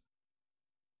books.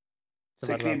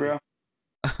 Sick me, bro.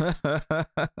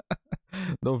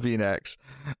 No V-necks.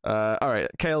 All right,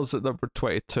 Kyle's at number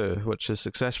 22, which has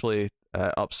successfully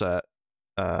upset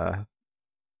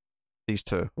these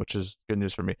two, which is good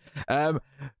news for me.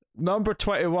 Number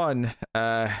 21.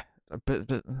 But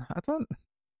I don't.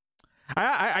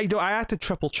 I had to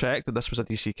triple check that this was a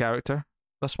DC character.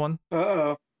 This one.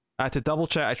 I had to double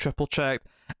check. I triple checked,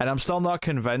 and I'm still not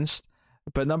convinced.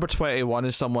 But number 21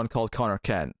 is someone called Connor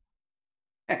Kent.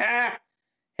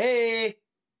 Hey,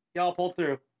 y'all pulled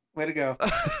through. Way to go.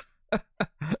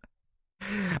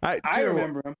 I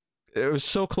remember him. It was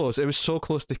so close. It was so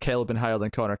close to Kyle being higher than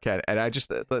Connor Kent, and I just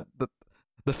the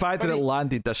fact that it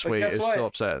landed this way is so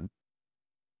upsetting.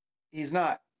 He's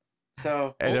not.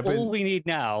 So all we need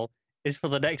now is for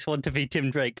the next one to be Tim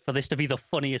Drake, for this to be the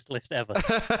funniest list ever.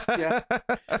 Yeah.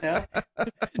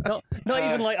 Not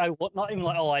even like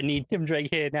I need Tim Drake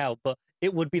here now, but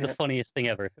it would be the funniest thing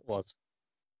ever if it was.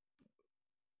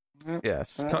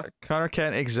 Yes, Connor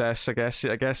Kent exists. I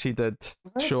guess he did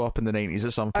show up in the 90s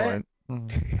at some point.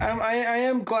 I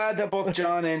am glad that both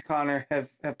John and Connor have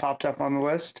popped up on the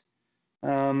list.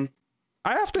 I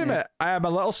have to admit, I am a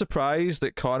little surprised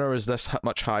that Connor is this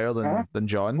much higher than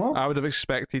John. Well, I would have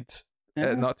expected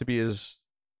it not to be as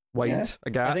wide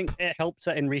a gap. I think it helps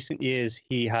that in recent years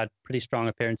he had pretty strong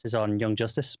appearances on Young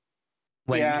Justice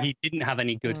when he didn't have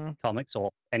any good comics or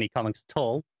any comics at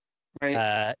all.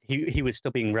 Right. He was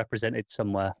still being represented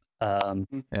somewhere.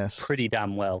 Pretty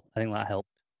damn well. I think that helped.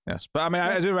 Yes, but I mean,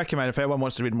 I do recommend if anyone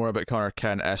wants to read more about Connor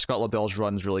Kent, Scott Lobdell's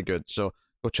run's really good, so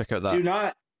go check out that. Do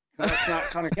not. That's not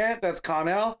Connor Kent. That's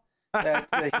Connell.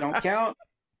 They don't count.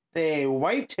 They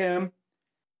wiped him.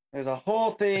 There's a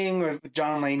whole thing with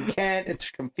John Lane Kent. It's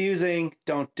confusing.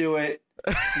 Don't do it.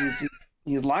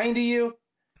 He's lying to you.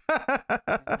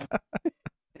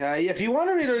 If you want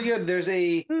to read it good, there's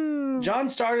a John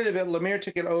started it, but Lemire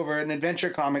took it over, an Adventure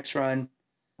Comics run.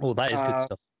 Oh, that is good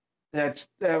stuff. That's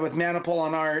with Manipul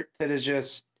on art. That is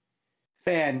just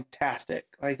fantastic.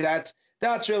 Like that's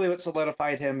really what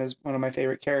solidified him as one of my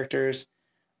favorite characters.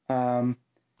 It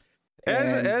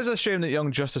is a shame that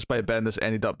Young Justice by Bendis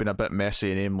ended up being a bit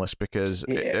messy and aimless because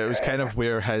it was kind of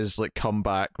where his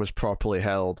comeback was properly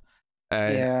held.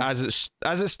 And as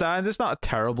it stands, it's not a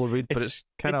terrible read, but it's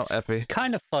kind of iffy.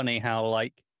 Kind of funny how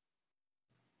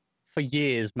for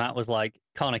years Matt was like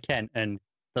Connor Kent and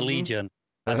the Legion,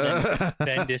 and then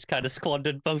Bendis kind of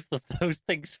squandered both of those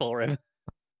things for him.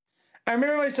 I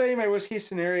remember I saying my worst case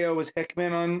scenario was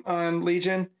Hickman on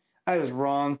Legion. I was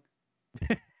wrong.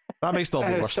 That may still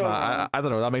be worse. So I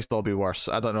don't know. That may still be worse.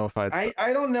 I don't know if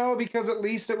I don't know, because at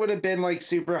least it would have been like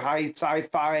super high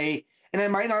sci-fi, and I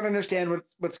might not understand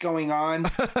what's going on.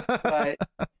 But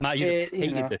Matt, you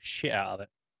hated the shit out of it.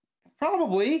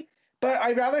 Probably, but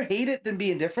I'd rather hate it than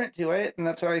be indifferent to it, and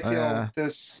that's how I feel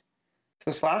this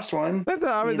last one.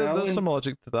 I mean, there's some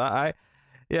logic to that.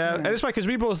 And it's fine because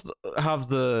we both have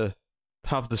the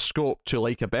scope to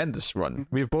like a Bendis run.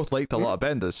 We've both liked a lot of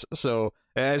Bendis, so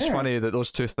it is funny that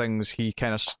those two things he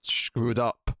kind of screwed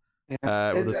up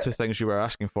were the two things you were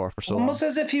asking for so long. Almost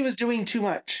as if he was doing too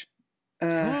much.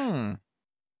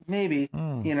 Maybe,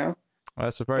 you know.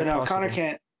 That's a very. But no, possible. Connor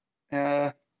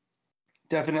Kent.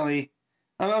 Definitely,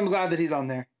 I'm glad that he's on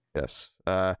there. Yes.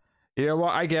 You know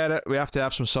what? I get it. We have to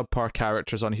have some subpar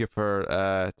characters on here for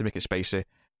to make it spicy.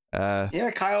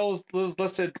 Yeah, Kyle was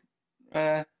listed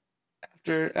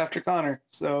after Connor,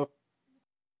 so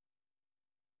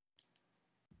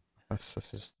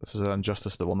this is an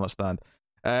injustice that will not stand.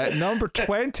 Number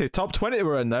 20, top 20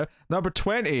 we're in now. Number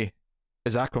 20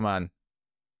 is Aquaman.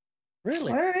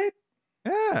 Really? All right.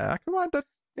 Yeah, Aquaman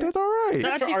did all right.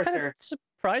 That actually kind of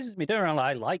surprises me. Don't know,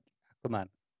 I like Aquaman.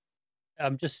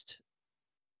 I'm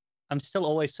still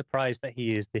always surprised that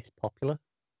he is this popular.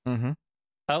 Mm-hmm.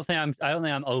 I don't think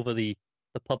I'm over the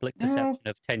public perception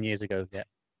of 10 years ago yet.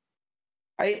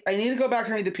 I need to go back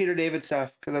and read the Peter David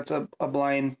stuff, because that's a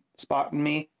blind spot in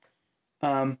me.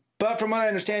 But from what I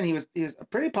understand, he was a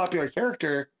pretty popular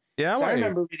character. Yeah, I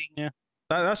remember reading. Yeah.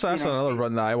 That's another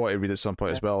run that I want to read at some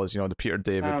point as well, as the Peter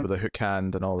David with the hook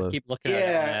hand and all the. I keep looking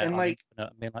at it and like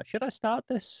being like, should I start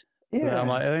this? Yeah. I'm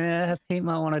like, oh yeah, Pete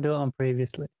might want to do it on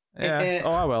previously. Yeah.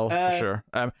 I will for sure.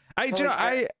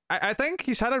 I think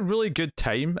he's had a really good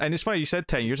time, and it's funny you said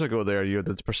 10 years ago there you had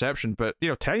the perception, but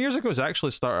 10 years ago is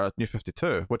actually start at New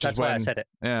 52, which that's is when why I said it.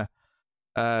 Yeah.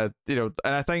 And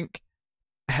I think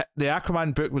the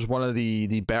Aquaman book was one of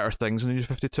the better things in New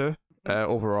 52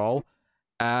 overall.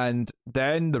 And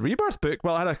then the Rebirth book,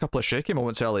 well, it had a couple of shaky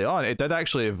moments early on. It did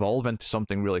actually evolve into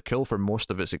something really cool for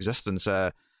most of its existence.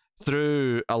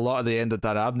 Through a lot of the end of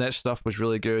that Abnett stuff was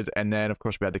really good, and then of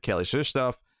course we had the Kelly Sue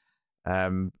stuff.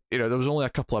 There was only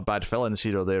a couple of bad fill-ins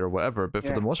here or there or whatever, but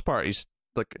for the most part, he's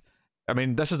like, I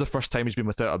mean, this is the first time he's been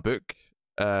without a book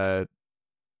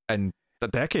in a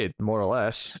decade, more or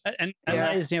less. And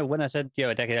that is, when I said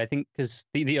a decade, I think because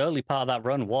the early part of that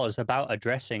run was about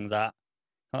addressing that.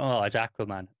 Oh, it's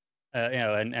Aquaman,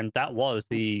 and that was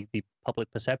the public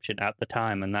perception at the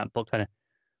time, and that book kind of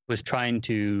was trying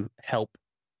to help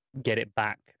get it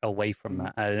back away from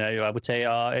that. I would say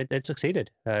it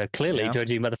succeeded, clearly,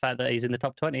 judging by the fact that he's in the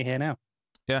top 20 here now.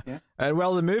 Yeah.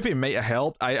 Well, the movie might have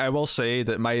helped. I will say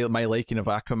that my liking of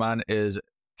Aquaman is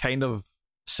kind of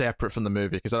separate from the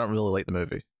movie, because I don't really like the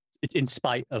movie. It's in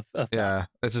spite of yeah,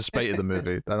 it's in spite of the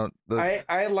movie.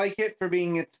 I like it for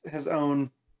being his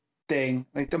own thing.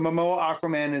 Like the Momoa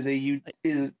Aquaman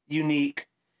is unique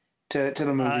to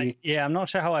the movie. I'm not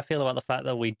sure how I feel about the fact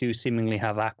that we do seemingly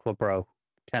have Aqua Bro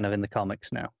kind of in the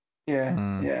comics now.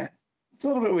 Yeah. It's a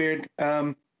little bit weird.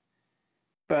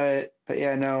 But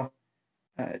yeah, no.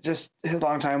 Just a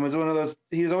long time was one of those.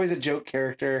 He was always a joke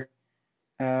character,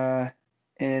 and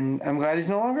I'm glad he's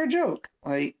no longer a joke.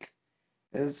 Like,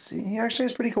 he actually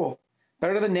is pretty cool.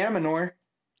 Better than Naminor.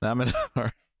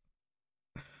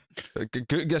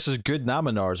 Good guess is good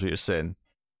Naminor is what you're saying.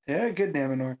 Yeah, good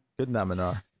Naminor. Good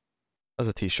Naminor. That's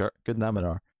a t-shirt. Good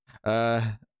Naminor.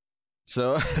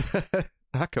 So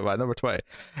Aquaman, number 20.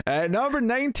 Number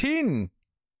 19,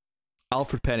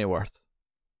 Alfred Pennyworth.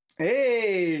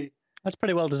 Hey, that's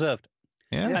pretty well deserved.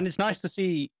 Yeah, and it's nice to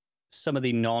see some of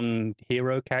the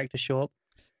non-hero characters show up.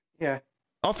 Yeah.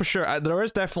 Oh, for sure. There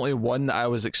is definitely one that I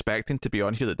was expecting to be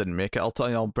on here that didn't make it.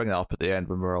 I'll bring that up at the end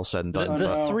when we're all said and done.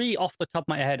 The three off the top of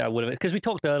my head I would have, because we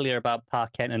talked earlier about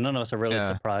Park Kent, and none of us are really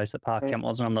surprised that Park Kent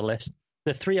wasn't on the list.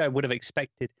 The three I would have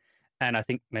expected, and I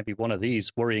think maybe one of these,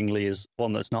 worryingly, is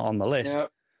one that's not on the list,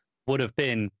 would have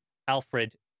been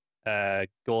Alfred,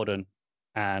 Gordon,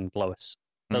 and Lois.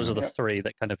 Those are the three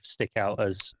that kind of stick out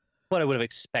as what I would have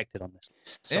expected on this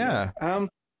list. Somewhere. Yeah.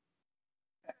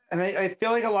 And I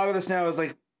feel like a lot of this now is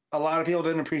like a lot of people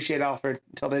didn't appreciate Alfred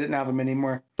until they didn't have him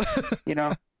anymore,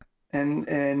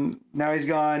 and now he's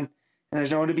gone, and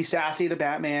there's no one to be sassy to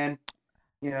Batman.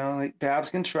 Like Babs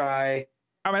can try.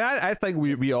 I mean, I think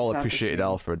we all appreciated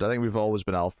Alfred. I think we've always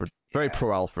been very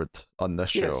pro Alfred on this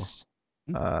show.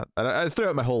 And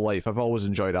throughout my whole life, I've always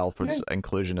enjoyed Alfred's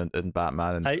inclusion in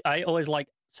Batman. And I always like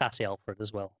sassy Alfred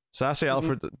as well. Sassy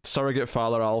Alfred, surrogate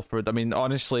father Alfred. I mean,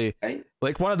 honestly,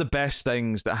 like one of the best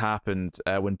things that happened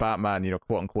when Batman,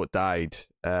 quote unquote, died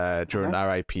during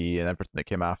R.I.P. and everything that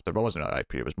came after. Well, it wasn't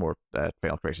R.I.P. It was more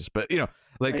Final Crisis. But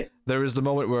there was the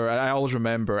moment where I always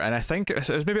remember, and I think it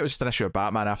was just an issue of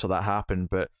Batman after that happened.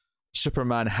 But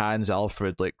Superman hands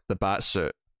Alfred like the bat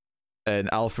suit, and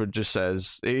Alfred just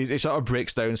says he sort of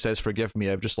breaks down, says, "Forgive me,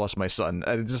 I've just lost my son,"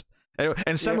 and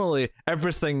similarly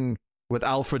everything with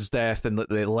Alfred's death and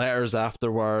the letters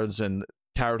afterwards and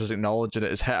characters acknowledging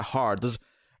it is hit hard.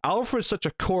 Alfred's such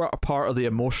a core part of the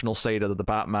emotional side of the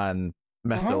Batman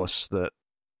mythos that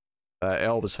it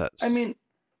always hits. I mean,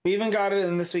 we even got it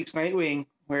in this week's Nightwing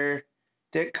where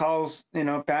Dick calls,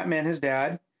 Batman his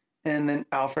dad and then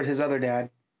Alfred his other dad.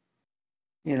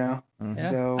 So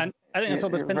and I think that's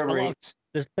what there's been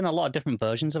a lot of different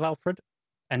versions of Alfred,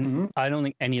 and I don't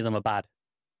think any of them are bad.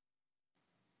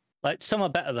 Like, some are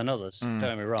better than others, don't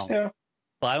get me wrong. Yeah.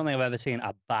 But I don't think I've ever seen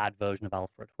a bad version of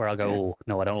Alfred where I go, oh,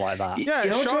 no, I don't like that. Yeah,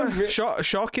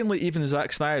 shockingly, even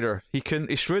Zack Snyder, he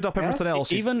screwed up everything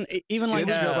else. Even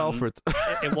like Alfred.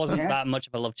 it wasn't that much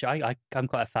of a love show. I'm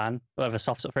quite a fan. I have a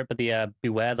soft spot for it, but the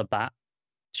Beware the Bat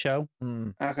show.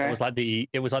 Okay. It was like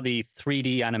the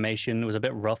 3D animation. It was a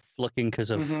bit rough looking because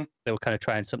of they were kind of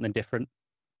trying something different.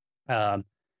 That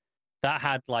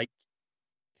had like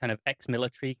kind of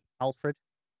ex-military Alfred.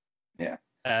 Yeah.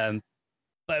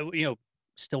 But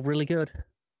still really good.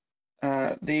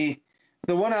 The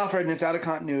one Alfred, and it's out of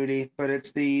continuity, but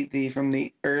it's the from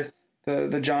the Earth,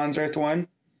 the John's Earth one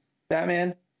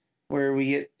Batman, where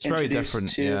we get very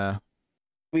different.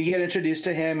 We get introduced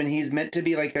to him, and he's meant to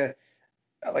be like a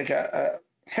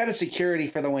head of security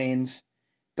for the Waynes,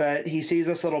 but he sees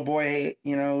this little boy,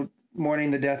 mourning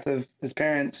the death of his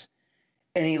parents,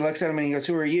 and he looks at him and he goes,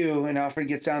 "Who are you?" And Alfred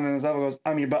gets down on his level, and goes,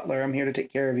 "I'm your butler. I'm here to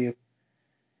take care of you."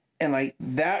 And like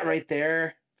that right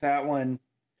there, that one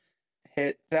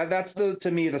hit. That's to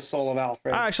me the soul of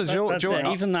Alfred. Actually,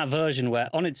 Joe, even that version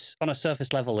where on a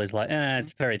surface level is like,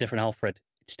 it's a very different Alfred.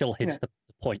 It still hits the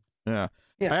point. Yeah.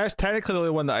 I guess technically the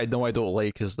only one that I know I don't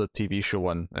like is the TV show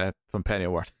one from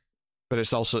Pennyworth, but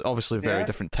it's also obviously a very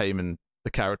different time in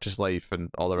the character's life and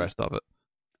all the rest of it.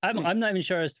 I'm not even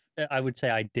sure I would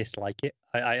say I dislike it.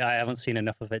 I haven't seen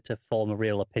enough of it to form a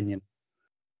real opinion.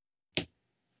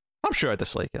 I'm sure I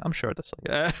dislike it.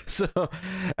 So,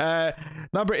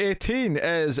 number 18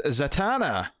 is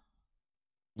Zatanna.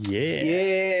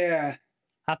 Yeah.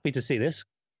 Happy to see this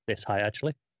high,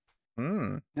 actually.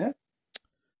 Yeah.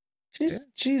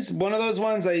 She's one of those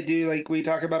ones I do, like, we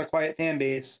talk about a quiet fan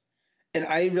base, and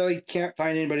I really can't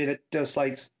find anybody that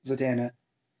dislikes Zatanna.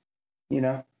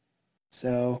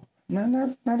 So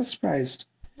not surprised.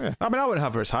 Yeah. I mean, I wouldn't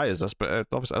have her as high as this, but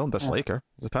obviously I don't dislike her.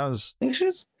 Zatanna's... I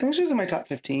think she's in my top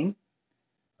 15.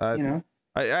 I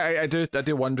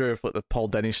do wonder if like the Paul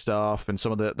Dini stuff and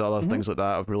some of the other things like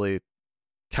that have really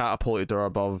catapulted her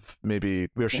above maybe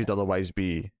where she'd otherwise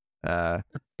be.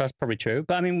 That's probably true,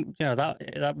 but I mean,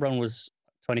 that run was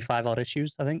 25 odd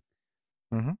issues, I think.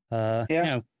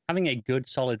 Having a good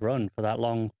solid run for that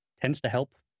long tends to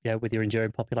help, with your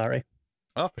enduring popularity.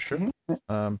 Oh, for sure.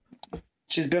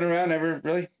 She's been around ever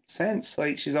really since.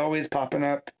 Like, she's always popping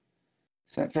up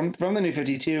from the New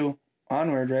 52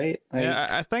 onward, right? Like,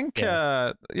 I think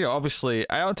obviously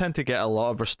I don't tend to get a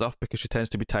lot of her stuff because she tends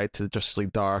to be tied to Justice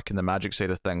League Dark and the magic side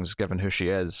of things, given who she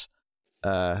is.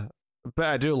 But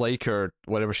I do like her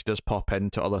whenever she does pop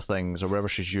into other things or wherever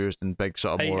she's used in big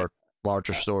sort of more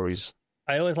larger stories.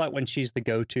 I always like when she's the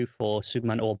go-to for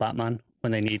Superman or Batman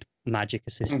when they need magic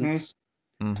assistance.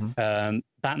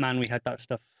 Batman, we had that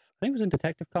stuff. I think it was in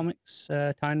Detective Comics,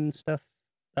 Tynan stuff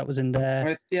that was in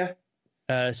there. Yeah.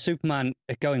 Superman,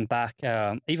 going back,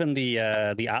 even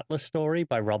the Atlas story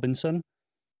by Robinson.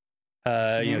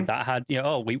 That had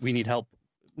we need help.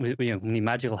 We need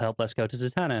magical help. Let's go to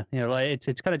Zatanna.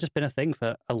 It's kind of just been a thing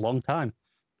for a long time.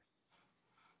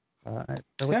 I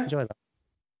always enjoy that.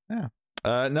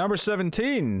 Yeah. Number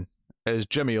 17 is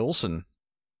Jimmy Olsen.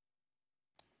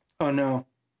 Oh no.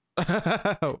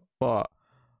 What?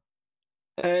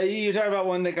 You talk about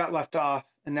one that got left off,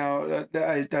 and now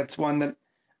that's one that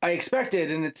I expected,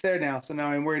 and it's there now. So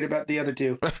now I'm worried about the other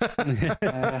two. That's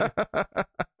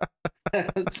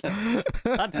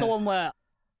the one where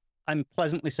I'm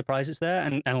pleasantly surprised it's there,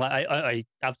 and like I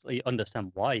absolutely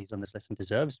understand why he's on this list and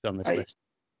deserves to be on this list.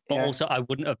 But also, I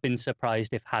wouldn't have been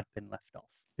surprised if had been left off.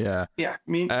 Yeah.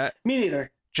 Me neither.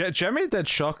 Jimmy did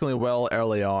shockingly well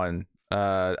early on.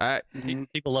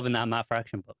 People loving that Matt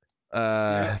Fraction book.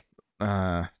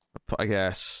 I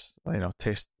guess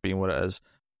taste being what it is,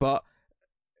 but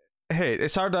hey,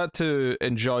 it's hard not to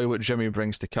enjoy what Jimmy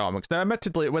brings to comics. Now,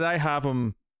 admittedly, would I have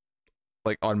him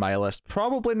like on my list?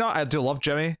 Probably not. I do love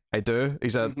Jimmy. I do.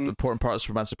 He's an important part of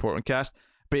Superman supporting cast,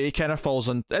 but he kind of falls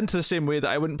into the same way that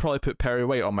I wouldn't probably put Perry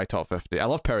White on my top 50. I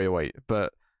love Perry White,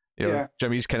 but you know,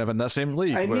 Jimmy's kind of in that same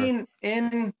league. I mean,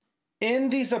 in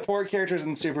the support characters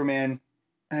in Superman,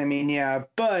 I mean, yeah,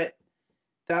 but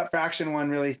that Fraction one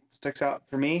really sticks out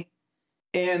for me.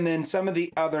 And then some of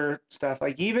the other stuff,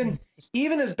 like even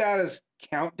as bad as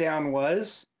Countdown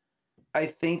was, I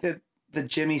think that the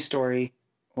Jimmy story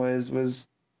was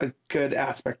a good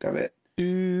aspect of it.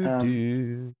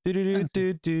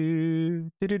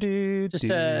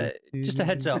 Just a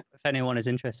heads up, if anyone is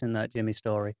interested in that Jimmy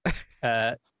story,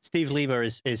 Steve Lieber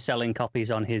is selling copies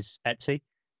on his Etsy,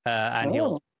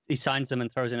 and he signs them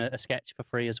and throws in a sketch for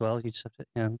free as well. You just have to,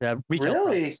 they're retail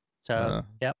price. So,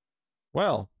 yep.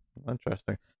 Well,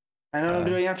 interesting. I know what I'm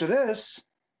doing after this.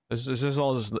 Is this as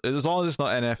long as it's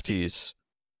not NFTs?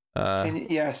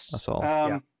 Yes. That's all.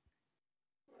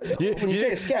 When you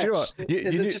say a sketch,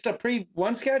 is it just a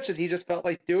one sketch that he just felt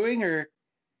like doing, or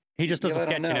he just does a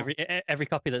sketch in every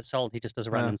copy that's sold? He just does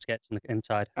a random sketch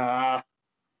inside.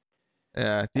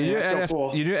 Yeah, you knew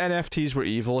NFTs were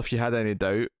evil if you had any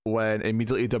doubt. When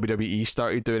immediately WWE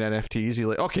started doing NFTs, you're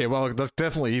like, okay, well, they're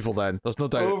definitely evil then. There's no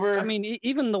doubt. I mean,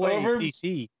 even the way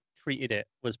DC treated it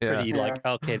was pretty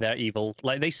okay, they're evil.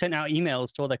 Like, they sent out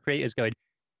emails to all their creators going,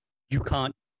 you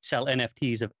can't sell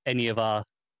NFTs of any of our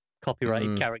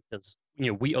copyrighted characters.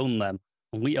 We own them,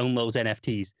 and we own those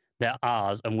NFTs. They're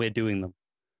ours, and we're doing them.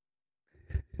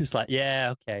 It's like,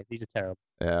 yeah, okay, these are terrible.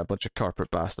 Yeah, a bunch of corporate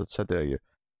bastards. How dare you?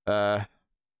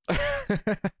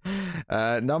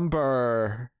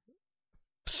 Number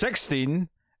 16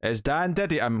 is Dan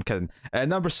Diddy. I'm kidding.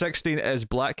 Number 16 is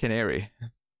Black Canary.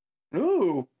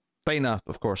 Ooh. Dinah,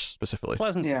 of course, specifically.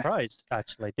 Pleasant surprise,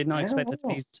 actually. Did not expect it to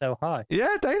be so high.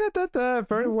 Yeah, Dinah did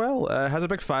very well. Has a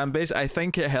big fan base. I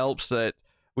think it helps that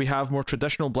we have more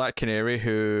traditional Black Canary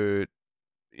who,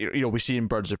 we see in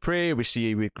Birds of Prey, we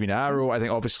see with Green Arrow. I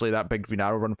think obviously that big Green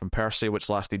Arrow run from Percy, which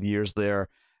lasted years there,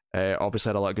 obviously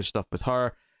had a lot of good stuff with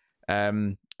her.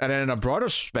 And then in a broader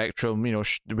spectrum,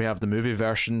 we have the movie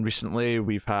version recently.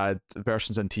 We've had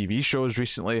versions in TV shows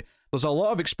recently. There's a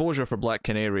lot of exposure for Black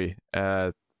Canary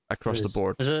across the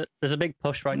board. There's a big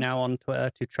push right now on Twitter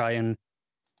to try and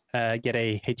get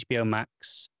a HBO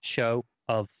Max show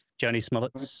of Joni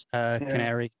Smollett's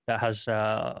Canary that has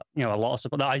a lot of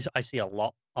support. I see a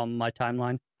lot on my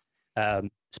timeline,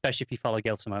 especially if you follow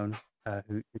Gail Simone,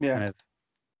 who kind of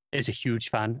is a huge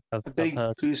fan of big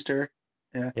hers. Booster.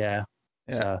 Yeah.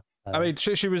 So, I mean,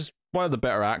 she was one of the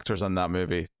better actors in that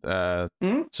movie.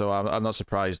 So I'm not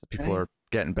surprised that people are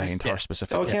getting behind her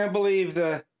specifically. I can't believe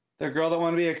the girl that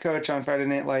wanted to be a coach on Friday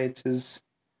Night Lights is,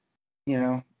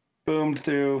 boomed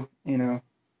through,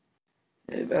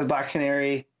 Black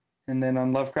Canary, and then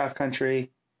on Lovecraft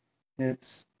Country.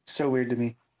 It's so weird to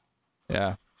me.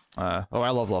 Yeah. I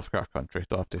love Lovecraft Country.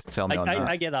 Don't have to tell me on that.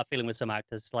 I get that feeling with some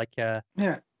actors. Like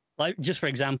just for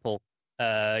example,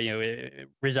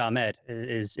 Riz Ahmed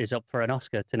is up for an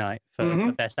Oscar tonight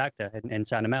for Best Actor in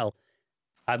San Amel.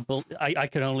 I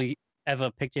can only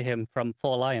ever picture him from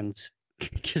Four Lions,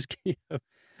 which is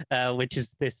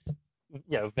this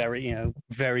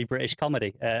very British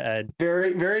comedy.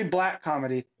 Very very black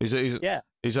comedy. He's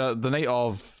the night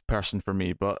of person for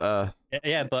me, but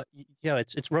but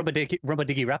it's Rubber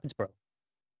Diggy Rapids, bro.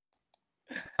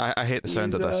 I hate the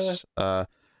sound of this.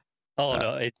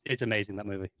 No, it's amazing, that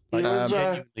movie. Like,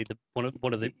 genuinely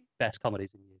one of the best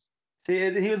comedies in years.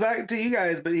 See, he was that to you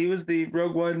guys, but he was the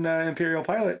Rogue One Imperial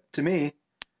pilot to me.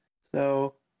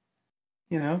 So,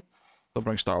 Don't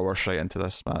bring Star Wars right into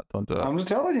this, Matt. Don't do it. I'm just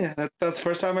telling you. That's the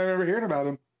first time I've ever heard about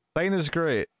him. Dinah's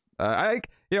great. In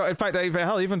fact,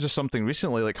 even just something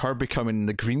recently, like her becoming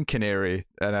the Green Canary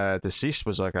and Deceased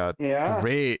was like a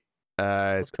great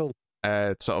that's cool.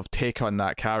 Sort of take on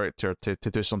that character to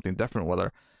do something different with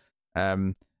her.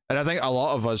 And I think a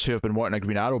lot of us who have been wanting a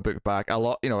Green Arrow book back,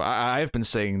 I've been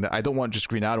saying that I don't want just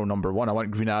Green Arrow #1. I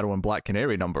want Green Arrow and Black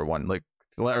Canary #1. Like,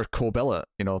 let her co-bill it,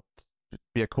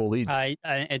 be a co-lead.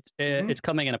 It's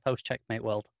coming in a post-Checkmate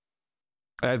world.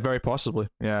 Very possibly,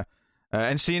 yeah.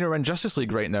 And seeing her in Justice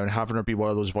League right now and having her be one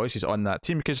of those voices on that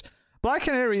team, because Black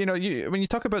Canary, when you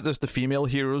talk about the female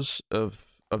heroes of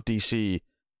DC,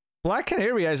 Black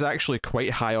Canary is actually quite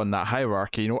high on that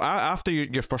hierarchy. After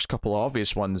your first couple of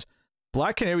obvious ones,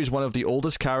 Black Canary is one of the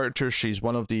oldest characters. She's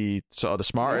one of the sort of the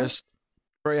smartest,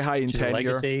 very high in tenure.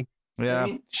 Legacy. Yeah,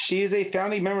 she is a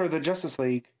founding member of the Justice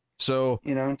League. So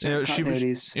in certain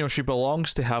continuities. she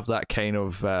belongs to have that kind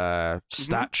of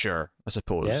stature, I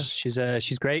suppose. Yeah,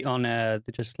 she's great on the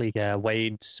Justice League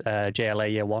Wade's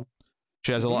JLA Year One.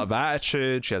 She has a lot of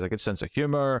attitude. She has a good sense of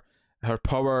humor. Her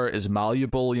power is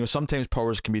malleable. Sometimes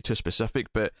powers can be too specific,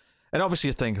 and obviously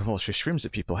you think, well, she screams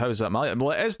at people. How is that malleable?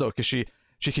 Well, it is though, because she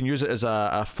can use it as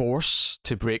a force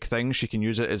to break things. She can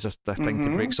use it as a thing to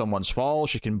break someone's fall.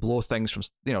 She can blow things from,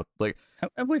 like...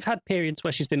 And we've had periods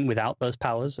where she's been without those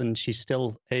powers, and she's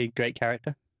still a great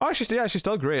character. Oh, she's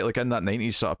still great, like in that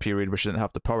 90s sort of period where she didn't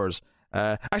have the powers.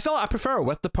 I prefer her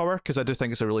with the power, because I do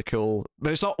think it's a really cool...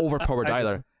 But it's not overpowered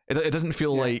either. It doesn't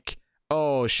feel like,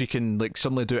 oh, she can like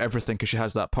suddenly do everything because she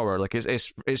has that power. Like,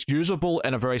 it's usable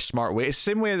in a very smart way. It's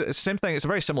the same thing. It's a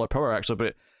very similar power, actually,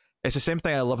 but... It's the same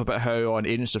thing I love about how on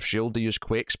Agents of S.H.I.E.L.D. they use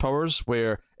Quake's powers,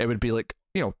 where it would be like,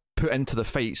 put into the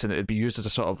fights and it'd be used as a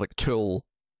sort of like tool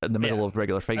in the middle of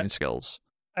regular fighting skills.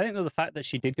 I think that the fact that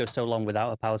she did go so long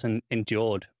without her powers and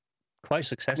endured quite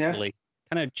successfully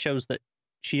kind of shows that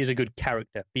she is a good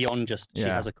character beyond just she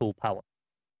has a cool power.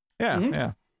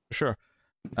 Yeah, for sure.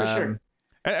 For sure.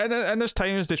 And there's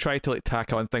times they try to like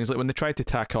tack on things, like when they try to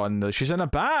tack on she's in a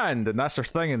band and that's her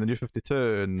thing in the New 52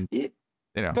 and...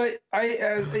 But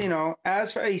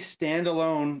as for a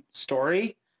standalone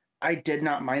story, I did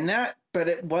not mind that, but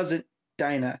it wasn't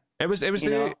Dinah. It was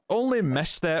the only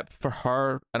misstep for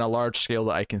her on a large scale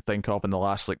that I can think of in the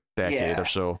last like decade or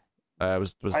so.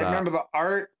 Was that? I remember the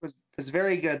art was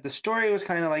very good. The story was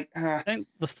kind of like, I think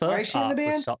the first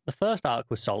arc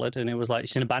was solid, and it was like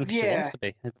she's in a band because she wants to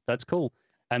be. That's cool.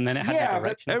 And then it had that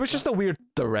direction. It was just a weird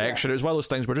direction. It was one of those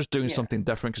things we're just doing something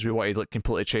different because we wanted to like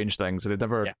completely change things, and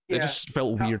it just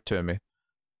felt weird to me.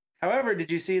 However,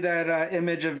 did you see that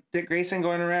image of Dick Grayson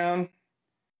going around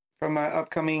from an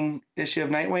upcoming issue of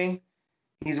Nightwing?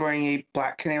 He's wearing a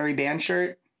Black Canary band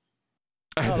shirt.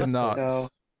 I did not. So,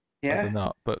 I did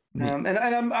not. But and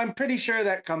I'm pretty sure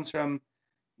that comes from,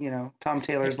 Tom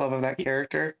Taylor's love of that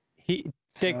character.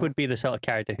 Dick would be the sort of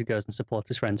character who goes and supports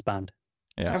his friend's band.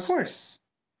 Yes. Of course.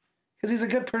 Because he's a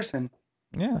good person.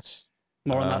 Yes.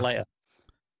 More on that later.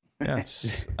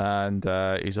 Yes. And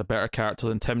he's a better character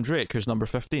than Tim Drake, who's number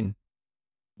 15.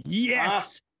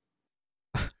 Yes!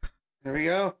 There we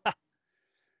go.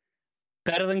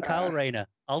 Better than Kyle Rayner.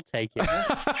 I'll take it.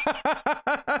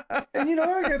 And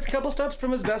it's a couple steps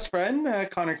from his best friend,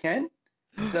 Connor Kent.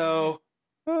 So,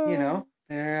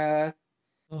 they're...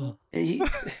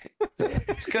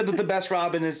 it's good that the best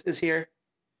Robin is here.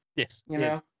 Yes.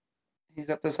 He's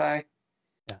up this high.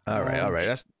 Yeah. All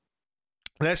right.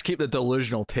 Let's keep the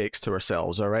delusional takes to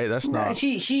ourselves. All right, that's not.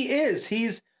 He is. He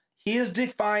is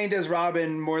defined as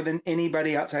Robin more than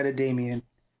anybody outside of Damian.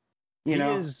 He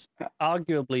is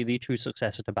arguably the true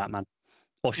successor to Batman,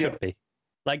 or should be.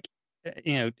 Like,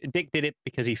 Dick did it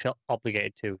because he felt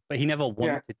obligated to, but he never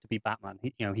wanted to be Batman.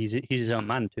 He's his own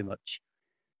man too much.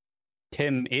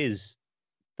 Tim is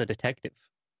the detective.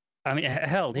 I mean,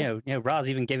 hell, Raz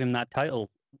even gave him that title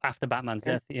after Batman's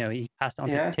death. He passed on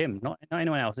to Tim, not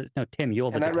anyone else. Tim, you're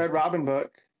the detective. And that Red Robin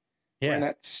book. Yeah.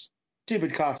 That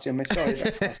stupid costume. I still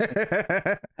hate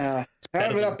that costume.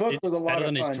 However, that book was a lot of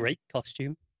fun. Better than his Drake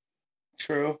costume.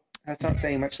 True. That's not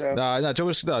saying much, though. No,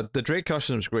 the Drake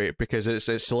costume is great because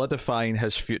it's solidifying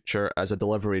his future as a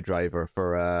delivery driver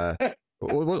for...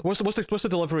 what's the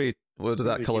delivery? What did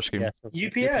that color scheme? UPS.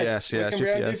 UPS. What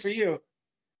can we do for you?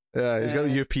 Yeah, he's got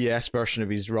the UPS version of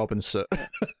his Robin suit.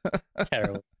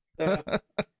 Terrible. But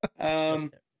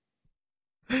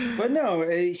no,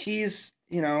 he's,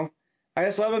 I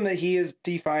just love him that he is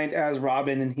defined as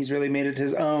Robin and he's really made it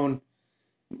his own,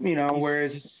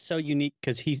 whereas... He's so unique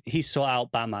because he sought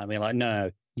out Batman. I mean, like,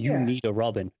 no, you need a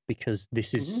Robin because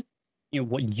this is,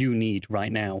 what you need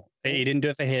right now. He didn't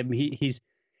do it for him. He's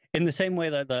in the same way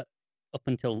that up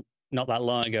until not that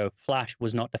long ago, Flash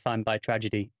was not defined by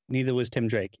tragedy. Neither was Tim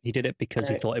Drake. He did it because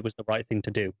he thought it was the right thing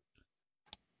to do.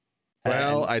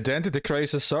 Well, Identity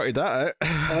Crisis sorted that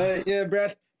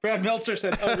out. Brad Meltzer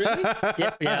said, "Oh, really?"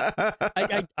 yeah.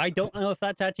 I don't know if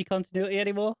that's actually continuity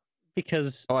anymore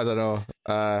because I don't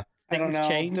know. Things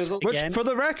changed again. For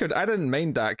the record, I didn't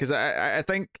mind that because I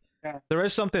think there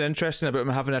is something interesting about him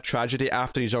having a tragedy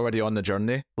after he's already on the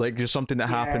journey. Like, there's something that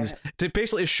happens to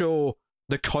basically show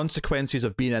the consequences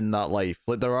of being in that life.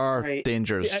 Like, there are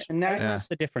dangers. And that's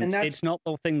the difference. It's not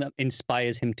the thing that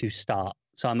inspires him to start.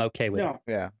 So I'm okay with it.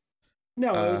 Yeah.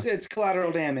 No, it's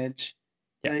collateral damage.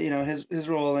 His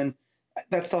role, and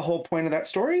that's the whole point of that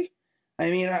story.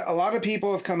 I mean, a lot of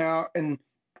people have come out and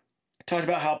talked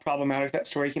about how problematic that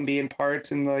story can be in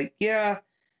parts, and like,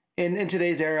 in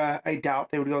today's era, I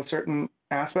doubt they would go certain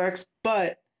aspects,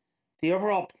 but the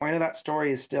overall point of that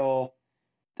story is still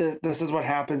this is what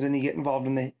happens when you get involved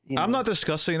in the. I'm not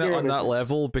discussing it hero on that business.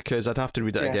 level because I'd have to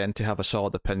read it again to have a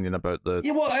solid opinion about the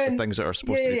things that are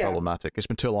supposed to be problematic. It's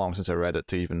been too long since I read it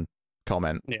to even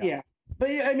comment. Yeah. But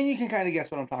I mean, you can kind of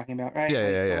guess what I'm talking about, right?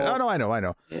 Yeah. I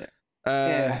know.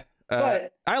 Yeah.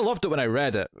 But I loved it when I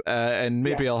read it, and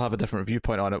maybe I'll have a different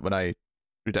viewpoint on it when I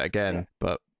read it again.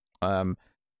 Yeah.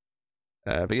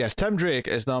 But yes, Tim Drake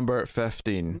is number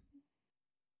 15.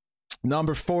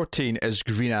 Number 14 is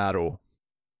Green Arrow.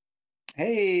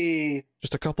 Hey,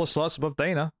 just a couple of slots above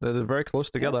Dinah. They're very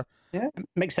close together. Yeah.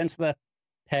 Makes sense they're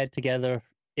paired together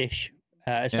ish,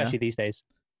 especially these days.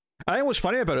 I think what's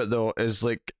funny about it though is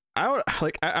I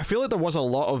feel like there was a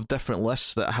lot of different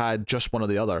lists that had just one or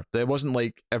the other. It wasn't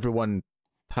like everyone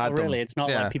had them. Really, it's not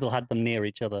like people had them near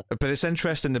each other. But it's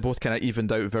interesting they both kind of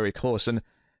evened out very close. And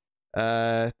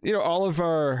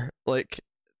Oliver,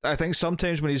 I think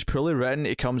sometimes when he's poorly written,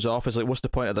 he comes off as what's the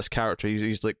point of this character?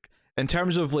 He's like, in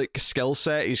terms of skill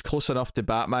set, he's close enough to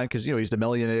Batman because he's the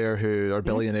millionaire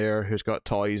billionaire who's got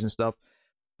toys and stuff.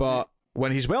 But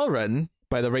when he's well written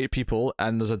by the right people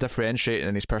and there's a differentiating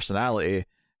in his personality,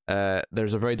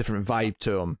 there's a very different vibe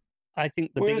to him. I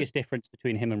think the biggest difference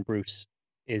between him and Bruce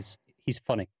is he's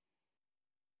funny.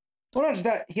 Well, not just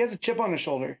that, he has a chip on his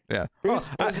shoulder. Yeah, Bruce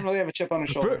doesn't really have a chip on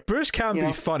his shoulder. Bruce can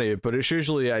be funny, but it's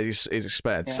usually at his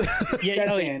expense.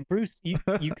 Bruce, you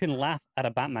can laugh at a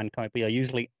Batman comic, but you're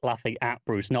usually laughing at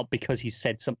Bruce, not because he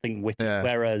said something witty. Yeah.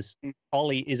 Whereas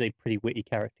Ollie is a pretty witty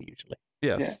character usually.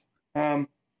 Yes. Yeah.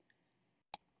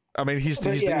 I mean, he's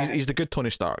the good Tony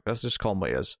Stark. Let's just call him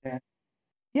what he is. Yeah.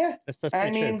 Yeah. That's true.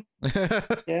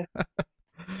 Yeah.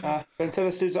 But instead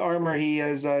of suits of armor, he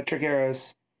has trick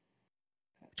arrows.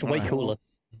 It's way cooler.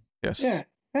 Yes. Yeah.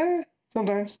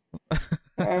 Sometimes.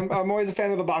 I'm always a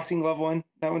fan of the boxing glove one.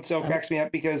 That one still cracks me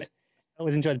up because I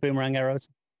always enjoyed boomerang arrows.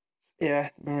 Yeah,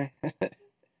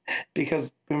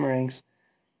 because boomerangs.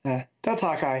 That's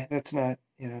Hawkeye. That's not,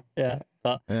 Yeah,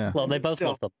 but well, they both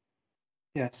love them.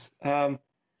 Yes.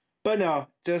 But no,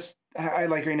 just I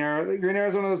like Green Arrow. Green Arrow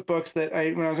is one of those books that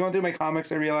when I was going through my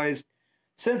comics, I realized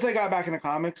since I got back into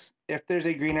comics, if there's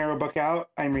a Green Arrow book out,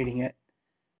 I'm reading it.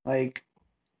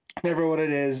 Never what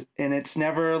it is, and it's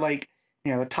never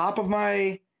the top of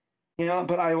my,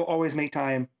 but I will always make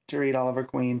time to read Oliver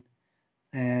Queen.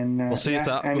 And we'll see if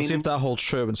that holds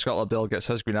true when Scott Lobdell gets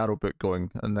his Green Arrow book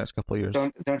going in the next couple of years.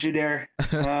 Don't you dare.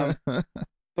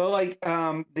 But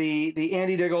the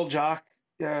Andy Diggle Jock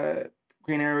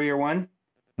Green Arrow Year One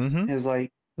is one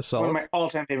of my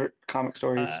all-time favorite comic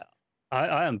stories.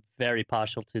 I am very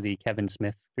partial to the Kevin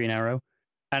Smith Green Arrow,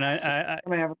 and I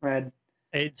haven't read.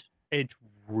 It's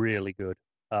really good.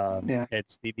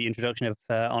 It's the introduction of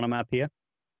onomatopoeia.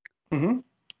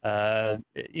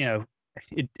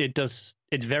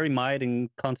 It's very mired in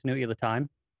continuity of the time.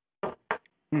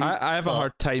 I have a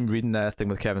hard time reading anything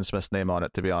with Kevin Smith's name on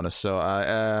it, to be honest. So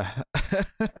I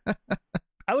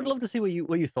would love to see what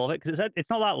you thought of it, because it's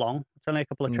not that long. It's only a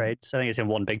couple of trades. I think it's in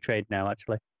one big trade now,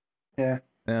 actually. Yeah,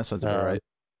 sounds about right.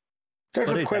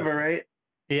 Starts with Quiver, right?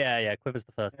 Yeah. Quiver's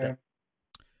the first bit.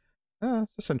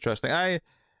 That's interesting. I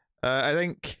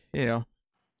think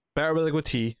better with a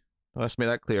goatee. Let's make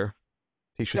that clear.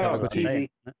 He should have a goatee. Easy.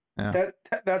 Yeah.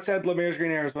 That said, Lemire's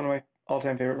Green Arrow is one of my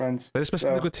all-time favorite runs. But it's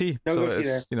missing the goatee. No so goatee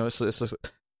there.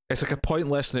 It's like a point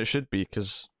less than it should be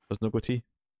because there's no goatee.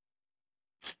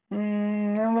 I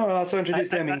don't know. It also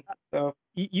introduced Emmy. So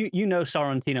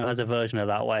Sorrentino has a version of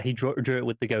that where he drew it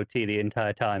with the goatee the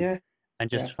entire time. Yeah. And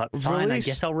just fine, I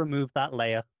guess I'll remove that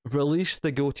layer. Release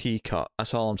the goatee cut.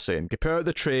 That's all I'm saying. Get out of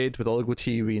the trade with all the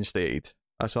goatee reinstated.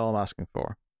 That's all I'm asking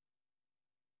for.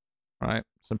 Right?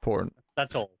 It's important.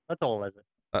 That's all. That's all, is it?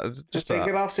 Just take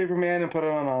it off Superman and put it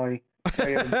on Ollie.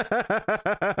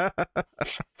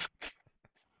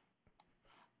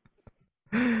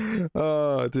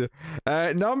 Oh dear.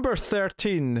 Number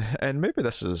 13, and maybe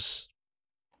this is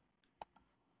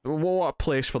what a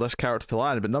place for this character to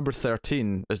land, but number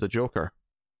 13 is the Joker.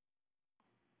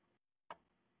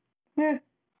 Yeah.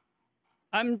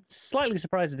 I'm slightly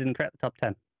surprised it didn't crack the top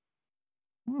 10.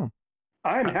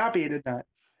 I'm happy it did not.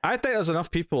 I think there's enough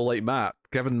people like Matt,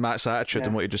 given Matt's attitude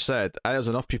and what he just said, I think there's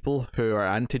enough people who are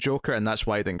anti-Joker, and that's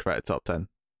why he didn't crack the top 10.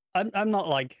 I'm not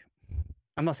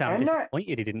saying I'm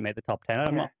disappointed he didn't make the top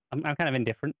 10. I'm kind of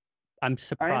indifferent. I'm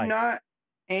surprised. I'm not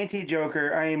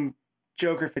anti-Joker. I am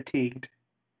Joker fatigued.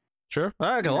 Sure.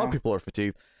 I think a lot of people are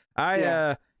fatigued.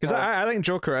 I think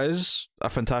Joker is a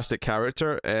fantastic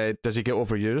character. Does he get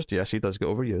overused? Yes, he does get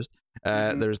overused.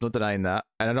 There's no denying that.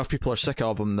 And enough people are sick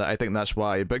of him that I think that's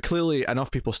why. But clearly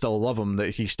enough people still love him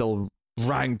that he's still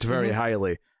ranked very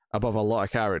highly above a lot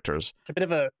of characters. It's a bit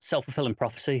of a self-fulfilling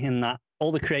prophecy in that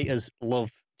all the creators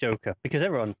love Joker, because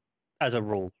everyone, as a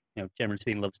rule, generally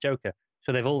speaking, loves Joker.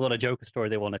 So they've all got a Joker story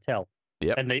they want to tell.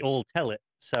 Yep. And they all tell it.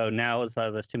 So now it's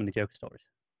like there's too many Joker stories.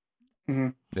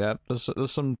 Mm-hmm. Yeah,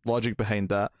 there's some logic behind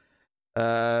that.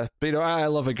 But I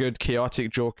love a good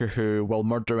chaotic Joker who will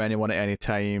murder anyone at any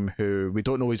time, who we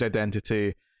don't know his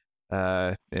identity.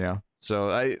 So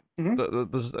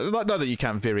there's not that you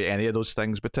can't vary any of those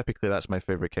things, but typically that's my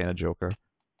favorite kind of Joker.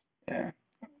 Yeah,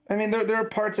 I mean there are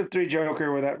parts of 3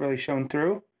 Joker where that really shone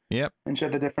through. Yep. And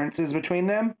showed the differences between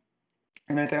them,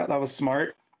 and I thought that was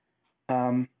smart.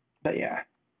 But yeah,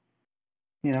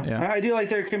 I do like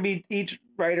there can be, each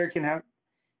writer can have,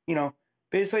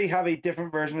 basically have a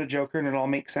different version of Joker, and it all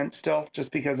makes sense still,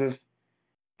 just because of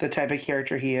the type of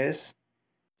character he is.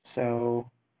 So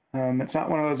it's not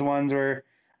one of those ones where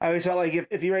I always felt like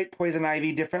if you write Poison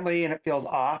Ivy differently and it feels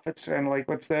off, it's kind of like,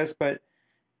 what's this? But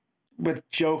with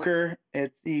Joker,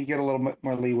 you get a little bit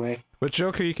more leeway. With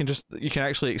Joker, you can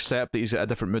actually accept that he's at a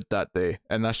different mood that day,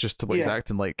 and that's just what he's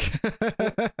acting like.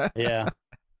 Yeah.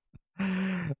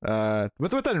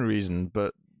 Within reason,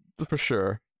 but for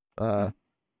sure.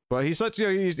 But he's such,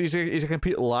 he's a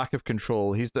complete lack of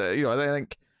control. He's I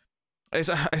think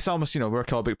it's almost, we're a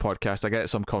comic book podcast. I get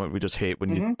some comic we just hate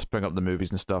when you bring up the movies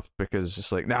and stuff, because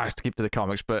it's like, it's to keep to the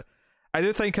comics. But I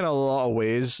do think in a lot of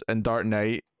ways in Dark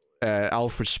Knight,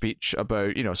 Alfred's speech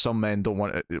about, some men don't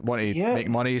want to make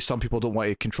money, some people don't want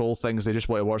to control things, they just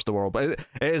want to watch the world. But it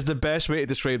is the best way to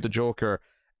describe the Joker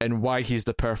and why he's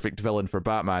the perfect villain for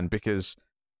Batman, because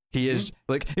he is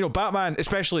Batman,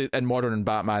 especially in modern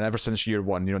Batman, ever since year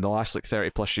one, in the last 30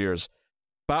 plus years,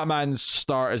 Batman's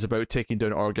start is about taking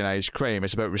down organized crime.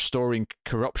 It's about restoring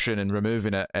corruption and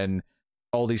removing it and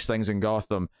all these things in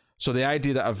Gotham. So the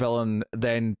idea that a villain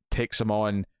then takes him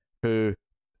on who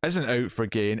isn't out for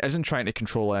gain, isn't trying to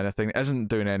control anything, isn't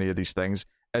doing any of these things,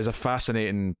 is a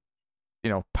fascinating,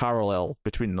 parallel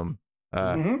between them.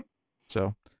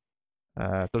 So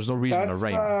there's no reason to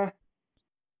rhyme.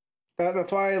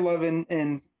 That's why I love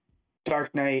in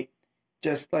Dark Knight,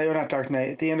 just like, or not Dark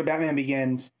Knight, at the end of Batman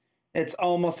Begins, it's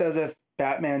almost as if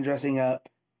Batman dressing up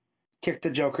kicked the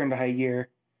Joker into high gear.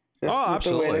 Just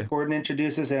absolutely. The way that Gordon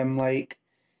introduces him, like,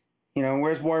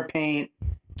 where's war paint,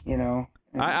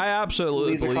 I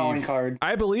absolutely believe. Calling card.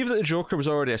 I believe that the Joker was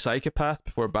already a psychopath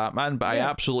before Batman, but I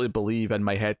absolutely believe in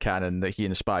my headcanon that he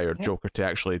inspired Joker to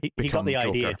actually become He got the Joker.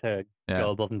 idea to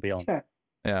go above and beyond.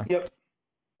 Yeah. Yep.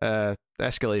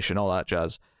 Escalation, all that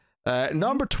jazz.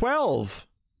 Number 12.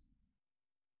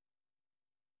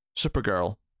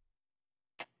 Supergirl.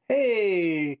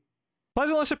 Hey.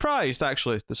 Pleasantly surprised,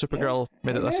 actually, the Supergirl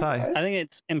made it this high. I think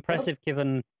it's impressive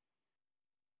given,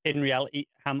 in reality,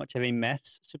 how much of a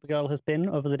mess Supergirl has been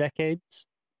over the decades.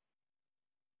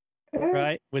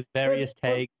 Right? With various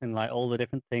takes and like all the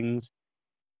different things.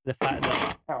 The fact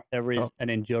that there is an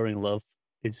enduring love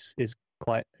is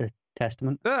quite a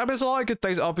testament. I mean, there's a lot of good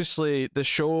things. Obviously, the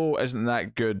show isn't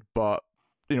that good, but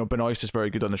Benoist is very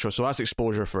good on the show, so that's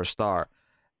exposure for a start.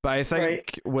 But I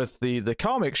think with the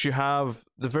comics, you have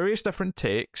the various different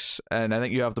takes, and I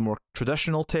think you have the more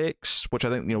traditional takes, which I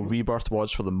think Rebirth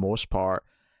was for the most part,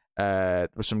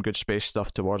 with some good space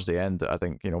stuff towards the end. I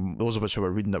think those of us who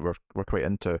were reading it were quite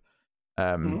into.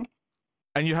 And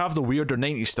you have the weirder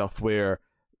 90s stuff where,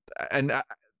 and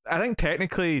I think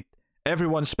technically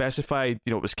everyone specified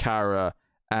it was Kara,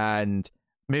 and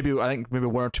maybe one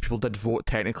or two people did vote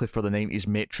technically for the 90s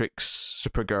Matrix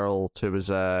Supergirl was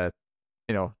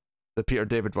the Peter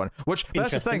David run, which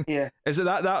that's the thing, is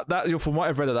that from what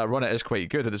I've read of that run, it is quite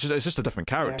good. It's just a different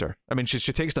character. I mean,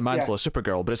 she takes the mantle of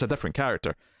Supergirl, but it's a different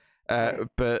character.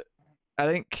 But I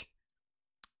think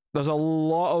there's a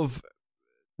lot of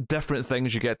different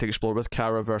things you get to explore with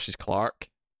Kara versus Clark,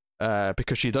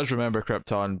 because she does remember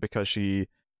Krypton, because she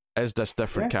is this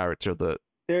different character that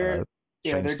they're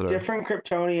different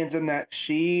Kryptonians in that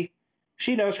she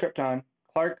knows Krypton.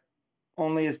 Clark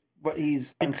only is what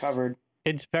he's uncovered.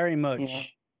 It's very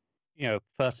much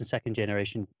first and second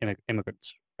generation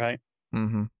immigrants, right?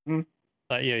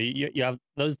 But you have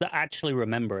those that actually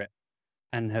remember it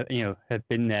and have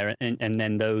been there, and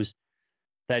then those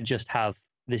that just have,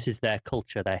 this is their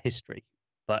culture, their history,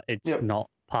 but it's not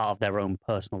part of their own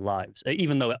personal lives,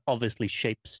 even though it obviously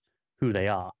shapes who they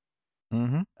are.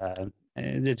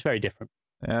 It's very different.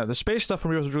 Yeah, the space stuff from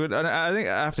Rebirth was really good, and I think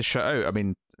I have to shout out, I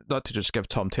mean, not to just give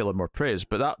Tom Taylor more praise,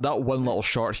 but that one little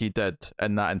short he did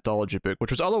in that anthology book,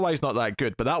 which was otherwise not that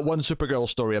good, but that one Supergirl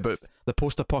story about the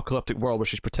post-apocalyptic world where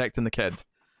she's protecting the kid,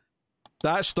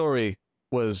 that story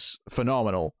was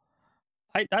phenomenal.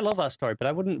 I love that story, but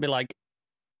I wouldn't be like,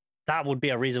 that would be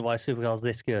a reason why Supergirl's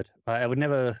this good. I would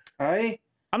never... I'm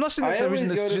not saying it's a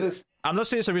reason I'm not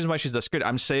saying it's a reason why she's this good.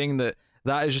 I'm saying that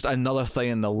that is just another thing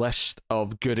in the list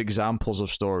of good examples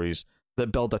of stories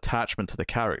that build attachment to the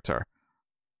character.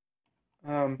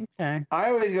 I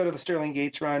always go to the Sterling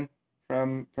Gates run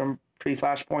from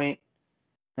pre-Flashpoint.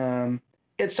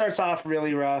 It starts off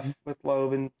really rough with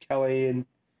Loeb and Kelly,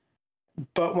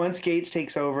 but once Gates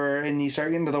takes over and you start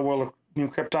getting into the world of New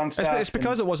Krypton stuff, it's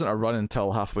because it wasn't a run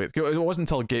until halfway. It wasn't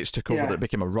until Gates took over that it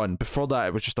became a run. Before that,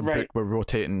 it was just a book where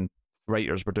rotating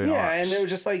writers were doing arcs. And it was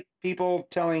just like people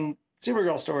telling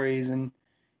Supergirl stories, and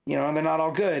and they're not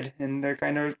all good, and they're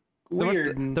kind of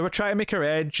weird. They were trying to make her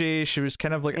edgy. She was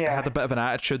kind of like had a bit of an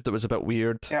attitude that was a bit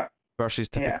weird. Versus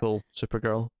typical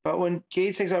Supergirl. But when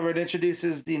Gates takes over, it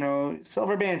introduces,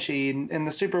 Silver Banshee and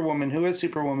the Superwoman, who is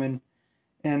Superwoman,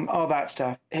 and all that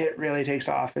stuff. It really takes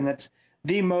off, and that's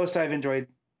the most I've enjoyed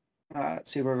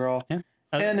Supergirl. Yeah.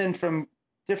 And then from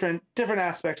different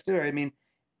aspects too. I mean,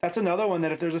 that's another one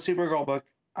that if there's a Supergirl book,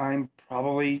 I'm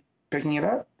probably picking it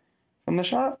up from the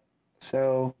shop.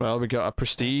 So we got a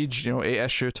Prestige,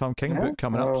 8-issue Tom King book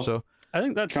coming up. So I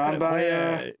think that's drawn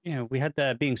by we had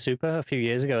Being Super a few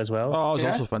years ago as well. Oh, it was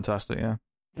also fantastic. Yeah.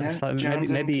 Like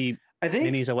maybe I think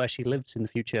Minnie's are where she lives in the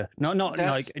future. Not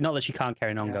that she can't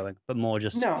carry an ongoing, but more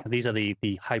just these are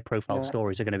the high profile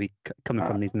stories are going to be coming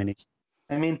from these minis.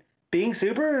 I mean, Being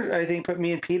Super, I think put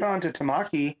me and Pete on to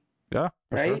Tamaki. Yeah.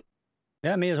 Right. Sure.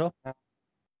 Yeah, me as well.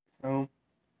 So.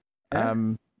 Yeah.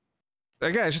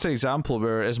 Again, it's just an example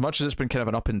where, as much as it's been kind of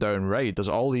an up and down ride, there's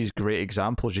all these great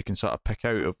examples you can sort of pick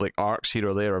out of like arcs here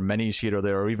or there, or minis here or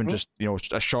there, or even just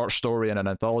a short story in an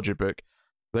anthology book.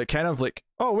 That kind of like,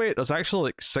 oh wait, there's actually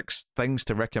like 6 things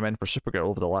to recommend for Supergirl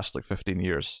over the last like 15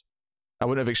 years. I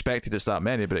wouldn't have expected it's that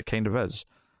many, but it kind of is.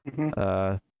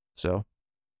 So,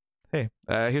 hey,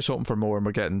 here's hoping for more, and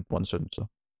we're getting one soon. So,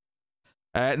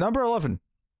 number 11.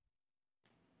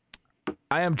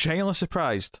 I am genuinely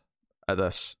surprised at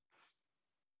this.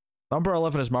 Number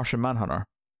 11 is Martian Manhunter.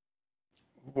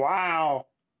 Wow.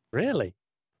 Really?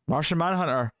 Martian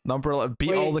Manhunter, number 11.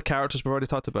 Beat all the characters we've already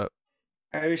talked about.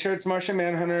 Are you sure it's Martian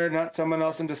Manhunter, not someone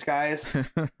else in disguise? Sure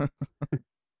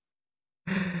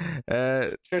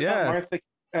it's not Martha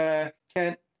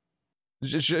Kent.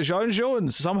 John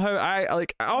Jones, somehow,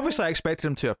 obviously I expected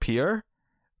him to appear,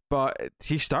 but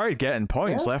he started getting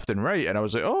points left and right, and I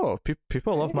was like, oh,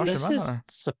 people love Martian Manhunter. This is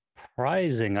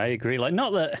surprising, I agree. Like,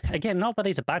 not that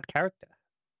he's a bad character.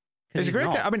 He's a great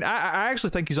guy. I mean, I actually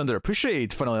think he's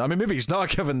underappreciated, funnily. I mean, maybe he's not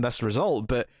given this result,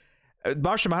 but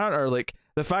Martian Manhunter, like,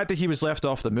 the fact that he was left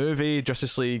off the movie,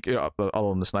 Justice League, other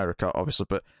than the Snyder Cut, obviously,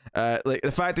 but like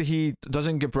the fact that he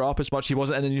doesn't get brought up as much, he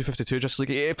wasn't in the New 52 Justice League,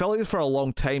 it felt like for a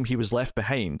long time he was left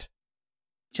behind.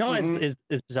 Do you know what is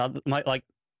bizarre?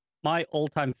 My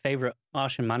all-time favorite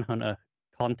Martian Manhunter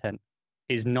content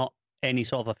is not any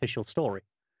sort of official story.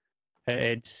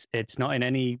 It's not in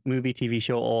any movie, TV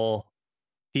show, or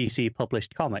DC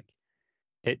published comic.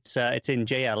 It's in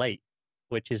JL8,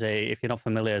 which is if you're not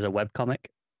familiar, is a webcomic.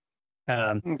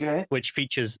 Which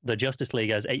features the Justice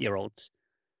League as 8-year-olds.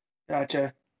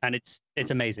 Gotcha. And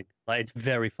it's amazing. Like, it's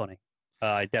very funny.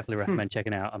 I definitely recommend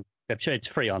checking it out. I'm sure it's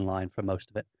free online for most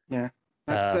of it. Yeah.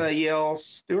 That's Yale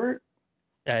Stewart?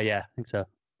 Yeah, I think so.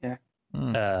 Yeah.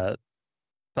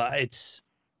 But it's,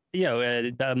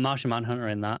 the Martian Manhunter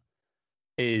in that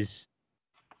is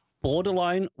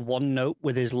borderline one note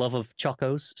with his love of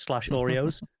Chocos /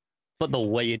 Oreos, but the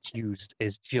way it's used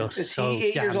is just is so he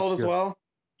 8 years old good. As well?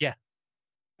 Yeah.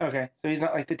 Okay, so he's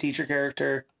not like the teacher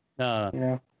character.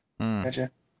 No. Gotcha.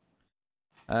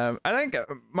 I think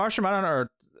Martian Manhunter,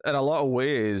 in a lot of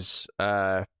ways,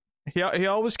 he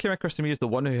always came across to me as the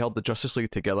one who held the Justice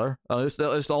League together.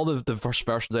 It's all the first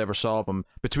versions I ever saw of him.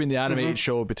 Between the animated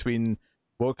show, between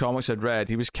what comics I'd read,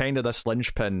 he was kind of this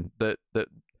linchpin that not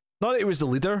that he was the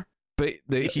leader, but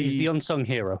that he's the unsung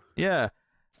hero. Yeah.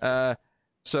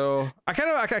 So I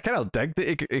kind of dig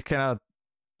that he kind of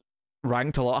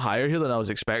ranked a lot higher here than I was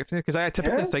expecting, because I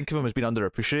typically think of him as being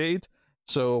underappreciated.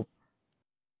 So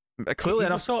clearly he's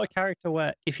enough, a sort of character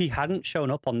where if he hadn't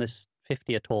shown up on this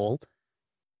 50 at all,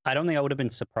 I don't think I would have been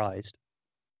surprised.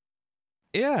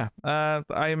 Yeah,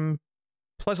 I'm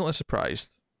pleasantly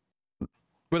surprised.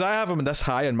 Would I have him this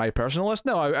high in my personal list?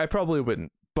 No, I probably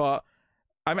wouldn't. But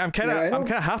I'm kind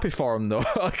of happy for him though.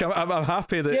 Like I'm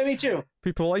happy that me too.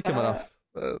 People like him enough.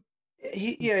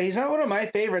 He's not one of my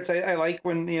favorites. I like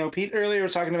when Pete earlier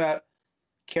was talking about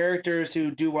characters who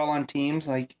do well on teams,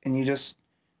 like, and you just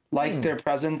like their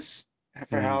presence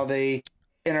for how they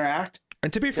interact.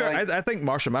 And to be fair, I think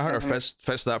Martian Manhunter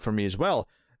fits that for me as well.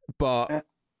 But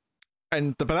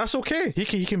but that's okay.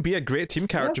 He can be a great team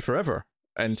character forever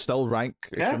and still rank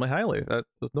extremely highly. There's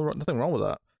nothing wrong with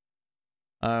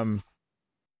that.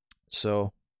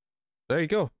 So there you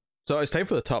go. So it's time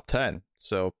for the top 10.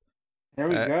 So There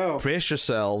we go. brace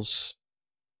yourselves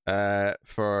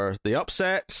for the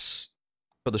upsets,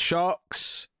 for the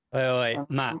shocks. Wait,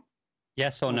 Matt.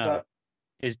 Yes or What's no? up?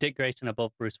 Is Dick Grayson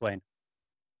above Bruce Wayne?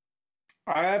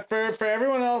 For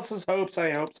everyone else's hopes,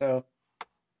 I hope so.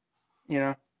 You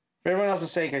know, for everyone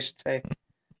else's sake, I should say.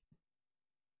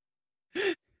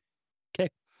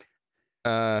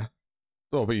 What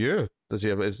about you? Does he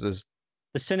have? Is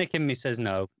The cynic in me says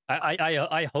no.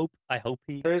 I hope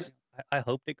he. There's I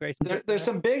hope Dick Grayson. there's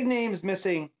some big names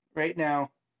missing right now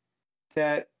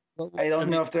that I don't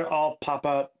know if they're all pop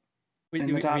up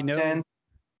in the top 10.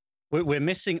 We're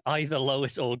missing either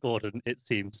Lois or Gordon, it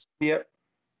seems. Yep.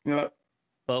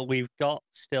 But we've got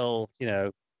still,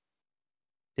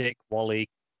 Dick, Wally,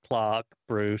 Clark,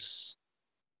 Bruce.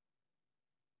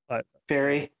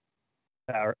 Barry.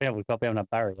 Yeah, we haven't had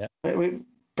Barry yet. We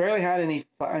barely had any.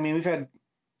 I mean, we've had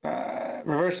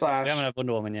Reverse Flash. We haven't had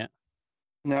Wonder Woman yet.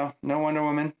 No Wonder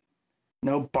Woman.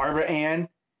 No Barbara Ann.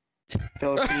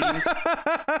 Philippines.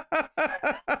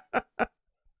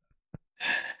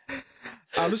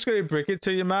 I'm just going to break it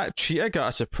to you, Matt. Cheetah got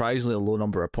a surprisingly low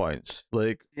number of points.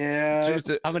 Yeah.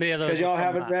 How many of those? Because y'all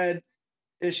haven't read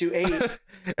issue 8.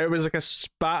 It was like a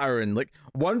spattering.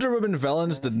 Wonder Woman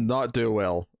villains did not do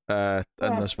well in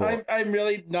this one. I'm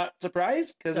really not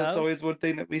surprised because that's always one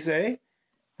thing that we say.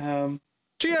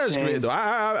 Cheetah is great though.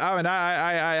 I mean,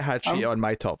 I had Cheetah on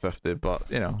my top 50, but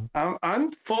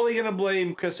I'm fully gonna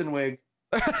blame Kristen Wiig.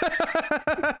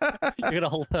 You're gonna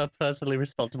hold her personally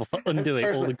responsible for undoing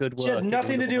all the good work. She had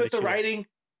nothing to do with the writing.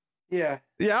 Yeah.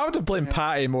 Yeah, I would have blamed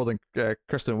Patty more than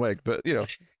Kristen Wiig, but Yeah,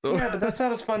 but that's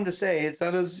not as fun to say. It's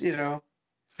not as It's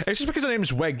just because her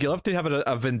name's Wig. You'll have to have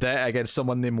a vendetta against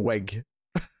someone named Wig.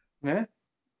 Yeah.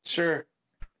 Sure.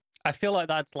 I feel like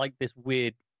that's like this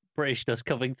weird Britishness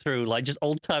coming through, like just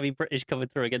old timey British coming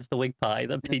through against the Whig Party.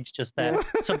 That Pete's just there,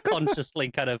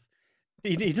 subconsciously kind of.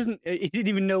 He didn't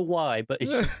even know why, but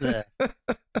it's just there.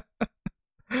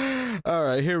 All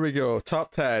right, here we go.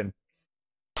 Top 10.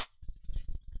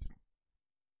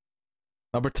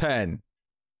 Number 10.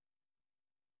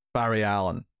 Barry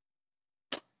Allen.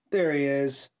 There he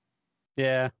is.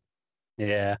 Yeah.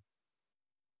 Yep.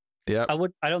 I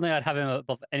don't think I'd have him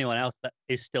above anyone else that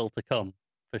is still to come,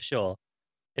 for sure.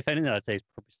 If anything, I'd say he's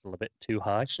probably still a bit too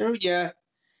high. Sure, yeah.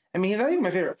 I mean, he's not even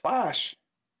my favorite Flash.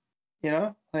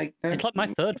 It's like my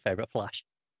third favorite Flash.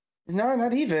 No,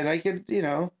 not even. I could,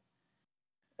 but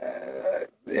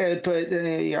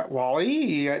you got Wally,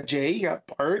 you got Jay, you got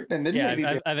Bart, and then maybe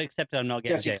I've accepted I'm not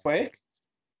getting Jesse Jay. Quick.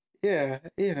 Yeah,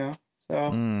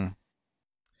 so.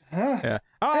 Yeah,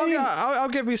 I'll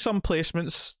give you some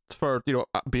placements for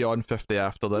beyond 50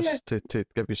 after this to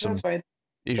give you some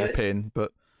ease your pain,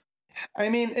 but I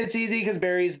mean it's easy because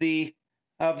Barry's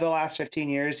of the last 15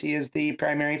 years he is the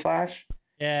primary Flash.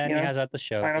 Yeah, and he has had the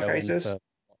show. Final Crisis.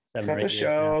 He's had the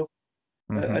show.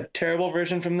 A terrible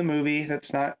version from the movie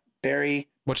that's not Barry.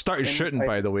 Which started shooting,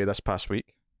 by the way, this past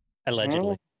week.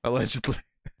 Allegedly.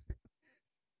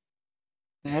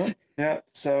 Yeah.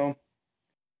 So.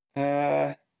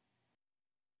 Yeah,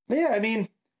 I mean,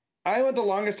 I went the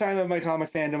longest time of my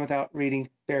comic fandom without reading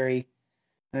Barry.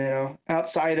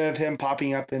 Outside of him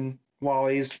popping up in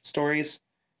Wally's stories.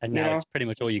 And now it's pretty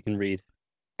much all you can read.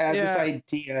 As this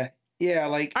idea.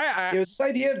 Yeah, it was this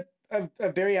idea of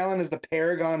Barry Allen as the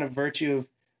paragon of virtue of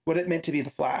what it meant to be the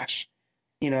Flash.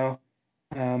 And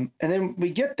then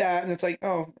we get that, and it's like,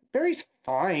 oh, Barry's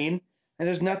fine, and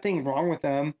there's nothing wrong with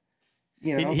him.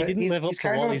 He didn't live up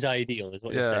to Wally's ideal, is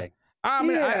what you're saying. I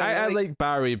mean, I like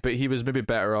Barry, but he was maybe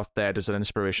better off dead as an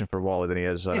inspiration for Wally than he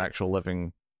is an actual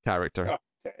living character.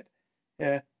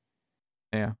 Yeah.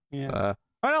 I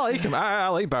like him. I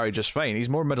like Barry just fine. He's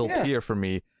more middle tier for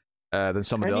me than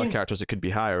some of the other characters that could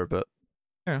be higher, but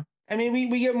yeah. I mean,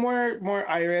 we get more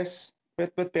Iris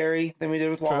with Barry than we did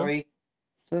with Wally.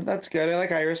 So that's good. I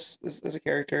like Iris as a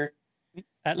character.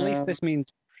 At least this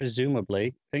means,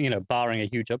 presumably, barring a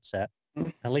huge upset,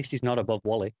 at least he's not above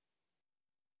Wally.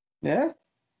 Yeah?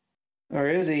 Or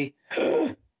is he?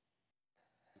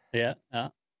 Yeah.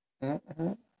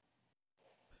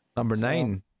 Number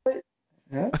 9.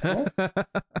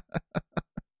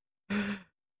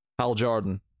 Hal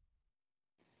Jordan.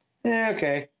 Yeah,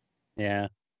 okay. Yeah.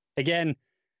 Again,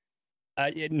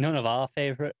 none of our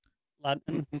favorite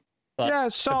Lantern. But yeah,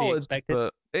 it's solid,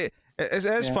 but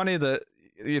it's funny that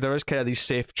there is kind of these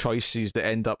safe choices that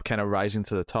end up kind of rising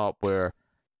to the top where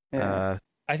I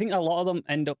think a lot of them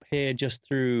end up here just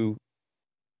through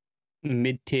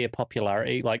mid-tier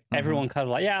popularity. Like everyone kind of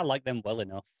like, I like them well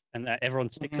enough, and everyone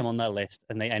sticks them on their list,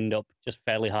 and they end up just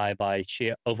fairly high by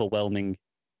sheer overwhelming,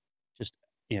 just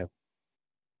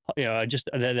just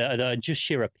just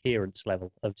sheer appearance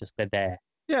level of just they're there.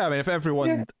 Yeah, I mean, if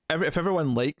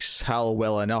everyone likes Hal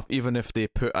well enough, even if they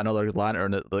put another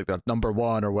Lantern at like their number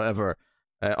one or whatever,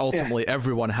 ultimately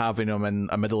everyone having him in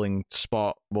a middling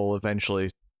spot will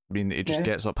eventually mean that he just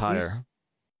gets up higher.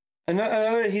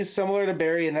 He's similar to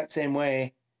Barry in that same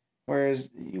way,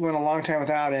 whereas you went a long time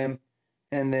without him,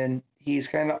 and then he's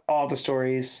kind of all the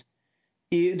stories,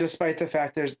 despite the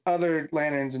fact there's other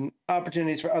Lanterns and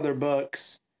opportunities for other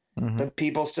books, but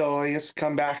people still, I guess,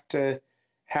 come back to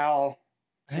Hal.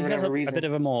 I think there's a bit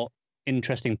of a more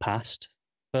interesting past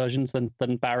versions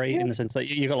than Barry, in the sense that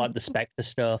you got like the Spectre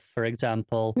stuff, for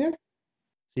example. Yeah.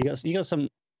 So you got some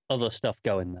other stuff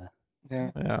going there.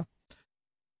 Yeah.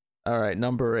 All right,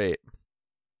 number 8.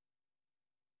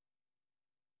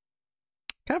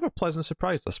 Kind of a pleasant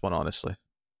surprise, this one, honestly.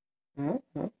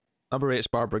 Mm-hmm. Number 8 is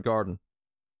Barbara Gordon.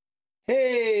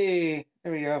 Hey,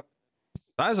 there we go.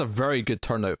 That is a very good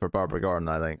turnout for Barbara Gordon,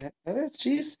 I think. That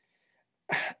is.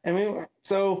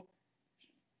 So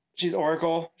she's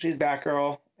Oracle, she's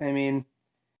Batgirl. I mean,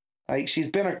 like, she's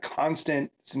been a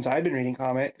constant since I've been reading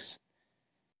comics.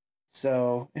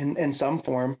 So in some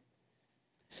form.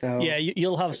 So yeah,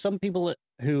 you'll have some people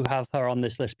who have her on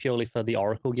this list purely for the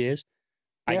Oracle gears.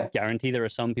 I guarantee there are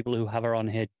some people who have her on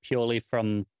here purely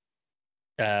from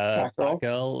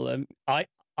Batgirl.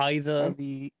 Either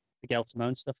the Gail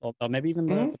Simone stuff, or maybe even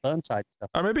the Burnside stuff.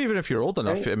 Or maybe even if you're old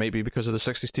enough, it might be because of the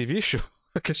 60s TV show,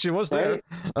 because she was there.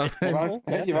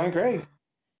 Yvonne Craig.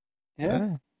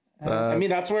 Yeah. I mean,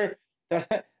 that's where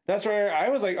I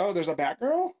was like, oh, there's a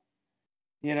Batgirl?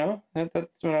 That's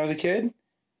when I was a kid,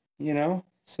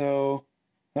 so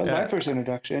that was my first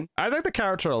introduction. I like the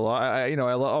character a lot. I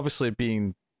obviously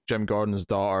being Jim Gordon's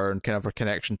daughter and kind of her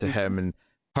connection to him and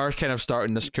her kind of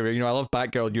starting this career. I love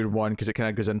Batgirl Year One because it kind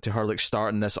of goes into her like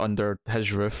starting this under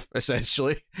his roof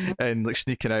essentially, and like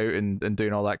sneaking out and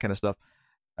doing all that kind of stuff.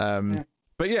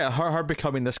 But yeah, her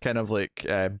becoming this kind of like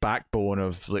backbone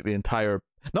of like the entire,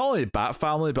 not only Bat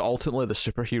family but ultimately the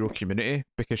superhero community,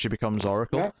 because she becomes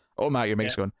Oracle. Yeah. Oh, Matt, your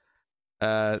mic's going.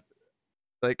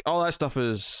 Like all that stuff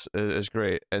is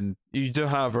great, and you do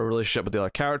have a relationship with the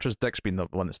other characters. Dick's being the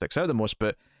one that sticks out the most,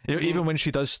 but even when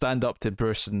she does stand up to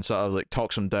Bruce and sort of like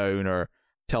talks him down or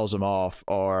tells him off,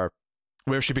 or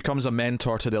where she becomes a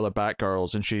mentor to the other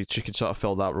Batgirls, and she can sort of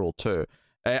fill that role too.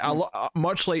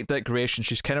 Much like Dick Grayson,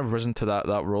 she's kind of risen to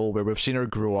that role where we've seen her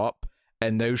grow up,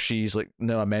 and now she's like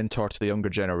a mentor to the younger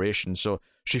generation. So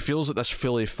she feels that this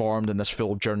fully formed and this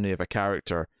full journey of a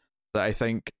character that I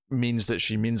think means that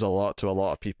she means a lot to a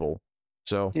lot of people.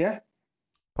 So yeah,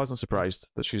 pleasant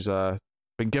surprised that she's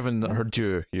been given her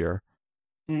due here.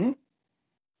 Mm-hmm.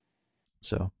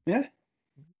 So yeah,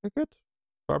 good.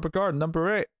 Barbara Gordon,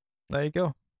 number 8. There you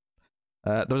go.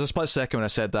 There was a split second when I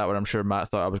said that, where I'm sure Matt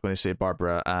thought I was going to say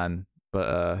Barbara Ann,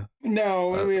 but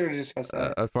no, we already discussed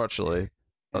that. Unfortunately,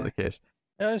 not the case.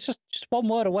 It's just one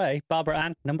word away. Barbara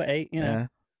Ann, number 8. Yeah.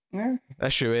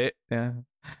 Issue 8. Yeah.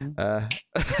 I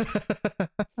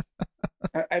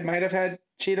might have had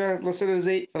Cheetah listed as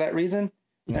 8 for that reason.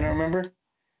 I don't remember,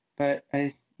 but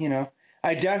I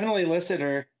definitely listed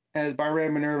her as Barbara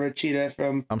Minerva Cheetah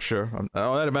from. I'm sure.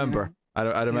 I remember.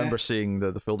 I remember seeing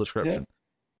the full description.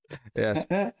 Yeah. Yes.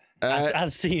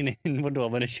 As seen in Wonder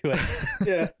Woman issue 8.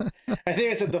 Yeah, I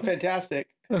think I said the Fantastic.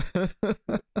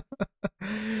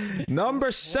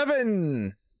 Number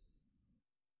 7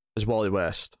 is Wally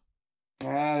West.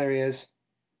 Ah, there he is.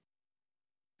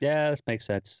 Yeah, this makes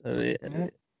sense.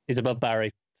 He's above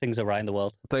Barry. Things are right in the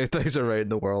world. Things are right in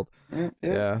the world.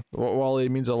 Yeah. Wally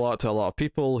means a lot to a lot of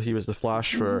people. He was the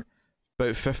Flash for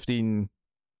about 15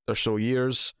 or so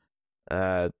years.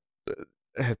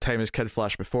 Time as Kid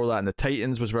Flash before that, and the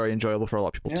Titans was very enjoyable for a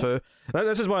lot of people too.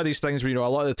 This is one of these things where a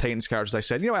lot of the Titans characters, I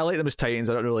said, I like them as Titans.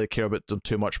 I don't really care about them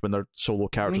too much when they're solo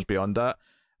characters beyond that.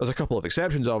 There's a couple of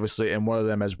exceptions, obviously, and one of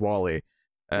them is Wally,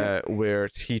 where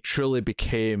he truly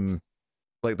became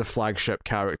like the flagship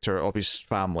character of his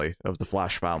family, of the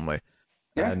Flash family.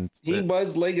 Yeah, and he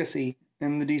was Legacy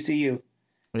in the DCU.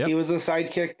 Yep. He was the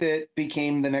sidekick that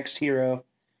became the next hero.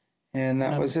 And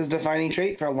that was his defining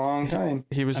trait for a long time.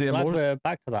 He was we're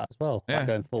back to that as well.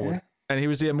 Going forward. Yeah. And he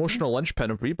was the emotional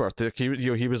linchpin of Rebirth.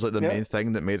 He was like the main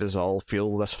thing that made us all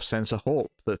feel this sense of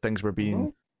hope that things were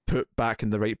being put back in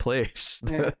the right place.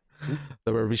 Yeah.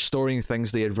 They were restoring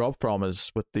things they had robbed from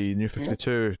us with the New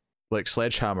 52 like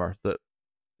sledgehammer that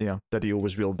Didio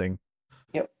was wielding.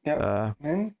 Yep.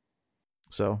 And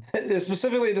so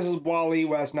specifically, this is Wally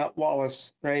West, not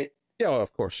Wallace, right? Yeah,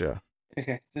 of course, yeah.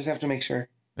 Okay, just have to make sure.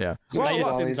 Yeah. So I Well,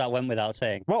 assumed Wally's. that went without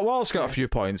saying. Well, Wallace got a Yeah. few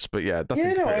points, but yeah, nothing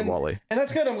Yeah, no, compared to Wally. And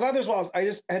that's good. I'm glad there's Wallace. I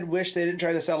just had wished they didn't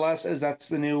try to sell us as that's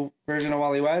the new version of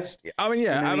Wally West. I mean, And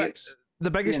yeah, maybe I mean, it's,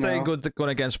 the biggest you thing know. going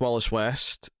against Wallace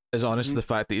West is honestly Mhm. the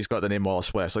fact that he's got the name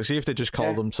Wallace West. Like, see if they just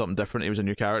called Yeah. him something different, he was a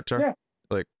new character. Yeah.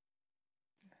 Like,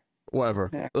 whatever.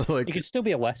 Yeah. Like, He could still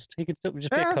be a West. He could still just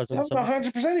be a Yeah, cousin. or something.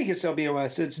 100% he could still be a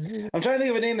West. I'm trying to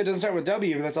think of a name that doesn't start with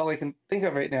W, but that's all I can think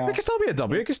of right now. it could still be a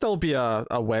W. It could still be a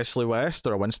Wesley West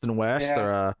or a Winston West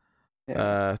Yeah.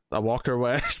 or a Walker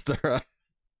West or a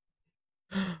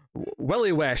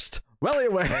Willie West. Willie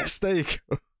West. There you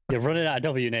go. You're running out of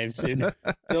W names soon.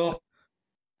 Bill,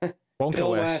 Wonka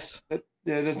Bill West. West.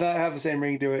 It does not have the same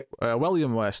ring to it.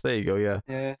 William West. There you go. Yeah.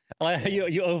 Yeah.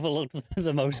 You overlooked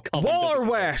the most common. Waller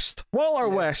W. West. Waller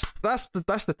Yeah. West. That's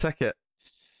the ticket.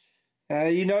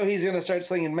 You know he's going to start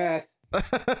slinging meth.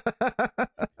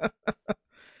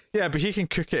 Yeah, but he can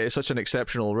cook it at such an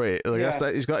exceptional rate. Like,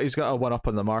 Yeah. he's got a one up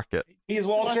on the market. He's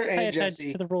We'll have Walter to pay and attention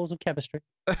Jesse. to the rules of chemistry.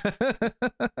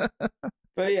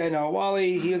 But yeah, no,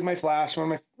 Wally, he was my Flash.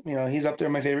 One of my, he's up there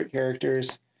with my favorite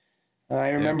characters. I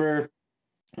remember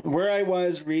where I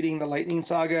was reading the Lightning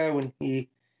Saga when he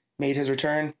made his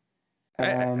return.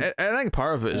 I think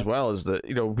part of it as yeah. well is that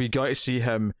we got to see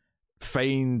him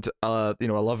find a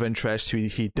love interest who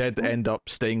he did end up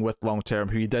staying with long term,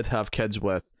 who he did have kids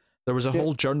with. There was a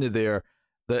whole journey there,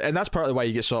 and that's partly why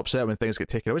you get so upset when things get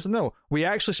taken away. So no, we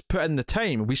actually put in the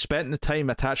time. We spent the time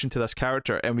attaching to this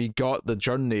character, and we got the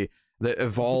journey that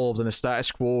evolved, and the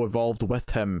status quo evolved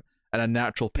with him in a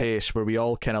natural pace, where we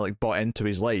all kind of like bought into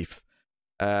his life.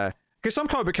 Because some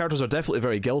comic book characters are definitely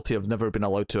very guilty of never being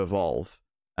allowed to evolve,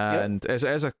 and it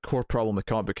is a core problem with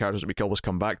comic book characters that we can always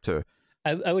come back to.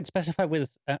 I would specify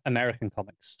with American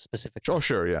comics specifically. Oh,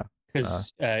 sure, yeah.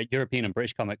 Because European and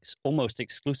British comics almost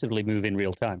exclusively move in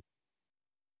real time.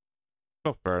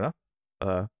 Oh, fair enough.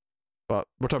 But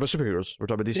we're talking about superheroes. We're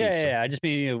talking about DC. Yeah. I just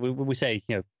mean, we say,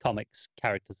 comics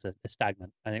characters are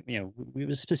stagnant. I think,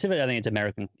 we specifically, I think it's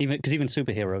American, even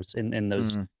superheroes in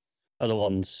those other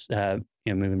ones, move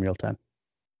in real time.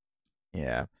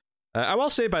 Yeah. I will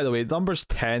say, by the way, numbers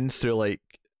 10 through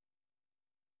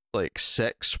like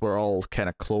 6 were all kind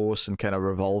of close and kind of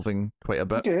revolving quite a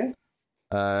bit. Okay.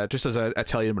 Just as I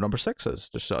tell you what number 6 is,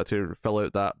 just sort of to fill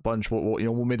out that bunch.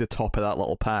 We'll made the top of that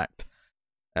little pact.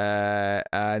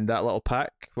 And that little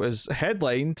pack was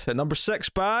headlined at number 6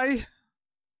 by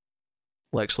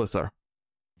Lex Luthor.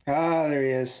 Ah, there he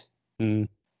is. Mm.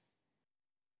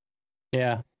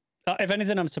 Yeah. If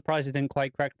anything, I'm surprised he didn't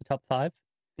quite crack the top 5.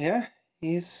 Yeah,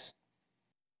 he's.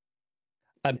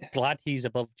 I'm glad he's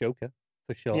above Joker,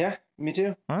 for sure. Yeah, me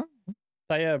too.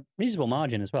 By a reasonable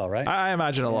margin as well, right? I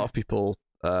imagine a lot of people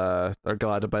are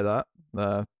glad about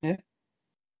that. I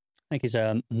think he's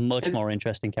a much more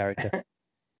interesting character.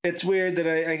 It's weird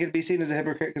that I could be seen as a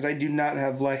hypocrite because I do not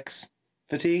have Lex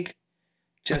fatigue,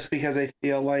 just because I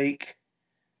feel like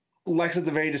Lex is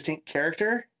a very distinct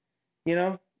character,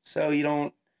 So you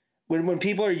don't when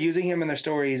people are using him in their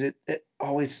stories, it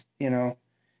always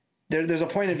there's a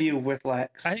point of view with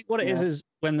Lex. I think what it is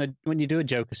when you do a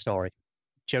Joker story,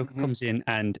 Joker comes in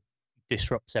and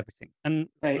disrupts everything, and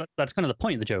that's kind of the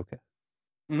point of the Joker.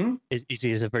 Mm-hmm. Is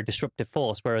he is a very disruptive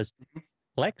force, whereas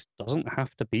Lex doesn't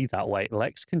have to be that way.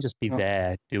 Lex can just be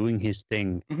there doing his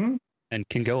thing and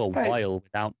can go a while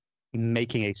without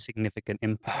making a significant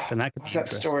impact. And that could be that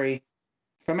story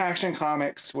from Action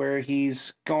Comics where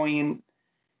he's going.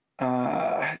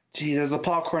 There's the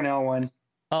Paul Cornell one.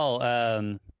 What's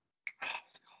it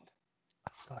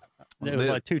called? There was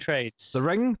like 2 trades. The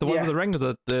ring, the one with the ring,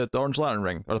 the Orange Lantern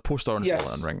ring, or the post Orange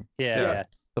Lantern ring. Yeah.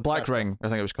 The Black Ring, I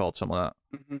think it was called something like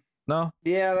that. Mm-hmm. No.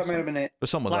 Yeah, that might have been it.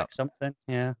 There's something Black like that. something.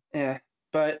 Yeah. Yeah,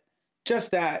 but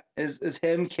just that is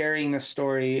him carrying the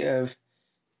story of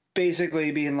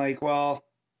basically being like, well,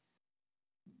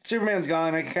 Superman's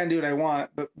gone. I can kind of do what I want,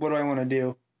 but what do I want to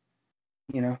do?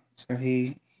 So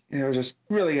it was just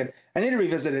really good. I need to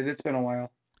revisit it. It's been a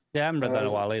while. Yeah, I haven't read that in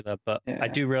a while either, but I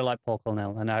do really like Paul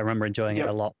Cornell, and I remember enjoying it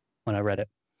a lot when I read it.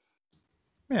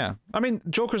 Yeah, I mean,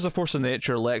 Joker's a force of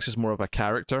nature. Lex is more of a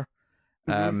character,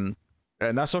 and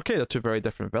that's okay. They're 2 very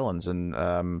different villains, and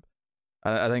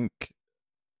I think,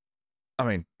 I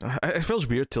mean, it feels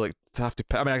weird to have to.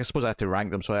 I mean, I suppose I had to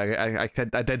rank them, so I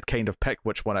did kind of pick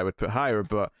which one I would put higher,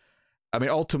 but I mean,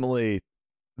 ultimately,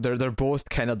 they're both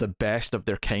kind of the best of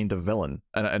their kind of villain,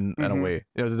 in a way.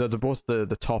 They're both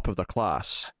the top of their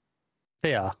class.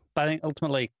 They are, but I think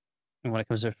ultimately, when it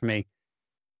comes to it for me,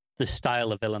 the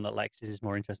style of villain that Lex is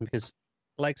more interesting because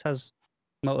Lex has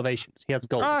motivations. He has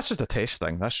goals. That's just a taste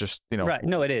thing. That's just Right?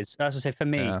 No, it is. That's what I say for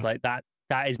me. Like that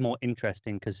is more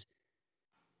interesting because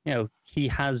he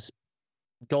has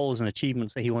goals and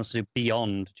achievements that he wants to do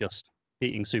beyond just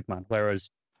beating Superman.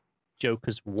 Whereas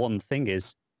Joker's one thing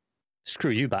is,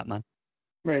 screw you, Batman,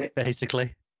 Right.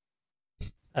 basically.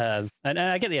 And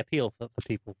I get the appeal for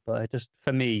people, but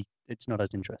for me, it's not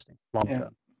as interesting long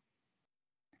term.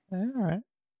 All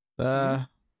right.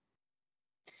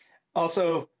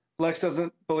 Also, Lex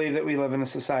doesn't believe that we live in a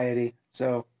society,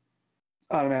 so it's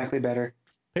automatically better.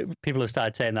 People have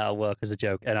started saying that at work as a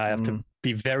joke, and I have to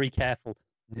be very careful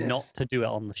not to do it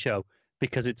on the show,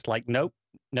 because it's like, nope,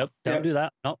 don't do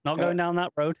that. Not going down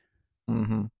that road.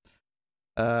 Mm-hmm.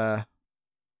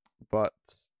 But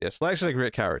yes, Lex is a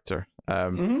great character.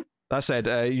 That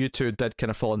said, you two did kind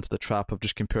of fall into the trap of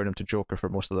just comparing him to Joker for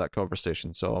most of that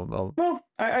conversation. So, well,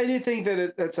 I do think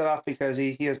that it's set off because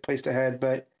he is placed ahead,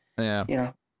 but yeah, you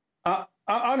know,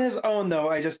 on his own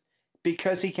though,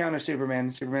 because he counters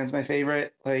Superman. Superman's my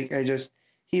favorite. Like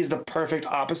he's the perfect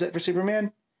opposite for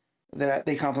Superman. That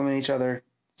they complement each other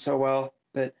so well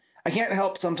that I can't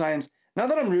help sometimes. Not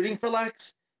that I'm rooting for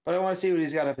Lex, but I want to see what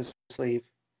he's got up his sleeve.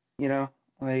 You know,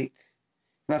 like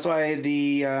that's why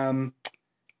the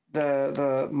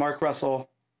Mark Russell,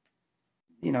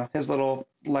 you know, his little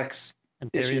Lex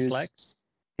Imperious issues. Lex.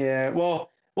 Yeah, well,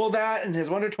 that and his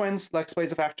Wonder Twins, Lex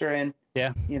plays a factor in.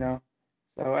 Yeah, you know,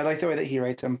 so I like the way that he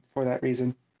writes him for that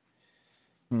reason.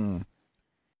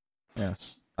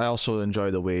 Yes. I also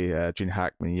enjoy the way Gene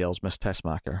Hackman yells Miss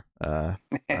Tessmacher. One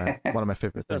of my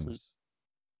favorite things.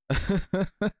 I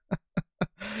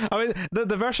mean,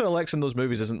 the version of Lex in those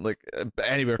movies isn't like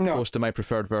anywhere close to my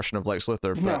preferred version of Lex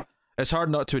Luthor, but it's hard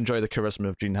not to enjoy the charisma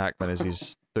of Gene Hackman as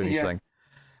he's doing his thing.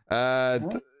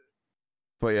 But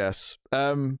yes.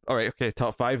 All right, okay,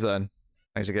 top 5 then.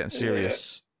 Things are getting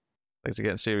serious.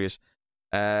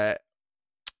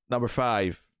 Number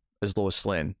 5 is Lois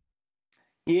Lane.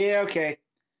 Yeah, okay.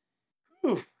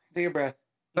 Whew, take a breath.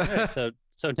 Yeah, so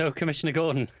no Commissioner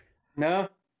Gordon. No.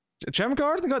 Jim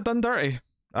Gordon got done dirty.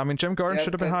 I mean, Jim Gordon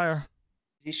should have been higher.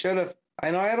 He should have.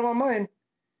 I know I had him on mine.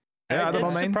 Yeah,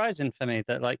 it's surprising for me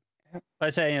that, like I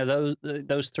say, you know,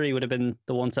 those 3 would have been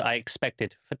the ones that I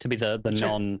expected to be the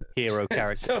non-hero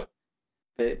characters. So,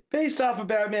 based off of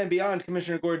Batman Beyond,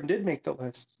 Commissioner Gordon did make the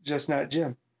list, just not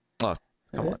Jim. Oh,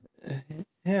 come on.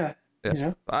 Yeah. Yes. You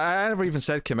know? I never even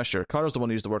said commissioner. Connor's the one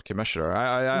who used the word commissioner.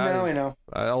 I know.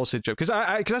 I always say Jim because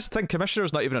that's the thing. Commissioner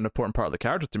is not even an important part of the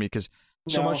character to me because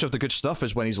so much of the good stuff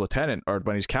is when he's lieutenant or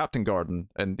when he's Captain Gordon,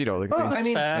 and you know.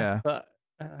 That's fair, but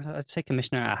I'd say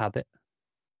commissioner out of habit.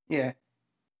 Yeah.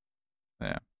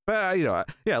 Yeah, but you know,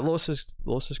 yeah, Lois is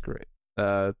great.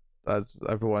 As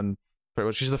everyone pretty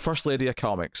much, she's the first lady of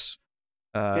comics.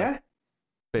 Yeah.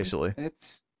 Basically,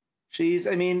 she's.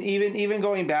 I mean, even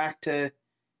going back to.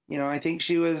 You know, I think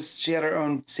she had her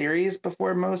own series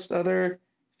before most other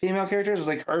female characters. It was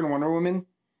like her and Wonder Woman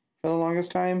for the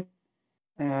longest time.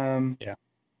 Yeah.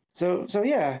 So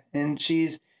yeah, and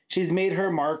she's made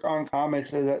her mark on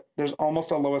comics so that there's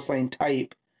almost a Lois Lane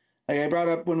type. Like I brought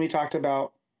up when we talked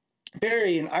about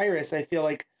Barry and Iris, I feel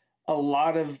like a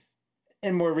lot of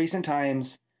in more recent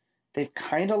times they've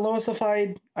kind of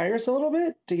Loisified Iris a little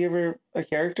bit to give her a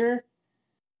character.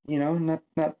 You know,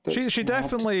 not the, she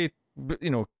definitely you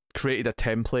know created a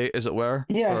template, as it were,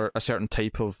 for a certain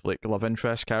type of like love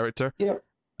interest character. Yep.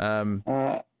 And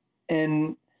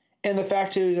the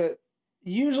fact too that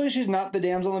usually she's not the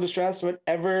damsel in distress.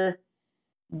 Whatever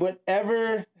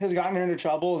has gotten her into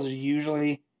trouble is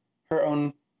usually her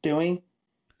own doing,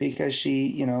 because she,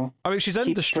 you know. I mean, she's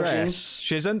in distress.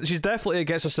 Pushing. She's definitely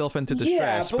gets herself into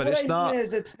distress, but it's not.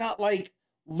 It's not like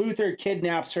Luthor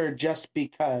kidnaps her just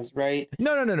because, right?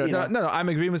 No. I'm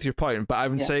agreeing with your point, but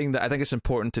I'm saying that I think it's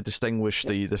important to distinguish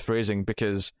the phrasing,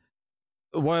 because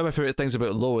one of my favorite things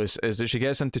about Lois is that she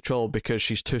gets into trouble because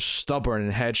she's too stubborn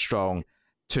and headstrong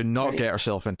to not get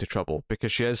herself into trouble,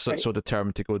 because she is so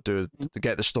determined to go to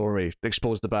get the story,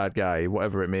 expose the bad guy,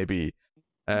 whatever it may be.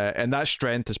 And that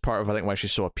strength is part of, I think, why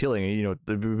she's so appealing. You know,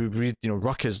 we read, you know,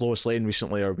 Rucka's Lois Lane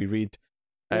recently, or we read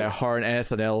her and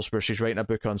anything else where she's writing a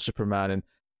book on Superman, and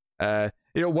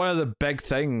you know, one of the big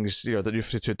things, you know, that New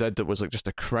 52 did that was like just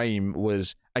a crime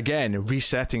was, again,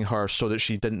 resetting her so that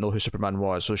she didn't know who Superman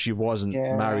was, so she wasn't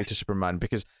married to Superman,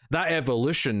 because that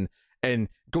evolution in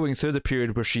going through the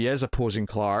period where she is opposing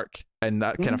Clark in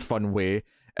that kind of fun way,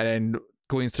 and then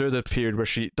going through the period where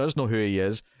she does know who he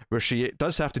is, where she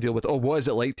does have to deal with, what is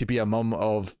it like to be a mum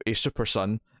of a super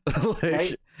son?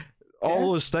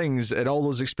 All those things and all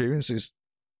those experiences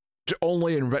to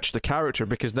only enrich the character,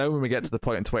 because now when we get to the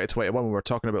point in 2021 when we're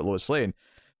talking about Lois Lane,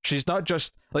 she's not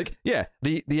just like,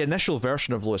 the initial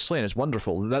version of Lois Lane is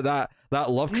wonderful. That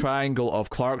love triangle of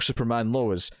Clark, Superman,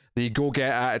 Lois, the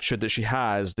go-get attitude that she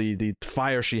has, the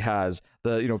fire she has,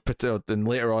 and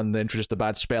later on they introduce the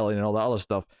bad spelling and all that other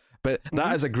stuff. But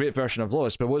that is a great version of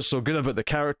Lois. But what's so good about the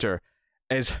character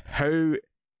is how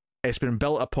it's been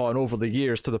built upon over the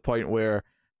years to the point where,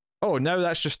 oh, now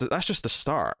that's just the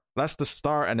start. That's the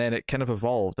start, and then it kind of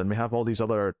evolved, and we have all these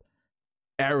other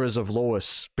eras of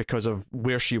Lois because of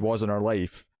where she was in her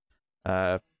life,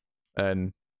 and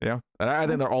I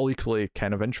think they're all equally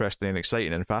kind of interesting and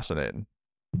exciting and fascinating.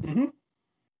 Mm-hmm.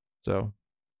 So,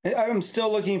 I'm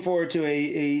still looking forward to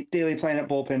a Daily Planet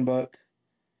bullpen book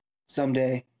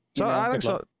someday. So I think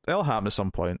it'll happen at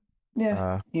some point.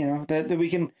 Yeah, that we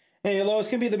can. Hey, Lois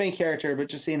can be the main character, but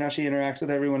just seeing how she interacts with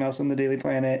everyone else on the Daily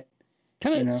Planet.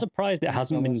 Kind of surprised it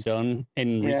hasn't been done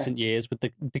in recent years with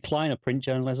the decline of print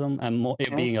journalism and more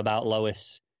it being about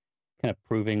Lois kind of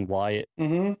proving why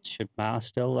it should matter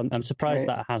still. I'm surprised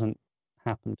that hasn't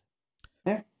happened.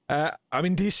 Yeah. I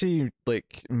mean, DC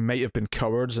might have been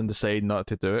cowards and decided not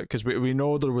to do it because we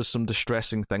know there was some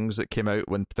distressing things that came out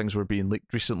when things were being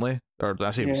leaked recently, or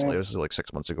I say recently, this is like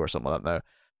 6 months ago or something like that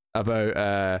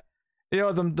now,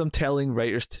 about them telling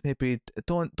writers to maybe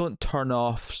don't turn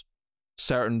off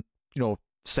certain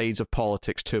sides of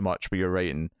politics too much when you're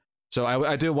writing. So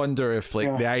I do wonder if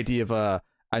the idea of a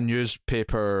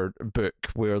newspaper book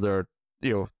where they're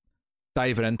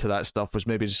diving into that stuff was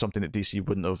maybe just something that DC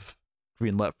wouldn't have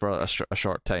greenlit for a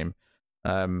short time.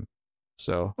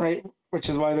 So right, which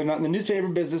is why they're not in the newspaper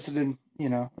business, and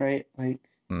right,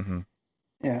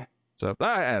 yeah. So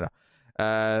I don't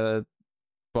know.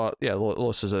 But yeah,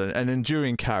 Lois is an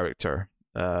enduring character.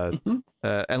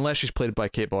 Unless she's played by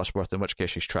Kate Bosworth, in which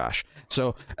case she's trash.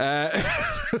 So,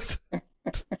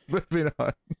 moving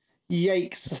on.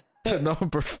 Yikes. To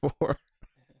number 4.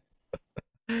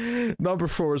 Number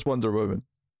 4 is Wonder Woman.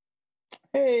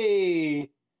 Hey!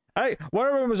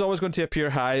 Wonder Woman was always going to appear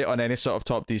high on any sort of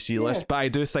top DC list, but I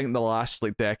do think the last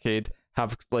decade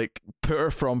have put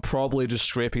her from probably just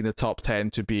scraping the top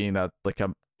 10 to being a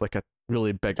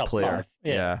really big top player.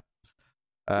 5.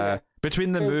 Yeah.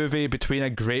 Between the movie, between a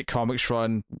great comics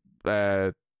run,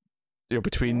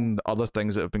 between other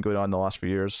things that have been going on in the last few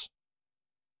years.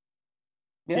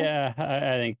 Yeah,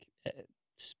 I think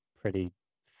it's pretty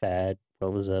fair,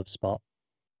 well-deserved spot.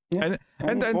 Yeah.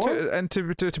 And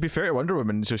to be fair to Wonder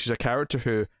Woman, so she's a character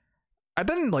who I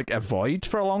didn't avoid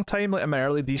for a long time, in my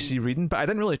early DC reading, but I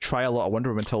didn't really try a lot of Wonder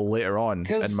Woman until later on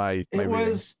in my it reading.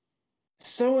 Was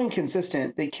so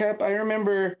inconsistent. I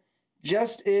remember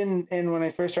just in when I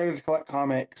first started to collect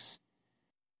comics,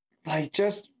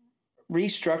 just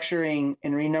restructuring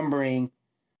and renumbering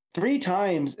 3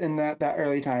 times in that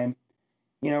early time,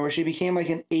 where she became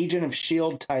an Agent of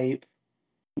S.H.I.E.L.D. type,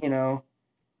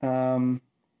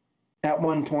 at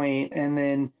one point, and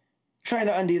then trying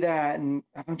to undo that and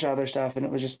a bunch of other stuff. And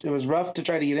it was rough to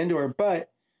try to get into her.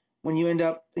 But when you end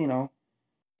up,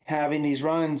 having these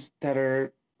runs that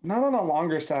are not on the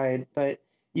longer side, but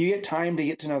you get time to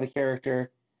get to know the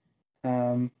character,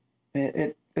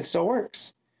 it still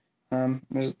works.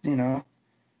 There's a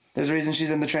reason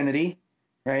she's in the Trinity,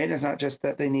 right? It's not just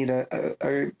that they need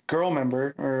a girl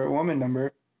member or a woman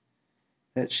member.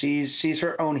 That she's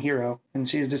her own hero, and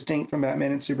she's distinct from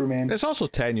Batman and Superman. It's also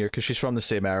tenure because she's from the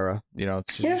same era. She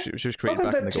was created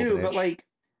back in the Golden Age.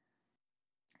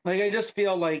 But I just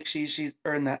feel like she's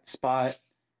earned that spot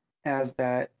as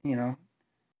that.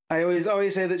 I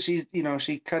always say that she's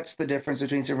she cuts the difference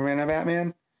between Superman and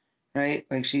Batman, right?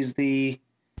 She's the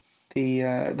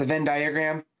Venn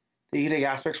diagram that you can take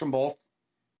aspects from both,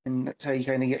 and that's how you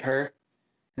kind of get her,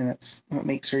 and that's what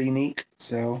makes her unique.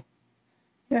 So.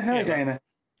 Yeah, hi, Diana.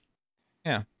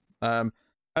 Yeah. I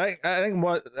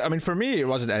think for me, it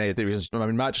wasn't any of the reasons. I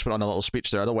mean, Matt just went on a little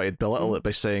speech there. I don't want to belittle it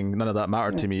by saying none of that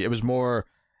mattered to me. It was more,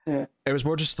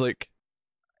 just she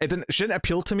didn't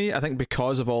appeal to me, I think,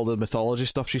 because of all the mythology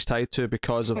stuff she's tied to,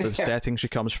 because of the setting she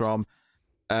comes from.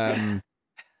 And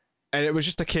it was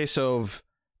just a case of,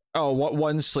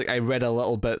 once I read a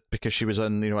little bit because she was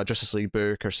in, a Justice League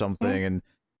book or something, and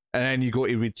then you go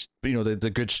to read,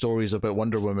 the good stories about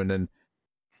Wonder Woman, and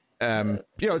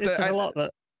there's a lot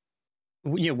that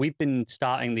we've been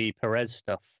starting the Perez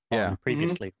stuff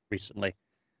recently,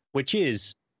 which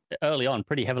is early on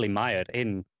pretty heavily mired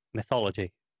in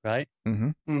mythology, right?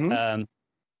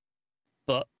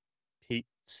 But he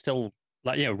still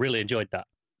really enjoyed that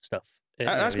stuff.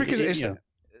 That's because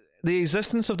the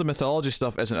existence of the mythology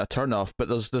stuff isn't a turn off, but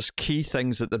there's key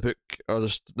things that the book or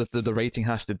the writing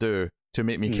has to do to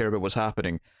make me care about what's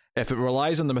happening. If it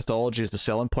relies on the mythology as the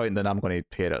selling point, then I'm going to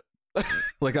hate it.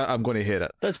 I'm going to hate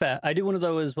it. That's fair. I do one of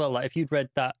those as well. If you'd read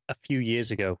that a few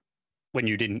years ago, when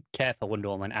you didn't care for Wonder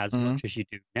Woman as much as you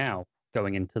do now,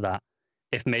 going into that,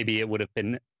 if maybe it would have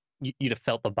been, you'd have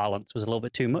felt the balance was a little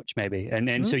bit too much, maybe.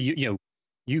 And so you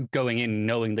going in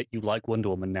knowing that you like Wonder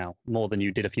Woman now more than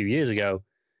you did a few years ago,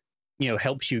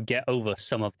 helps you get over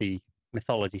some of the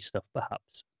mythology stuff,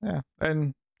 perhaps. Yeah,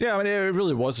 and yeah, I mean, it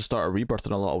really was the start of Rebirth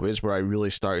in a lot of ways, where I really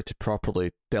started to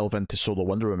properly delve into solo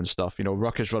Wonder Woman stuff.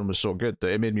 Rucka's run was so good that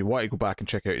it made me want to go back and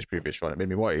check out his previous run. It made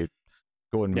me want to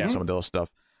go and meet some of the other stuff.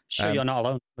 Sure, you're not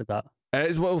alone with that.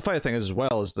 Well, the funny thing is, as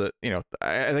well, is that,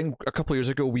 I think a couple of years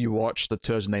ago we watched the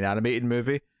 2009 animated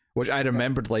movie, which I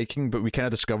remembered liking, but we kind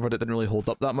of discovered it didn't really hold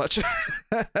up that much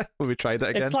when we tried it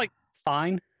again. It's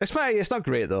fine. It's fine. It's not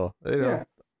great though.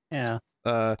 Yeah.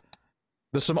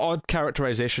 There's some odd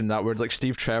characterization in that where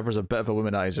Steve Trevor's a bit of a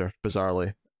womanizer,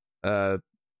 bizarrely.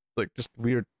 Just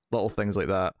weird little things like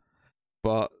that.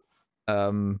 But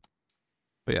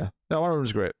yeah, no, Wonder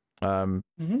Woman's great.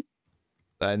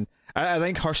 And I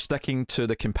think her sticking to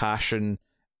the compassion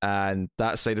and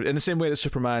that side in the same way that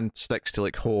Superman sticks to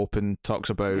hope and talks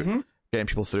about getting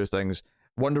people through things,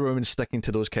 Wonder Woman sticking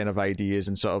to those kind of ideas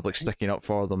and sort of sticking up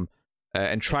for them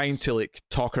and trying to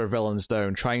talk her villains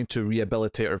down, trying to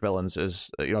rehabilitate her villains is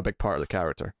a big part of the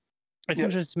character. It's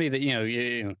interesting to me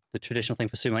that the traditional thing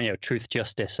for Superman, truth,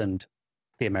 justice, and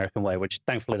the American way, which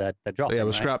thankfully they're dropping. Yeah,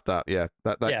 we'll scrap that. Yeah,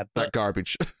 that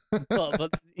garbage.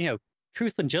 but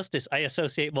truth and justice I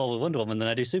associate more with Wonder Woman than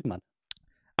I do Superman.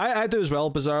 I do as well,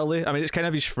 bizarrely. I mean, it's kind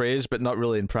of his phrase, but not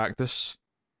really in practice.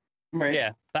 Right.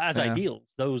 Yeah, but as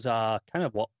ideals, those are kind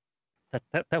of what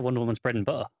that Wonder Woman's bread and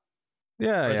butter.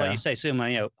 Yeah, Whereas, like you say,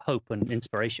 Superman, hope and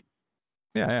inspiration.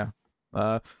 Yeah.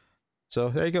 So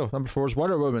there you go. Number 4 is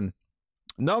Wonder Woman.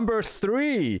 Number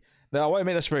 3. Now, I want to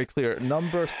make this very clear.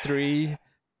 Number 3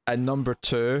 and number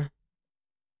 2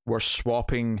 were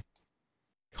swapping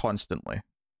constantly.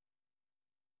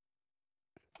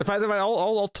 In fact,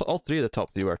 all 3 of the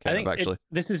top 3 were kind of actually.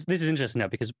 This is interesting now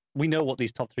because we know what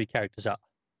these top 3 characters are.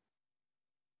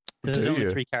 There's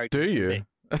only 3 characters. Do you?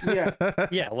 Yeah.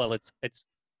 Yeah. Well, it's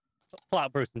flat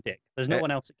out Bruce and Dick. There's no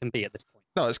one else it can be at this point.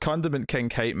 No, it's Condiment King,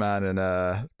 Kite Man,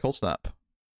 and Cold Snap.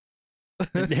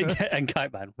 And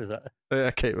Kite Man was that? Yeah,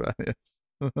 Kite Man.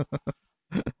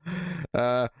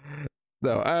 Yes.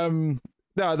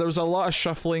 No, there was a lot of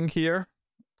shuffling here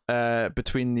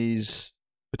between these.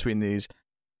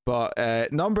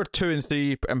 But number 2 and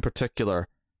 3 in particular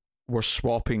were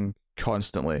swapping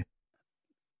constantly.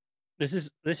 This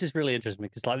is really interesting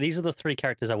because these are the 3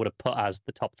 characters I would have put as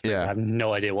the top 3. Yeah. I have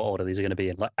no idea what order these are going to be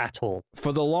in, at all.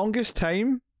 For the longest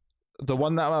time, the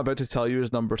one that I'm about to tell you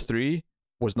is number 3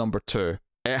 was number 2.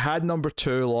 It had number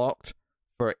 2 locked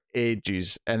for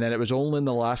ages, and then it was only in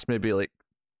the last maybe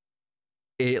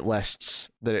 8 lists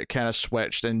that it kind of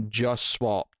switched and just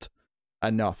swapped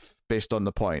enough based on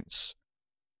the points.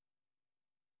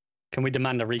 Can we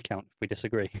demand a recount if we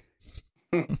disagree?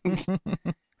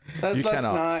 Let's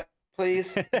not,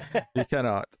 please. You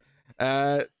cannot.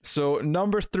 So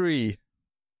number 3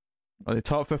 on the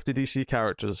top 50 DC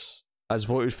characters as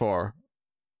voted for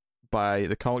by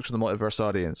the Comics from the Multiverse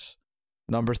audience.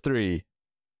 Number 3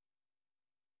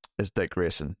 is Dick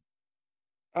Grayson.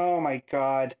 Oh my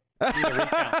god.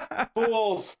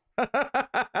 Fools.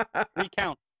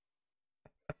 Recount.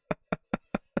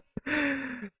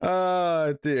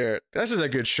 Oh dear, this is a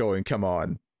good showing. Come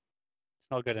on, it's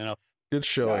not good enough. Good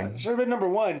showing. Yeah, should have been number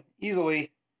 1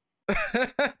 easily.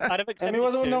 I'd have accepted. He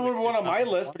wasn't number 1 on my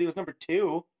list, but he was number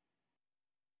 2.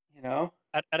 I'd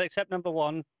accept number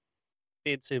 1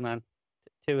 being Superman.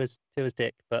 2 is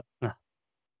Dick, but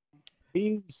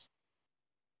these.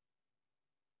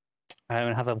 I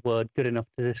don't have a word good enough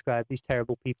to describe these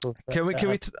terrible people. Can we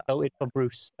voted for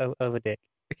Bruce over Dick?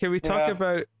 Can we talk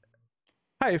about?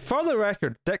 Hey, for the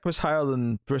record, Dick was higher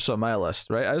than Bruce on my list,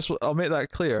 right? I'll make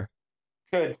that clear.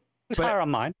 Good. He was higher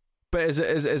on mine. But is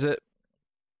it?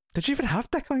 Did you even have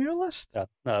Dick on your list? No,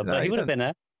 but he would have been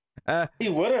there. He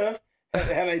would have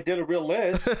had I did a real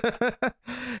list.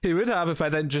 He would have if I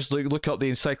didn't just look up the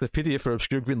encyclopedia for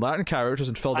obscure Green Lantern characters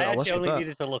and filled out a list with that. I actually only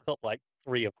needed to look up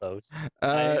 3 of those.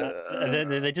 And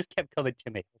then they just kept coming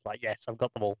to me. It's yes, I've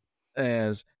got them all.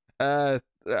 Yes. How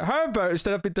about,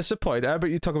 instead of being disappointed, how about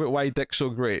you talk about why Dick's so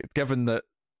great, given that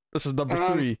this is number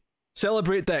 3?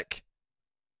 Celebrate Dick.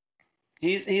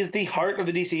 He's the heart of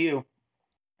the DCU.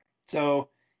 So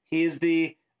he's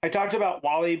I talked about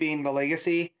Wally being the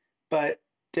legacy, but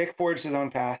Dick forged his own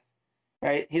path,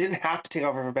 right? He didn't have to take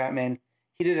over for Batman.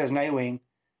 He did as Nightwing.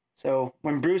 So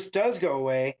when Bruce does go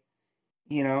away,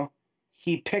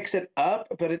 he picks it up,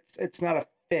 but it's not a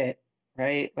fit,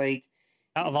 right?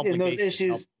 Out of in those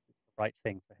issues, the right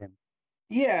thing for him.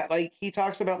 Yeah, he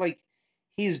talks about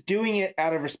he's doing it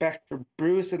out of respect for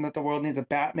Bruce and that the world needs a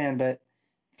Batman, but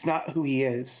it's not who he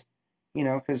is.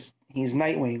 because he's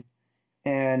Nightwing,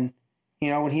 and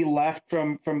when he left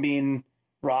from being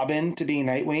Robin to being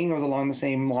Nightwing, it was along the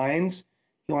same lines.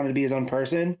 He wanted to be his own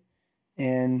person,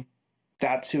 and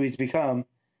that's who he's become.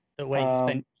 The way he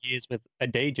spent years with a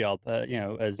day job,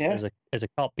 as a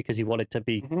cop, because he wanted to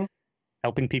be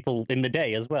helping people in the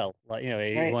day as well. Like,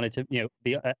 he wanted to,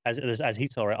 be as he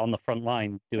saw it, on the front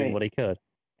line doing what he could.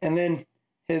 And then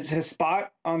his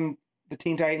spot on the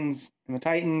Teen Titans and the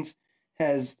Titans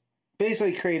has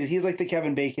basically created. He's like the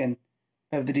Kevin Bacon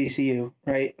of the DCU,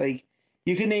 right? Like,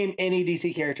 you can name any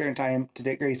DC character in time to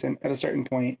Dick Grayson at a certain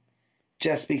point,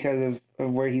 just because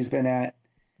of where he's been at,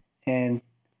 and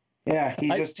yeah,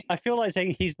 I feel like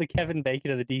saying he's the Kevin Bacon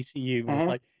of the DCU. It's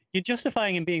like, you're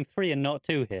justifying him being 3 and not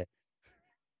 2 here.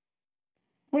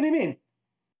 What do you mean?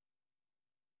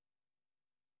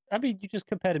 I mean, you just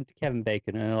compared him to Kevin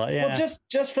Bacon, and like, yeah. Well,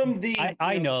 just from the.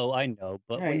 I know,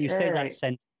 but when you say that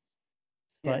sentence,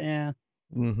 it's like, yeah.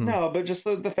 Mm-hmm. No, but just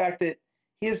the fact that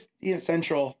he is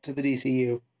central to the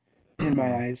DCU in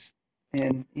my eyes,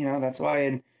 and that's why.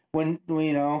 And when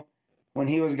when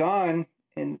he was gone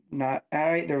and not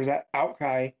there was that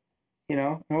outcry.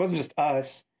 It wasn't just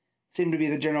us. It seemed to be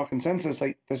the general consensus.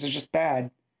 Like, this is just bad.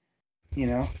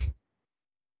 Yeah,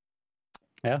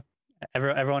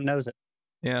 everyone knows it.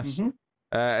 Yes. Mm-hmm.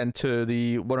 And to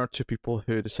the 1 or 2 people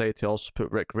who decide to also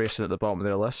put Rick Grayson at the bottom of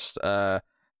their list, I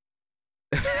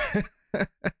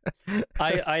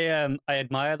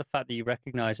admire the fact that you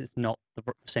recognize it's not the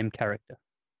same character.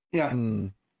 Yeah.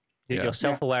 You're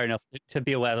self-aware enough to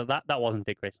be aware that wasn't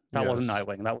Dick Grayson. That wasn't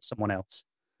Nightwing. That was someone else.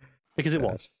 Because it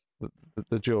was.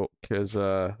 The joke is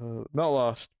not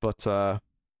lost, but how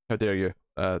dare you,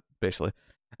 basically.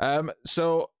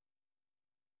 So,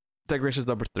 Dick Grayson's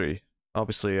number 3.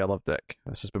 Obviously, I love Dick.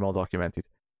 This has been well documented.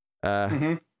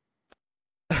 It's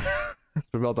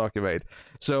been well documented.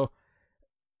 So,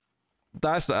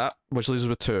 that's that, which leaves us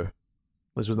with 2.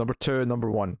 Leaves with number 2 and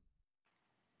number 1.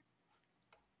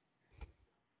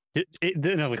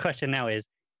 The question now is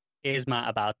Matt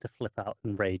about to flip out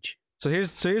and rage? So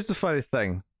here's the funny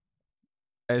thing,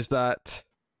 is that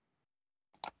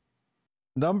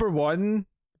number 1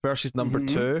 versus number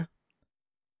 2,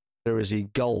 there is a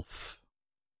gulf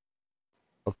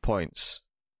of points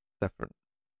different.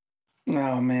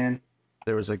 Oh, man.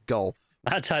 There is a gulf.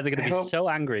 That's either going to be so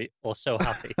angry or so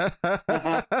happy.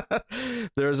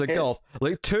 There is a gulf.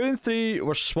 Like, 2 and 3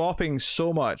 were swapping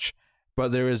so much,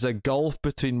 but there is a gulf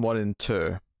between 1 and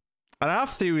 2. And I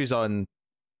have theories on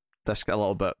this a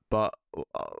little bit, but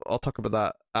I'll talk about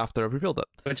that after I've revealed it.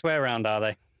 Which way around are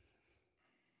they?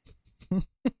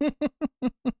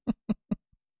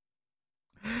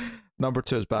 Number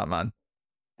 2 is Batman.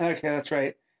 Okay, that's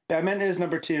right. Batman is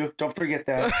number 2. Don't forget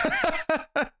that.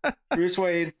 Bruce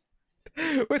Wayne.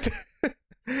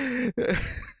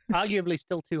 Arguably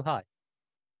still too high.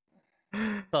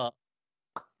 But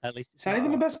at least it's not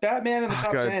even the best Batman in the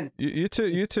top 10. You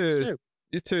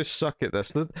two suck at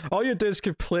this. All you do is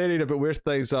complaining about where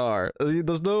things are.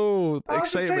 There's no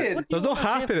excitement. There's no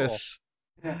happiness.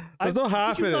 Yeah. There's no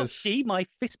happiness. Did you not see my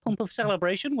fist pump of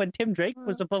celebration when Tim Drake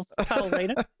was above Kyle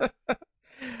Rayner?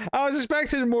 I was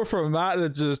expecting more from Matt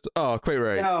than just, quite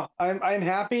right. No, I'm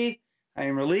happy. I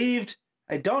am relieved.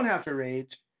 I don't have to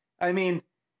rage. I mean,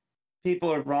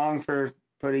 people are wrong for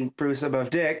putting Bruce above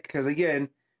Dick, because again,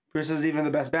 Bruce isn't even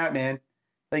the best Batman.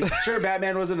 Like, sure,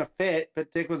 Batman wasn't a fit,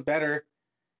 but Dick was better.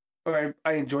 Or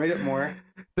I enjoyed it more.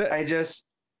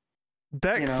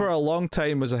 Dick for a long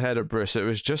time was ahead of Bruce. It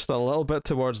was just a little bit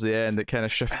towards the end that kind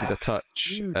of shifted a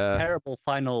touch. Terrible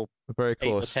final. Very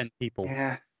close. 8 or 10 people.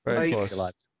 Yeah. Very close.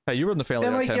 Hey, you were in the family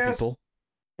of 10 people.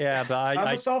 Yeah, but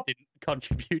I didn't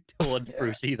contribute towards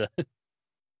Bruce either.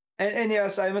 And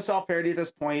yes, I'm a self-parody at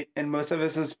this point, and most of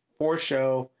this is for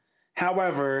show.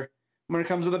 However, when it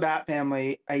comes to the Bat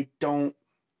family,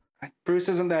 Bruce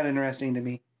isn't that interesting to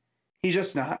me. He's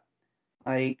just not.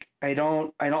 Like, I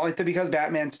don't like the Because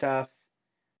Batman stuff,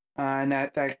 and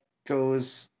that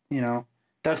goes,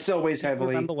 that still weighs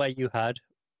heavily. Remember where you had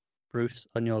Bruce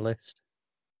on your list?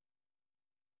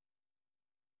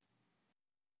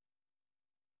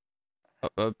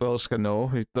 Oscar,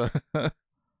 no.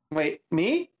 Wait,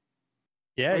 me?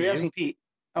 Yeah, Or are you asking Pete?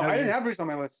 Oh, I didn't have Bruce on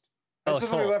my list. That's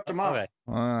just when we left him off.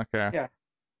 Okay. Yeah.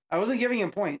 I wasn't giving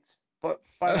him points, but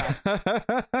flat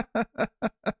out.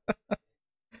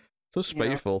 So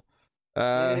spiteful.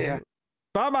 Yeah.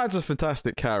 Batman's a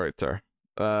fantastic character.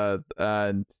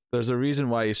 And there's a reason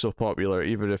why he's so popular,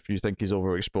 even if you think he's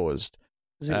overexposed.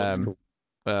 That's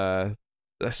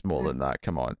more than that,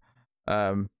 come on.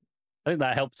 I think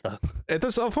that helps, though. It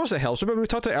does, of course it helps. Remember, we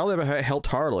talked earlier about how it helped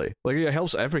Harley. Like, it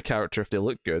helps every character if they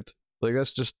look good. Like,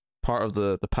 that's just part of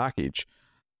the package.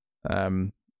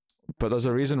 But there's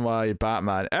a reason why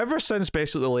Batman, ever since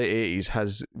basically the late 80s,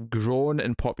 has grown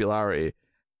in popularity,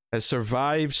 has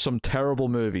survived some terrible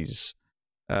movies.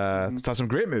 It's had some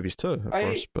great movies too, of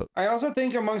course. But I also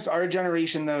think amongst our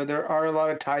generation, though, there are a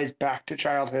lot of ties back to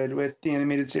childhood with the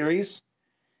animated series,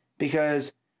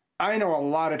 because I know a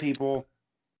lot of people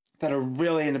that are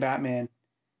really into Batman.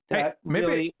 That maybe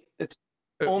really, it's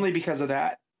only because of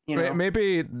that. You know?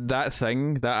 Maybe that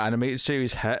animated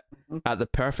series hit at the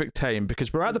perfect time,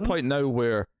 because we're at the point now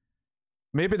where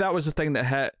maybe that was the thing that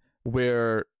hit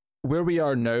where we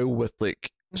are now with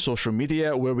like social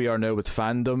media, where we are now with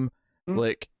fandom.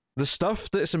 Like, the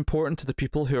stuff that's important to the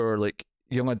people who are like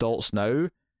young adults now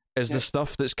is the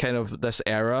stuff that's kind of this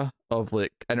era of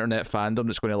like internet fandom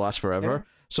that's going to last forever.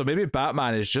 So maybe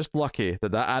Batman is just lucky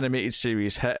that animated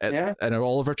series hit in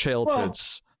all of our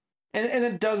childhoods. Well, and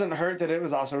it doesn't hurt that it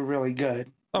was also really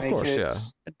good. Of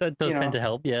course, that does tend to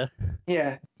help. Yeah,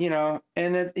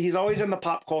 and that he's always in the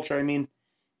pop culture. I mean,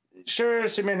 sure,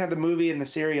 Superman had the movie and the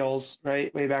serials,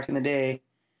 right, way back in the day,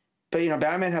 but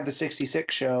Batman had the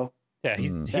 '66 show. Yeah, he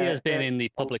has been in the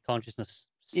public consciousness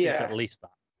since at least that.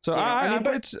 So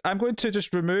I'm going to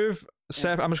just remove.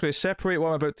 I'm just going to separate what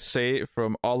I'm about to say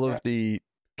from all of the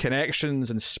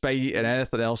connections and spite and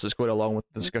anything else that's going along with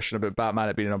the discussion about Batman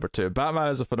at being number 2. Batman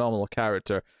is a phenomenal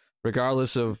character,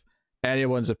 regardless of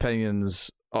anyone's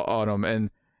opinions on him, and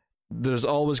there's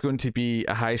always going to be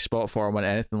a high spot for him on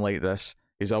anything like this.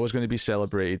 He's always going to be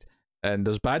celebrated, and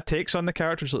there's bad takes on the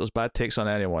character, so there's bad takes on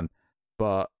anyone,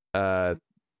 but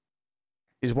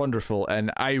he's wonderful,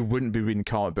 and I wouldn't be reading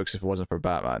comic books if it wasn't for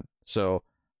Batman. So,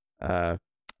 and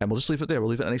we'll just leave it there.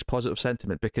 We'll leave it a nice positive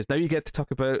sentiment, because now you get to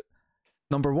talk about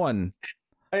number 1.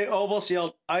 I almost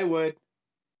yelled, I would.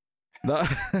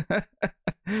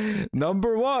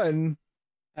 Number 1.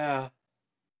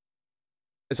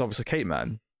 It's obviously Kite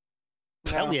Man.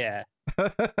 Hell yeah.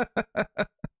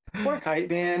 Poor Kite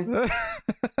Man.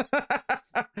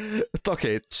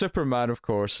 Okay, Superman, of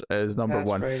course, is number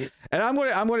 1. Right. And I'm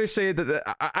going to say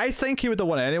that I think he would have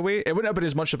won anyway. It wouldn't have been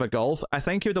as much of a gulf. I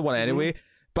think he would have won anyway.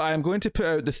 But I'm going to put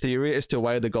out the theory as to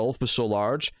why the gulf was so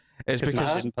large. It's because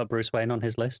Matt didn't put Bruce Wayne on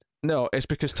his list. No, it's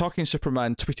because Talking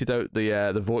Superman tweeted out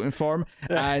the voting form,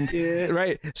 and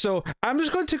right. So I'm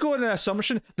just going to go on an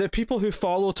assumption that people who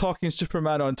follow Talking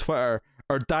Superman on Twitter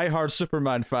are diehard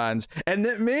Superman fans, and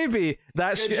that maybe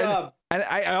that's good job. And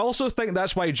I also think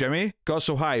that's why Jimmy got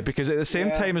so high, because at the same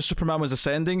time as Superman was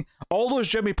ascending, all those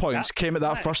Jimmy points came at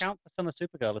that first. Count for some of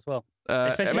Supergirl as well,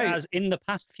 especially as in the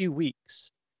past few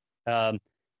weeks, Talking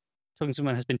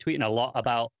Superman has been tweeting a lot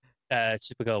about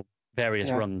Supergirl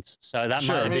various runs, so that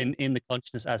might have been in the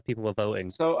consciousness as people were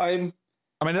voting. So I mean,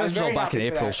 this was all back in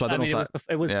April, so I don't know if that...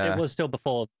 It was still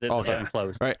before the voting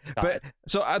closed. Right, but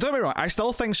so don't get me wrong, I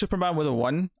still think Superman would have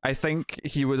won. I think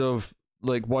he would have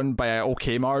won by an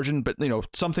okay margin, but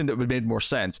something that would have made more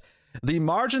sense. The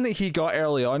margin that he got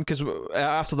early on, because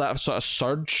after that sort of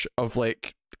surge of I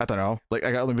don't know,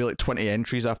 I got maybe 20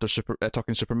 entries after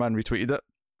Talking Superman retweeted it.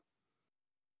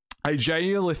 I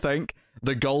genuinely think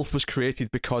the gulf was created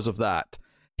because of that.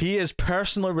 He is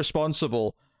personally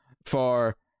responsible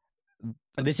for...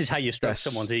 And this is how you stroke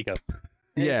someone's ego.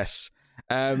 Yes.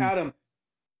 Adam,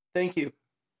 thank you.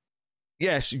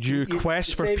 Yes, you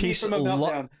quest for peace.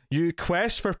 You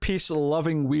quest for peace,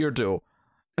 loving weirdo.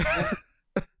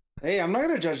 Hey, I'm not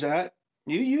going to judge that.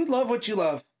 You love what you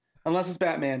love, unless it's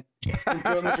Batman. And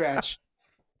throw in the trash.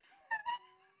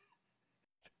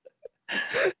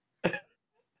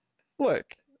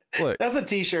 Look. That's a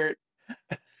T-shirt.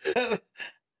 Love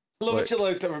what you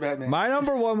love, except for Batman. My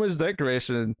number 1 was Dick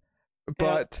Grayson,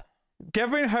 but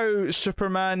given how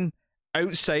Superman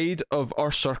outside of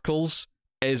our circles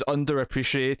is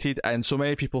underappreciated, and so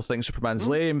many people think Superman's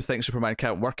lame, think Superman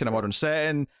can't work in a modern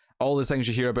setting, all the things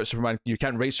you hear about Superman, you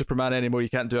can't write Superman anymore, you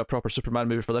can't do a proper Superman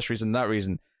movie for this reason, that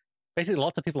reason. Basically,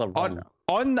 lots of people are wrong.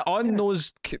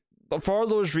 For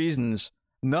those reasons,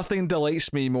 nothing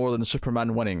delights me more than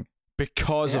Superman winning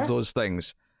because of those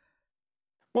things.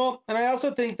 Well, and I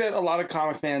also think that a lot of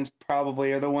comic fans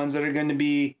probably are the ones that are going to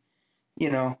be,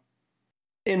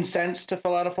 incensed to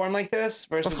fill out a form like this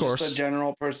versus just a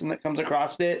general person that comes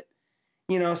across it.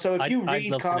 So if you read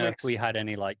I'd love comics, to know if we had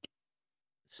any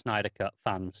Snyder Cut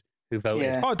fans who voted.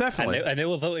 Yeah. Oh, definitely. And they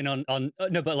were voting on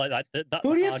no, but that.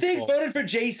 Who do you think voted for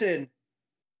Jason?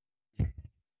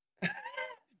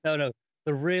 No,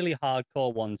 the really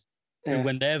hardcore ones. Who,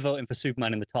 when they're voting for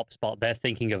Superman in the top spot, they're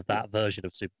thinking of that version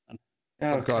of Superman.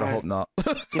 Oh God, I hope not.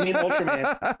 You mean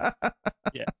Ultraman?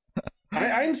 Yeah.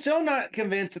 I'm still not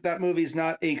convinced that movie's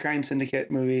not a crime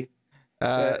syndicate movie.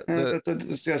 That's a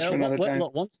discussion for another time.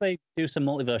 Look, once they do some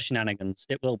multiverse shenanigans,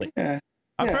 it will be. Yeah.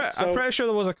 I'm pretty sure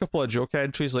there was a couple of joke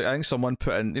entries. Like I think someone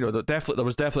put in, there was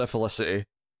definitely a Felicity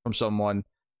from someone.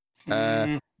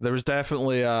 There was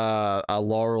definitely a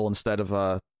Laurel instead of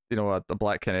a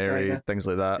Black Canary, things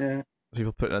like that. Yeah.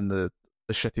 People put in the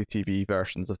shitty TV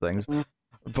versions of things,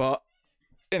 but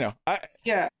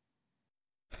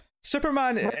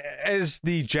Superman is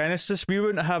the genesis. We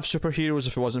wouldn't have superheroes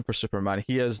if it wasn't for Superman.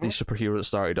 He is the superhero that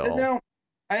started it all. Now,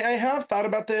 I have thought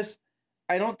about this.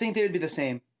 I don't think they would be the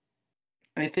same.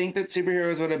 I think that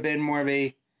superheroes would have been more of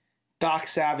a Doc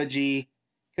Savage-y,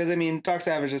 because Doc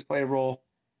Savage has played a role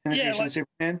in the creation of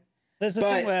Superman. There's a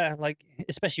thing where,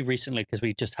 especially recently, because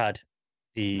we just had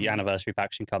the anniversary of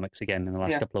Action Comics again in the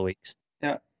last couple of weeks.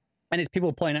 Yeah. And it's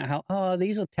people pointing out how,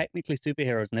 these are technically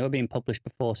superheroes and they were being published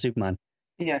before Superman.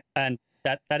 Yeah. And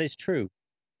that is true.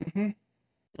 Mm-hmm.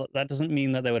 But that doesn't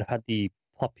mean that they would have had the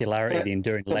popularity, the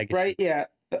enduring legacy.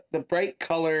 The bright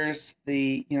colors,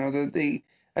 the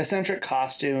eccentric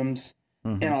costumes,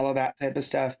 and all of that type of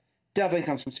stuff definitely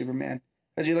comes from Superman.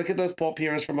 As you look at those pulp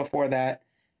heroes from before that,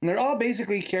 and they're all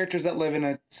basically characters that live in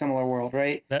a similar world,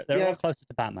 right? They're all closest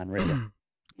to Batman, really.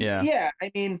 Yeah. Yeah,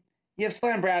 you have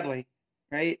Slam Bradley,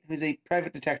 right? Who's a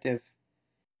private detective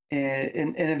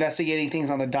in investigating things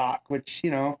on the dock, which,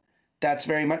 that's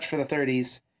very much for the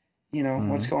 30s,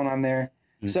 what's going on there.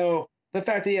 So the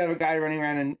fact that you have a guy running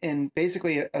around in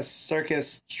basically a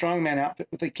circus strongman outfit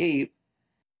with a cape,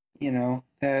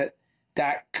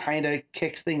 that kind of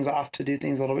kicks things off to do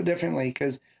things a little bit differently.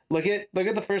 Because look at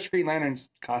the first Green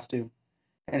Lantern's costume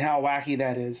and how wacky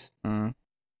that is. And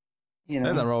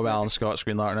the Rob Alan Scott's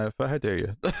Green Lantern outfit. How dare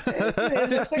you?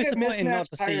 It's disappointing not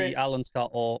to see Alan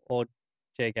Scott or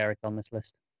Jay Garrick on this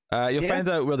list. You'll find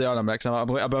out where they are in a mix. I'm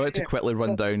about to quickly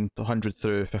run down 100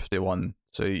 through 51,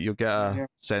 so you'll get a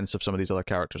sense of some of these other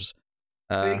characters.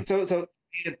 So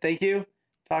thank you,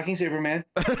 Talking Superman.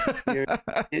 you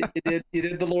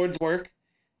did the Lord's work.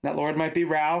 That Lord might be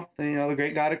Rao, the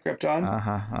great god of Krypton.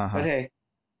 But hey.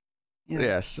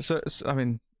 Yes. So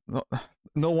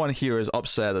no one here is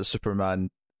upset that Superman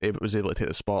was able to take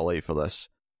the spotlight for this.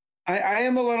 I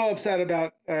am a little upset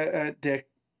about Dick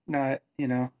not,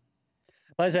 Like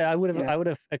I say, I would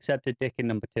have accepted Dick in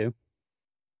number 2.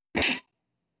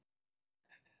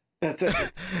 That's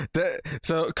it.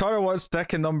 So Connor wants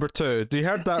Dick in number 2. Do you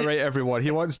heard that right, everyone? He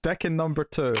wants Dick in number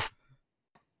 2.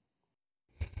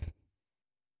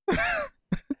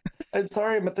 I'm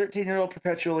sorry, I'm a 13-year-old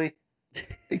perpetually.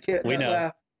 I can't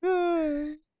laugh.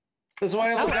 That's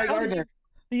why I love Guy Gardner.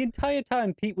 The entire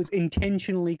time, Pete was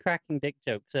intentionally cracking dick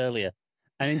jokes earlier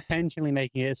and intentionally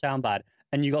making it sound bad,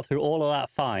 and you got through all of that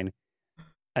fine.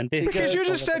 And this because you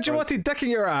just said you wanted dick in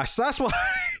your ass. That's why.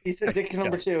 He said dick in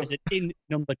number 2. Is it in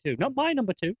number 2? Not my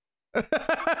number 2.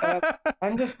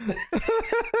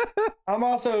 I'm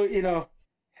also,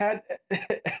 had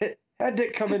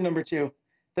Dick come in number 2,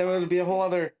 that would be a whole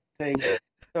other thing.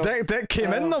 So, Dick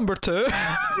came in number 2.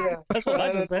 Yeah, that's what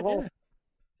I just said.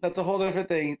 That's a whole different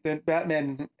thing than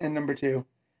Batman in number 2.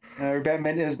 Or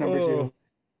Batman is number 2.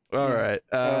 All right.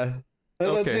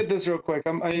 Let's get this real quick.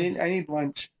 I need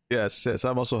lunch. Yes,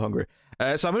 I'm also hungry.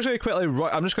 So I'm just going to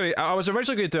quickly. I was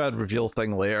originally going to do a reveal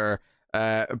thing later,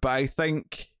 but I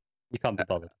think you can't be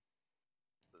bothered.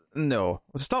 No,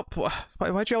 stop.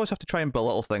 Why do you always have to try and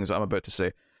belittle things that I'm about to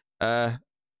say?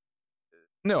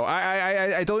 No,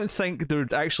 I don't think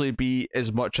there'd actually be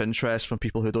as much interest from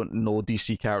people who don't know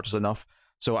DC characters enough.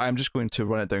 So I'm just going to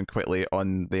run it down quickly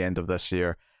on the end of this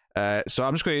year. So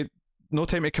I'm just going to. No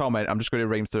time to comment. I'm just going to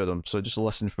rhyme through them. So just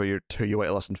listen for who you want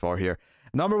to listen for here.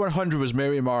 Number 100 was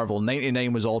Mary Marvel.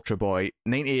 99 was Ultra Boy.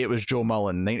 98 was Joe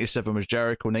Mullen. 97 was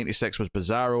Jericho. 96 was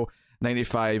Bizarro.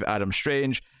 95 Adam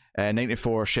Strange.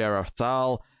 94 Sheriff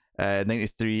Thal.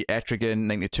 93 Etrigan.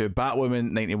 92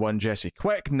 Batwoman. 91 Jesse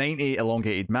Quick. 90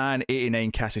 Elongated Man.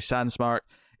 89 Cassie Sandsmark.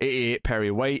 88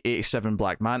 Perry White. 87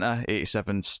 Black Manta.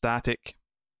 87 Static.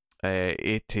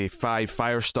 85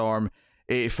 Firestorm.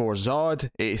 84 Zod,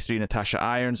 83 Natasha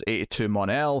Irons, 82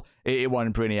 Mon-El,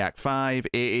 81 Brainiac 5,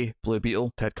 80 Blue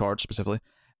Beetle, Ted Kord specifically,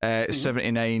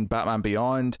 79 Batman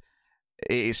Beyond,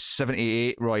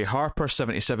 78 Roy Harper,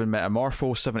 77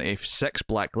 Metamorpho, 76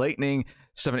 Black Lightning,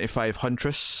 75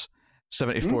 Huntress,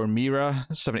 74 Mira,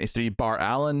 73 Bart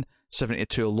Allen,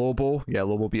 72 Lobo,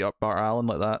 Lobo beat up Bart Allen,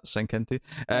 let that sink into,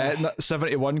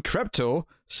 71 Crypto,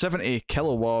 70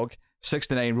 Kilowog,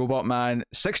 69 Robot Man,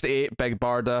 68 Big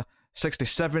Barda,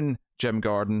 67 Jim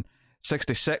Gordon,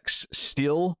 66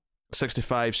 Steel,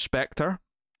 65 Spectre,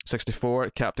 64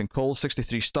 Captain Cold,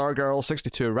 63 Stargirl,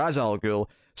 62 Ra's al Ghul,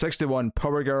 61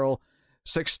 Power Girl,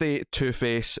 60,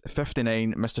 Two-Face,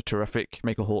 59, Mr. Terrific,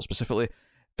 Michael Holt specifically,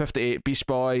 58, Beast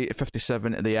Boy,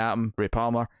 57, The Atom, Ray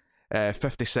Palmer,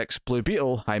 56, Blue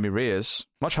Beetle, Jaime Reyes,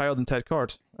 much higher than Ted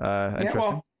Kord.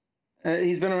 Interesting.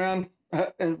 He's been around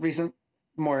in recent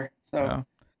more, so.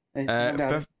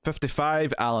 Yeah.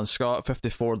 55, Alan Scott,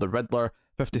 54, The Riddler,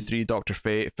 53, Dr.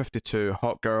 Fate, 52,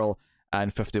 Hot Girl,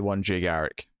 and 51, Jay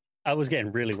Garrick. I was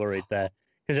getting really worried there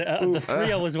because the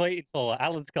three I was waiting for: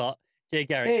 Alan Scott, Jay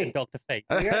Garrick, and Dr. Fate.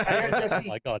 I got Jesse. Oh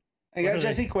my god! I got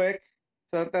Jesse Quick,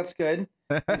 so that's good.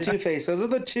 And Two-Face. Those are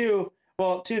the two.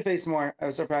 Well, Two-Face more. I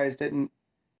was surprised didn't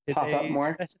pop up more.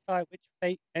 Did they specify which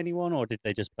Fate anyone, or did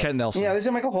they just? Ken Nelson. Yeah, they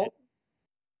said Michael Holt.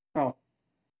 Oh.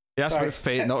 Yeah, that's about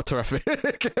Fate, not Terrific.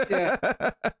 Yeah.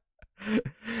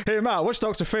 Hey Matt, which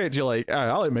Dr. Fate do you like?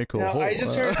 I like Michael Holt. I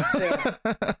just heard.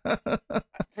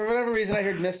 For whatever reason, I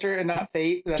heard Mr. and not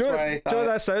Fate. That's why I thought. Do you know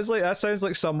what that sounds like? That sounds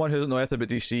like someone who doesn't know anything about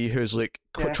DC, who's like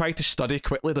try to study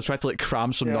quickly. They try to like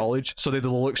cram some knowledge so they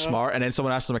look smart, and then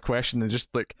someone asks them a question and just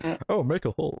like, oh,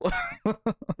 Michael Holt.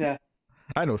 Yeah.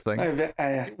 I know things.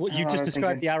 You just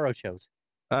described the Arrow shows.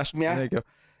 There you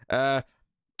go.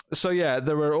 So yeah,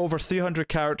 there were over 300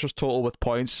 characters total with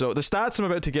points. So the stats I'm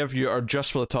about to give you are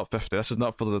just for the top 50. This is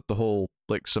not for the whole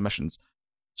like submissions.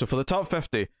 So for the top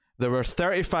 50, there were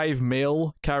 35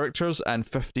 male characters and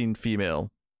 15 female.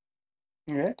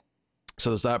 Okay.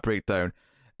 So there's that breakdown.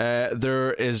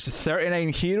 There is 39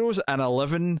 heroes and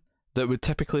 11 that would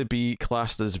typically be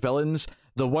classed as villains.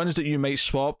 The ones that you might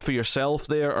swap for yourself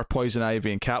there are Poison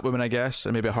Ivy and Catwoman, I guess,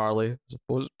 and maybe Harley, I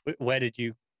suppose. Where did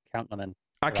you count them in?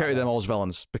 I counted them all as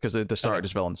villains because they started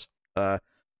as villains.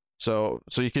 So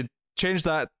you could change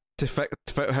that to fit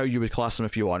how you would class them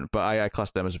if you want, but I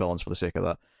classed them as villains for the sake of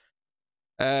that.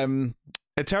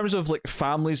 In terms of like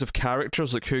families of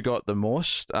characters, like who got the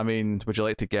most? I mean, would you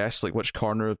like to guess like which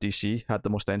corner of DC had the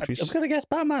most entries? I'm gonna guess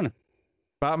Batman.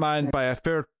 Batman, by a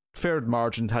fair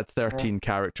margin, had 13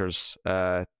 characters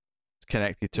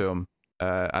connected to him,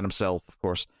 and himself, of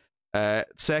course.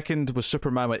 Second was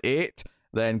Superman with 8.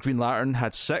 Then Green Lantern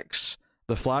had 6.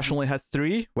 The Flash only had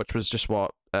 3, which was just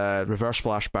Reverse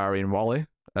Flash, Barry, and Wally.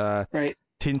 Right.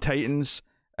 Teen Titans,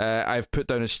 I've put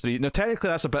down as 3. Now, technically,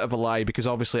 that's a bit of a lie because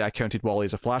obviously I counted Wally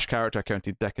as a Flash character, I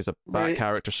counted Dick as a Bat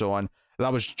character, so on.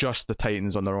 That was just the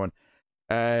Titans on their own.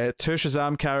 2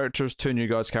 Shazam characters, 2 New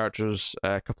Gods characters,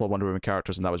 a couple of Wonder Woman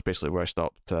characters, and that was basically where I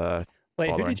stopped.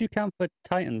 Wait, who did you count for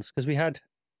Titans? Because we had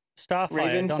Starfire,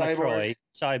 Raven, Donna Cyborg. Troy,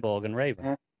 Cyborg, and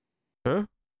Raven. Who? Say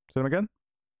them again?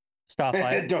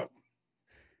 Starfire,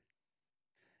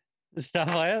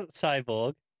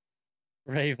 Cyborg,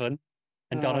 Raven,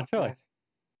 and Donna Troy.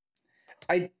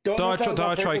 I don't know.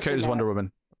 Donna Troy counted as Wonder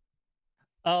Woman.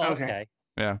 Oh, okay.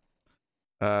 Yeah.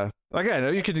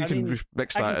 Again, you can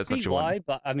mix that as what you want. I can see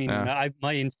why, but I mean,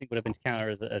 my instinct would have been to count her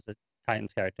as a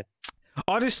Titans character.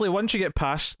 Honestly, once you get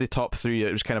past the top 3,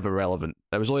 it was kind of irrelevant.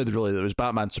 It was only it was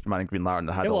Batman, Superman, and Green Lantern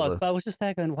that had but I was just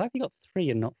there going, why have you got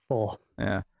 3 and not 4?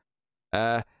 Yeah.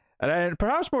 And then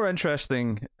perhaps more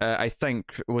interesting, I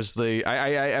think, was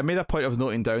I made a point of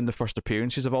noting down the first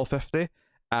appearances of all 50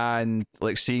 and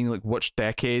like seeing like which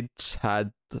decades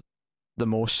had the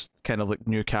most kind of like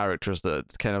new characters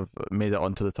that kind of made it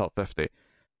onto the top 50.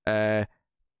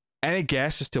 Any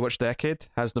guess as to which decade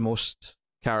has the most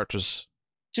characters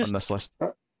on this list?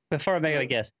 Before I make a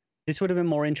guess, this would have been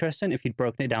more interesting if you'd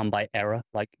broken it down by era,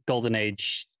 like Golden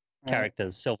Age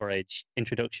characters, Silver Age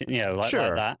introduction, like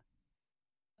that.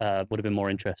 Would have been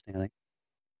more interesting, I think.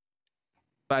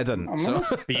 But I didn't.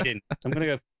 But you didn't. So I'm going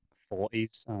to go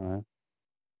 40s. I don't know.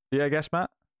 Yeah, I guess, Matt.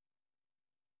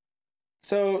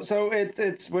 So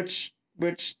it's which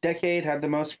decade had the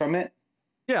most from it?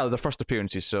 Yeah, the first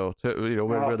appearances. So where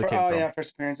they came from. Oh yeah,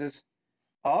 first appearances.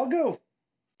 I'll go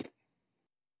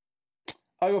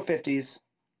 50s.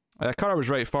 Carter was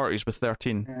right. 40s with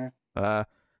 13. Yeah.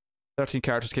 13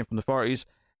 characters came from the 40s,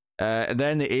 and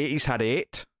then the 80s had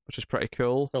 8. Which is pretty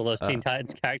cool. So those Teen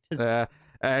Titans characters.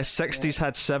 60s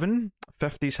had 7,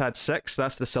 50s had 6.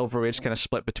 That's the Silver Age kind of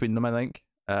split between them, I think.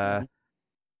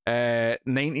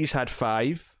 90s had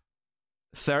 5,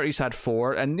 30s had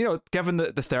 4, and given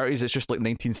the 30s, it's just like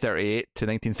 1938 to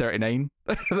 1939.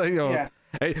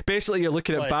 Basically, you're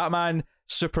looking at Batman,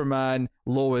 Superman,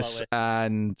 Lois.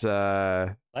 And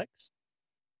Lex.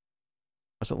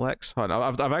 Was it Lex? Hold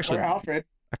on, I've actually. Or Alfred.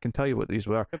 I can tell you what these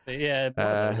were. Yeah.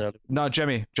 No,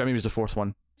 Jimmy. Jimmy was the 4th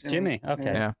one. Jimmy.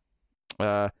 Okay.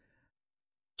 Yeah.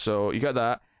 So you got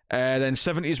that. Then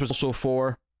 70s was also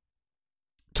 4.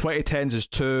 2010s is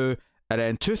 2, and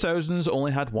then 2000s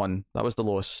only had 1. That was the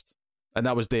lowest, and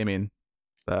that was Damien.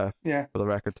 For the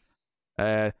record.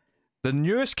 The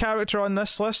newest character on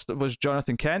this list was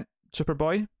Jonathan Kent,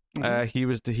 Superboy. He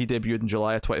debuted in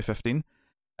July of 2015.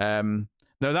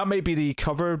 Now that might be the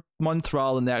cover month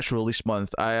rather than the actual release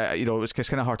month. It's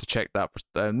kind of hard to check that.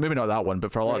 Maybe not that one,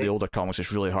 but for a lot of the older comics,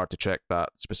 it's really hard to check that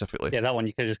specifically. Yeah, that one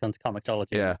you could have just gone to Comixology.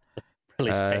 Yeah.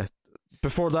 Release date.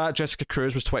 Before that, Jessica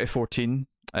Cruz was 2014.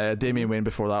 Damian Wayne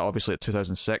before that, obviously, at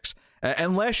 2006.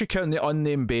 Unless you count the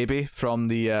Unnamed Baby from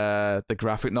the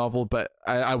graphic novel, but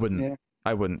I wouldn't. Yeah.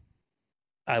 I wouldn't.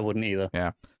 I wouldn't either.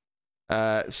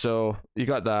 Yeah. So you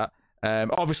got that.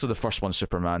 Obviously, the first one,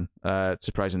 Superman.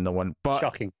 Surprising no one, but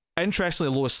Shocking.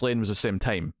 interestingly, Lois Lane was the same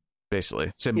time,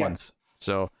 basically, same month.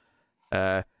 So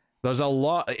there's a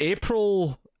lot.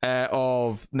 April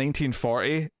of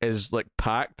 1940 is like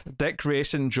packed. Dick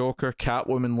Grayson, Joker,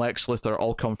 Catwoman, Lex Luthor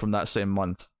all come from that same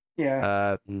month.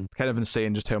 Yeah. Kind of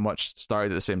insane just how much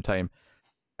started at the same time.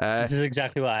 This is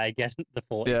exactly what I guessed the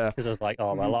 40s, because I was like,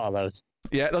 oh, a lot of those.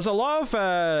 Yeah, there's a lot of,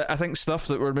 I think, stuff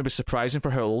that were maybe surprising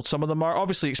for how old some of them are.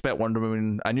 Obviously, expect Wonder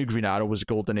Woman. I knew Green Arrow was a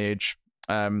golden age.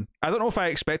 I don't know if I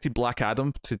expected Black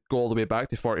Adam to go all the way back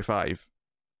to 45.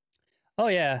 Oh,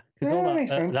 yeah, because all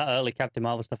makes sense. that early Captain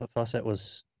Marvel stuff at Fawcett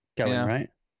was going, right?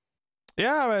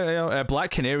 Yeah, Black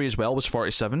Canary as well was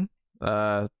 47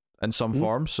 in some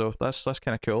form, so that's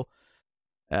kind of cool.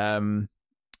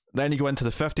 Then you go into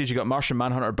the 50s, you got Martian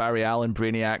Manhunter, Barry Allen,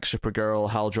 Brainiac, Supergirl,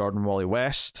 Hal Jordan, Wally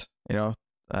West,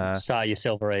 Start your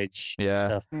Silver Age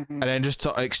stuff. And then just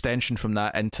extension from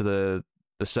that into the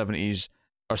 70s,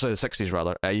 or sorry, the 60s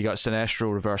rather. You got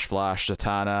Sinestro, Reverse Flash,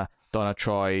 Zatanna, Donna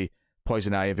Troy,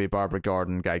 Poison Ivy, Barbara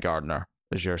Gordon, Guy Gardner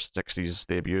is your 60s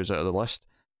debuts out of the list.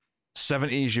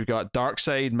 70s, you've got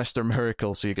Darkseid, Mr.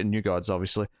 Miracle, so you get New Gods,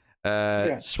 obviously.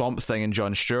 Swamp Thing and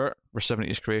John Stewart were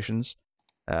 70s creations.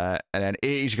 And then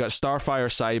 80s, you got Starfire,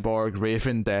 Cyborg,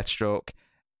 Raven, Deathstroke.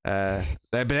 But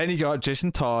then you got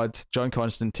Jason Todd, John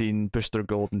Constantine, Booster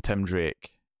Gold, and Tim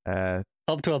Drake.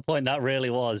 Up to a point, that really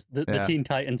was the Teen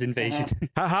Titans invasion.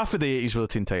 Half of the 80s were the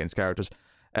Teen Titans characters.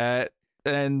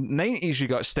 And 90s, you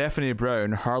got Stephanie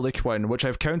Brown, Harley Quinn, which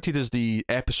I've counted as the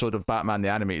episode of Batman the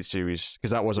Animated Series, because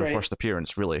that was her first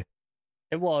appearance, really.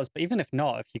 It was, but even if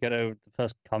not, if you go to the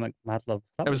first comic, Mad Love,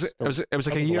 it was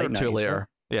like a year or two later. Right?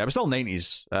 Yeah, it was still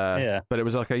 90s. But it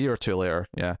was like a year or two later.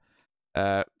 Yeah.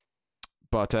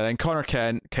 But then Connor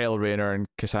Kent, Kyle Rayner, and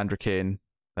Cassandra Cain,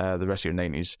 the rest of your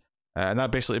 90s, and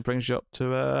that basically brings you up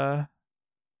to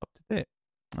date.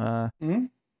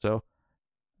 So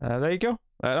there you go.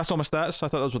 That's all my stats. I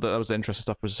thought that was the interesting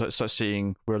stuff, was sort of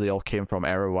seeing where they all came from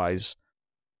era wise.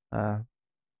 But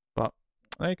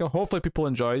there you go. Hopefully people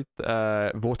enjoyed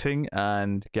voting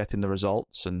and getting the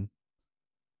results and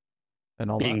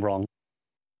all being that. Wrong.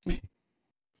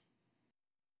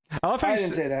 I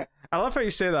didn't say that. I love how you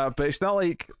say that, but it's not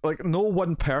like no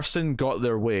one person got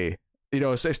their way.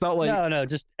 It's not like no,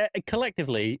 just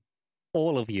collectively,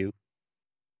 all of you,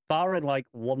 barring like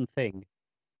one thing,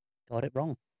 got it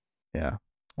wrong. Yeah.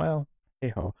 Well, hey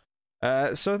ho.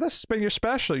 So this has been your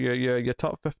special, your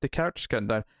top 50 characters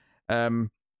countdown.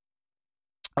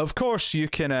 Of course, you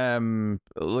can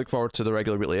look forward to the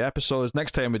regular weekly episodes.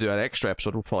 Next time we do an extra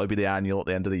episode will probably be the annual at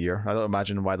the end of the year. I don't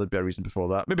imagine why there'd be a reason before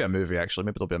that. Maybe a movie, actually.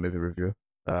 Maybe there'll be a movie review.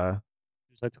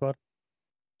 Suicide Squad?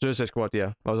 Suicide Squad,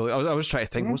 yeah. I was trying to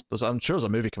think. I'm sure there's a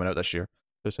movie coming out this year.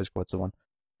 Suicide Squad's the one.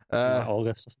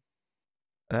 August.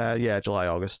 Yeah, July,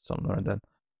 August, something around then.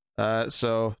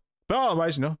 But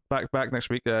otherwise, back next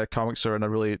week. Comics are in a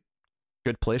really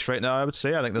good place right now, I would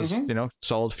say. I think there's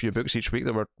solid few books each week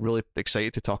that we're really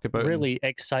excited to talk about. Really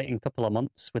exciting couple of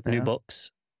months with new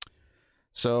books.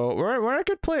 So we're in a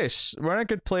good place. We're in a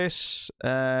good place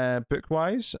book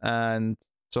wise, and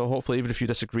so hopefully, even if you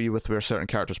disagree with where certain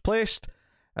characters placed,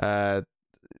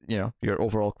 you're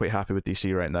overall quite happy with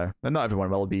DC right now. And not everyone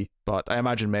will be, but I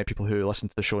imagine many people who listen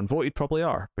to the show and voted probably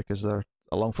are, because they're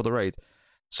along for the ride.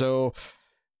 So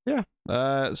yeah.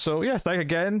 Thank you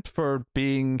again for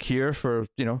being here for,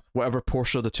 whatever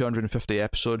portion of the 250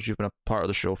 episodes you've been a part of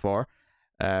the show for.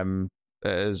 It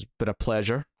has been a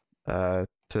pleasure to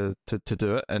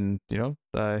do it, and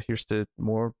here's to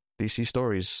more DC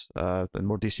stories and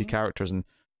more DC characters, and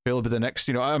it'll be the next.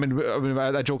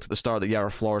 I joked at the start that Yara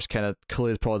Flor's kind of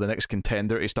clearly probably the next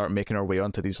contender to start making her way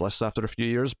onto these lists after a few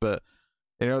years, but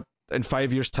in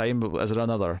 5 years' time, is it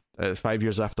another 5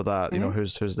 years after that?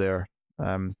 Who's there?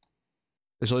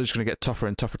 It's always going to get tougher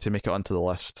and tougher to make it onto the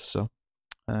list. So,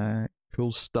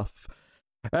 cool stuff.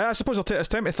 I suppose it's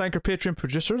time to thank our Patreon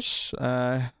producers.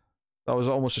 I was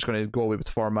almost just going to go away with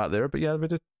format there, but yeah, we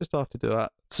just have to do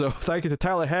that. So, thank you to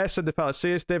Tyler Hess, Cindy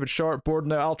Palacios, David Short,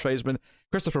 Borden, Al Treisman,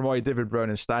 Christopher Moy, David Brown,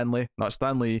 and Stanley. Not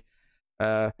Stanley.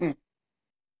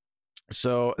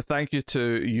 So, thank you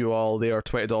to you all. They are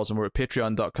 $20 and we're at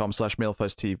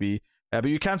patreon.com/MailFuzzTV. But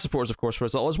you can support us, of course, for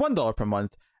as little as $1 per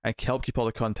month and help keep all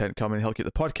the content coming, help keep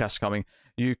the podcast coming.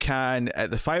 You can, at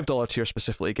the $5 tier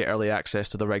specifically, get early access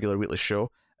to the regular weekly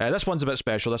show. This one's a bit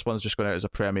special. This one's just going out as a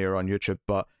premiere on YouTube,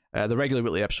 but the regular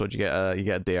weekly episode you get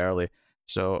a day early.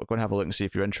 So go and have a look and see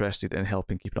if you're interested in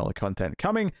helping keeping all the content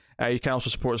coming. You can also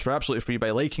support us for absolutely free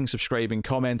by liking, subscribing,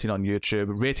 commenting on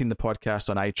YouTube, rating the podcast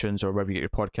on iTunes or wherever you get your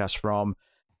podcast from.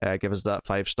 Give us that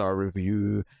 5-star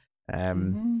review,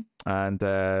 and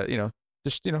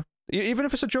just even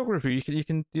if it's a joke review, you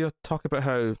can talk about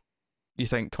how you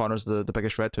think Connor's the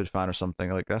biggest Red Hood fan or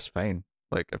something. Like, that's fine.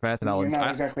 Like, if anything, You're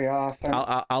not exactly off.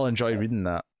 I'll enjoy reading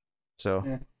that. So.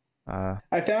 Yeah.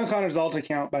 I found Connor's alt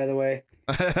account, by the way.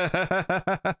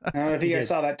 I don't know if you guys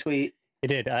saw that tweet. He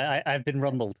did. I've been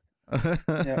rumbled.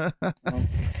 Yeah.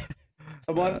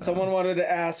 Someone wanted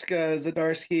to ask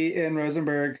Zdarsky and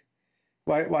Rosenberg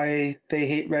why they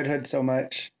hate Red Hood so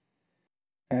much,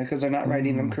 because they're not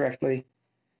writing them correctly.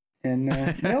 And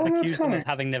no, accused them of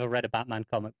having never read a Batman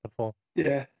comic before.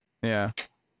 Yeah. Yeah.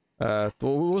 What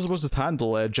was the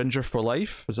handle? Ginger for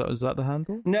Life? Was that the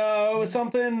handle? No, it was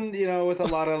something, with a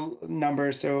lot of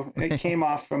numbers, so it came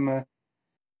off from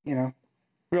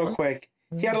real quick.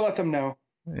 He had to let them know.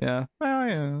 Yeah. Well,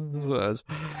 yeah, that's what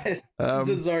it is.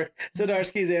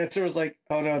 Zdarsky's answer was like,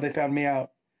 "Oh no, they found me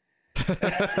out."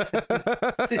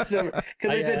 Because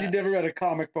they said you'd never read a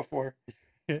comic before.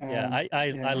 I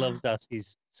love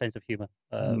Zdarsky's sense of humor.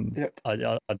 Yep.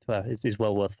 It's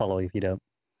well worth following if you don't.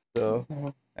 So,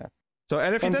 yeah. So,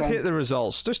 and if you did hate the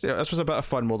results, just this was a bit of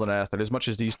fun more than anything. As much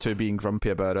as these two being grumpy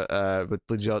about it would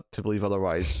lead you to believe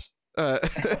otherwise.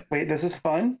 Wait, this is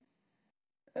fun?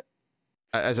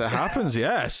 As it happens,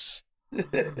 yes.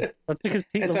 That's because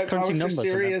people are crunching numbers.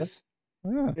 Serious.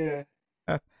 Yeah.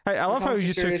 Hey, I love how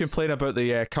you two complain about the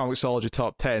Comixology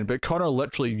top 10, but Connor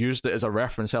literally used it as a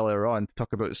reference earlier on to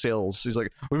talk about sales. He's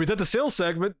like, when we did the sales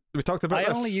segment, we talked about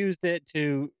this. I only used it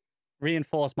to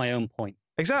reinforce my own point.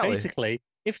 Exactly. Basically,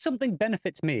 if something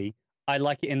benefits me, I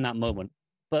like it in that moment.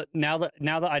 But now that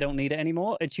I don't need it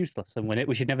anymore, it's useless, and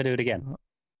we should never do it again.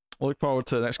 Look forward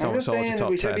to the next Comixology top 10. I'm just saying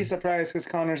we should be surprised because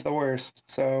Connor's the worst.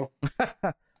 So.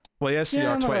 Well, yes,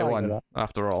 CR 21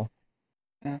 after all.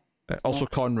 Yeah. Also,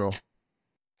 Conroe.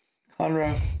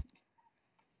 Conroe.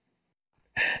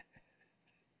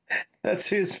 That's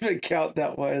whose account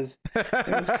that was. It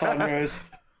was Conroe's.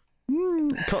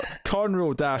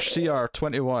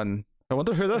 Conroe-CR21. I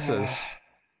wonder who this is.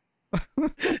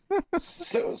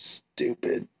 So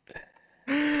stupid.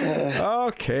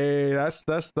 Okay, that's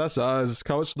us.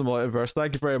 Comics from the Multiverse.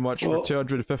 Thank you very much for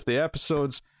 250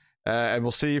 episodes, and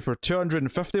we'll see you for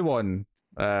 251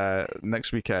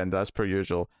 next weekend, as per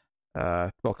usual.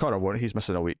 Well, Connor won't. He's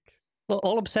missing a week. Well,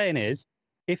 all I'm saying is,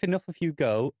 if enough of you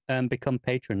go and become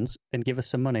patrons and give us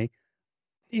some money,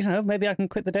 maybe I can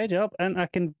quit the day job and I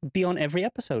can be on every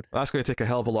episode. That's going to take a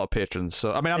hell of a lot of patrons.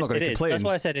 So, I mean, I'm not going to complain. That's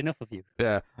why I said enough of you.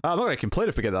 Yeah, I'm not going to complain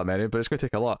if we get that many, but it's going to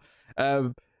take a lot.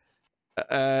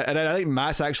 And then I think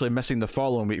Matt's actually missing the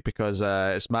following week because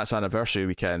it's Matt's anniversary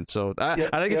weekend. So I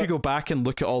think if you go back and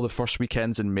look at all the first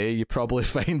weekends in May, you probably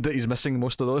find that he's missing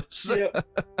most of those.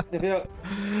 Yep.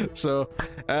 So,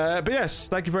 but yes,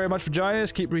 thank you very much for joining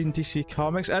us. Keep reading DC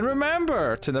Comics, and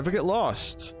remember to never get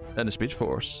lost in the Speed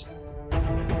Force.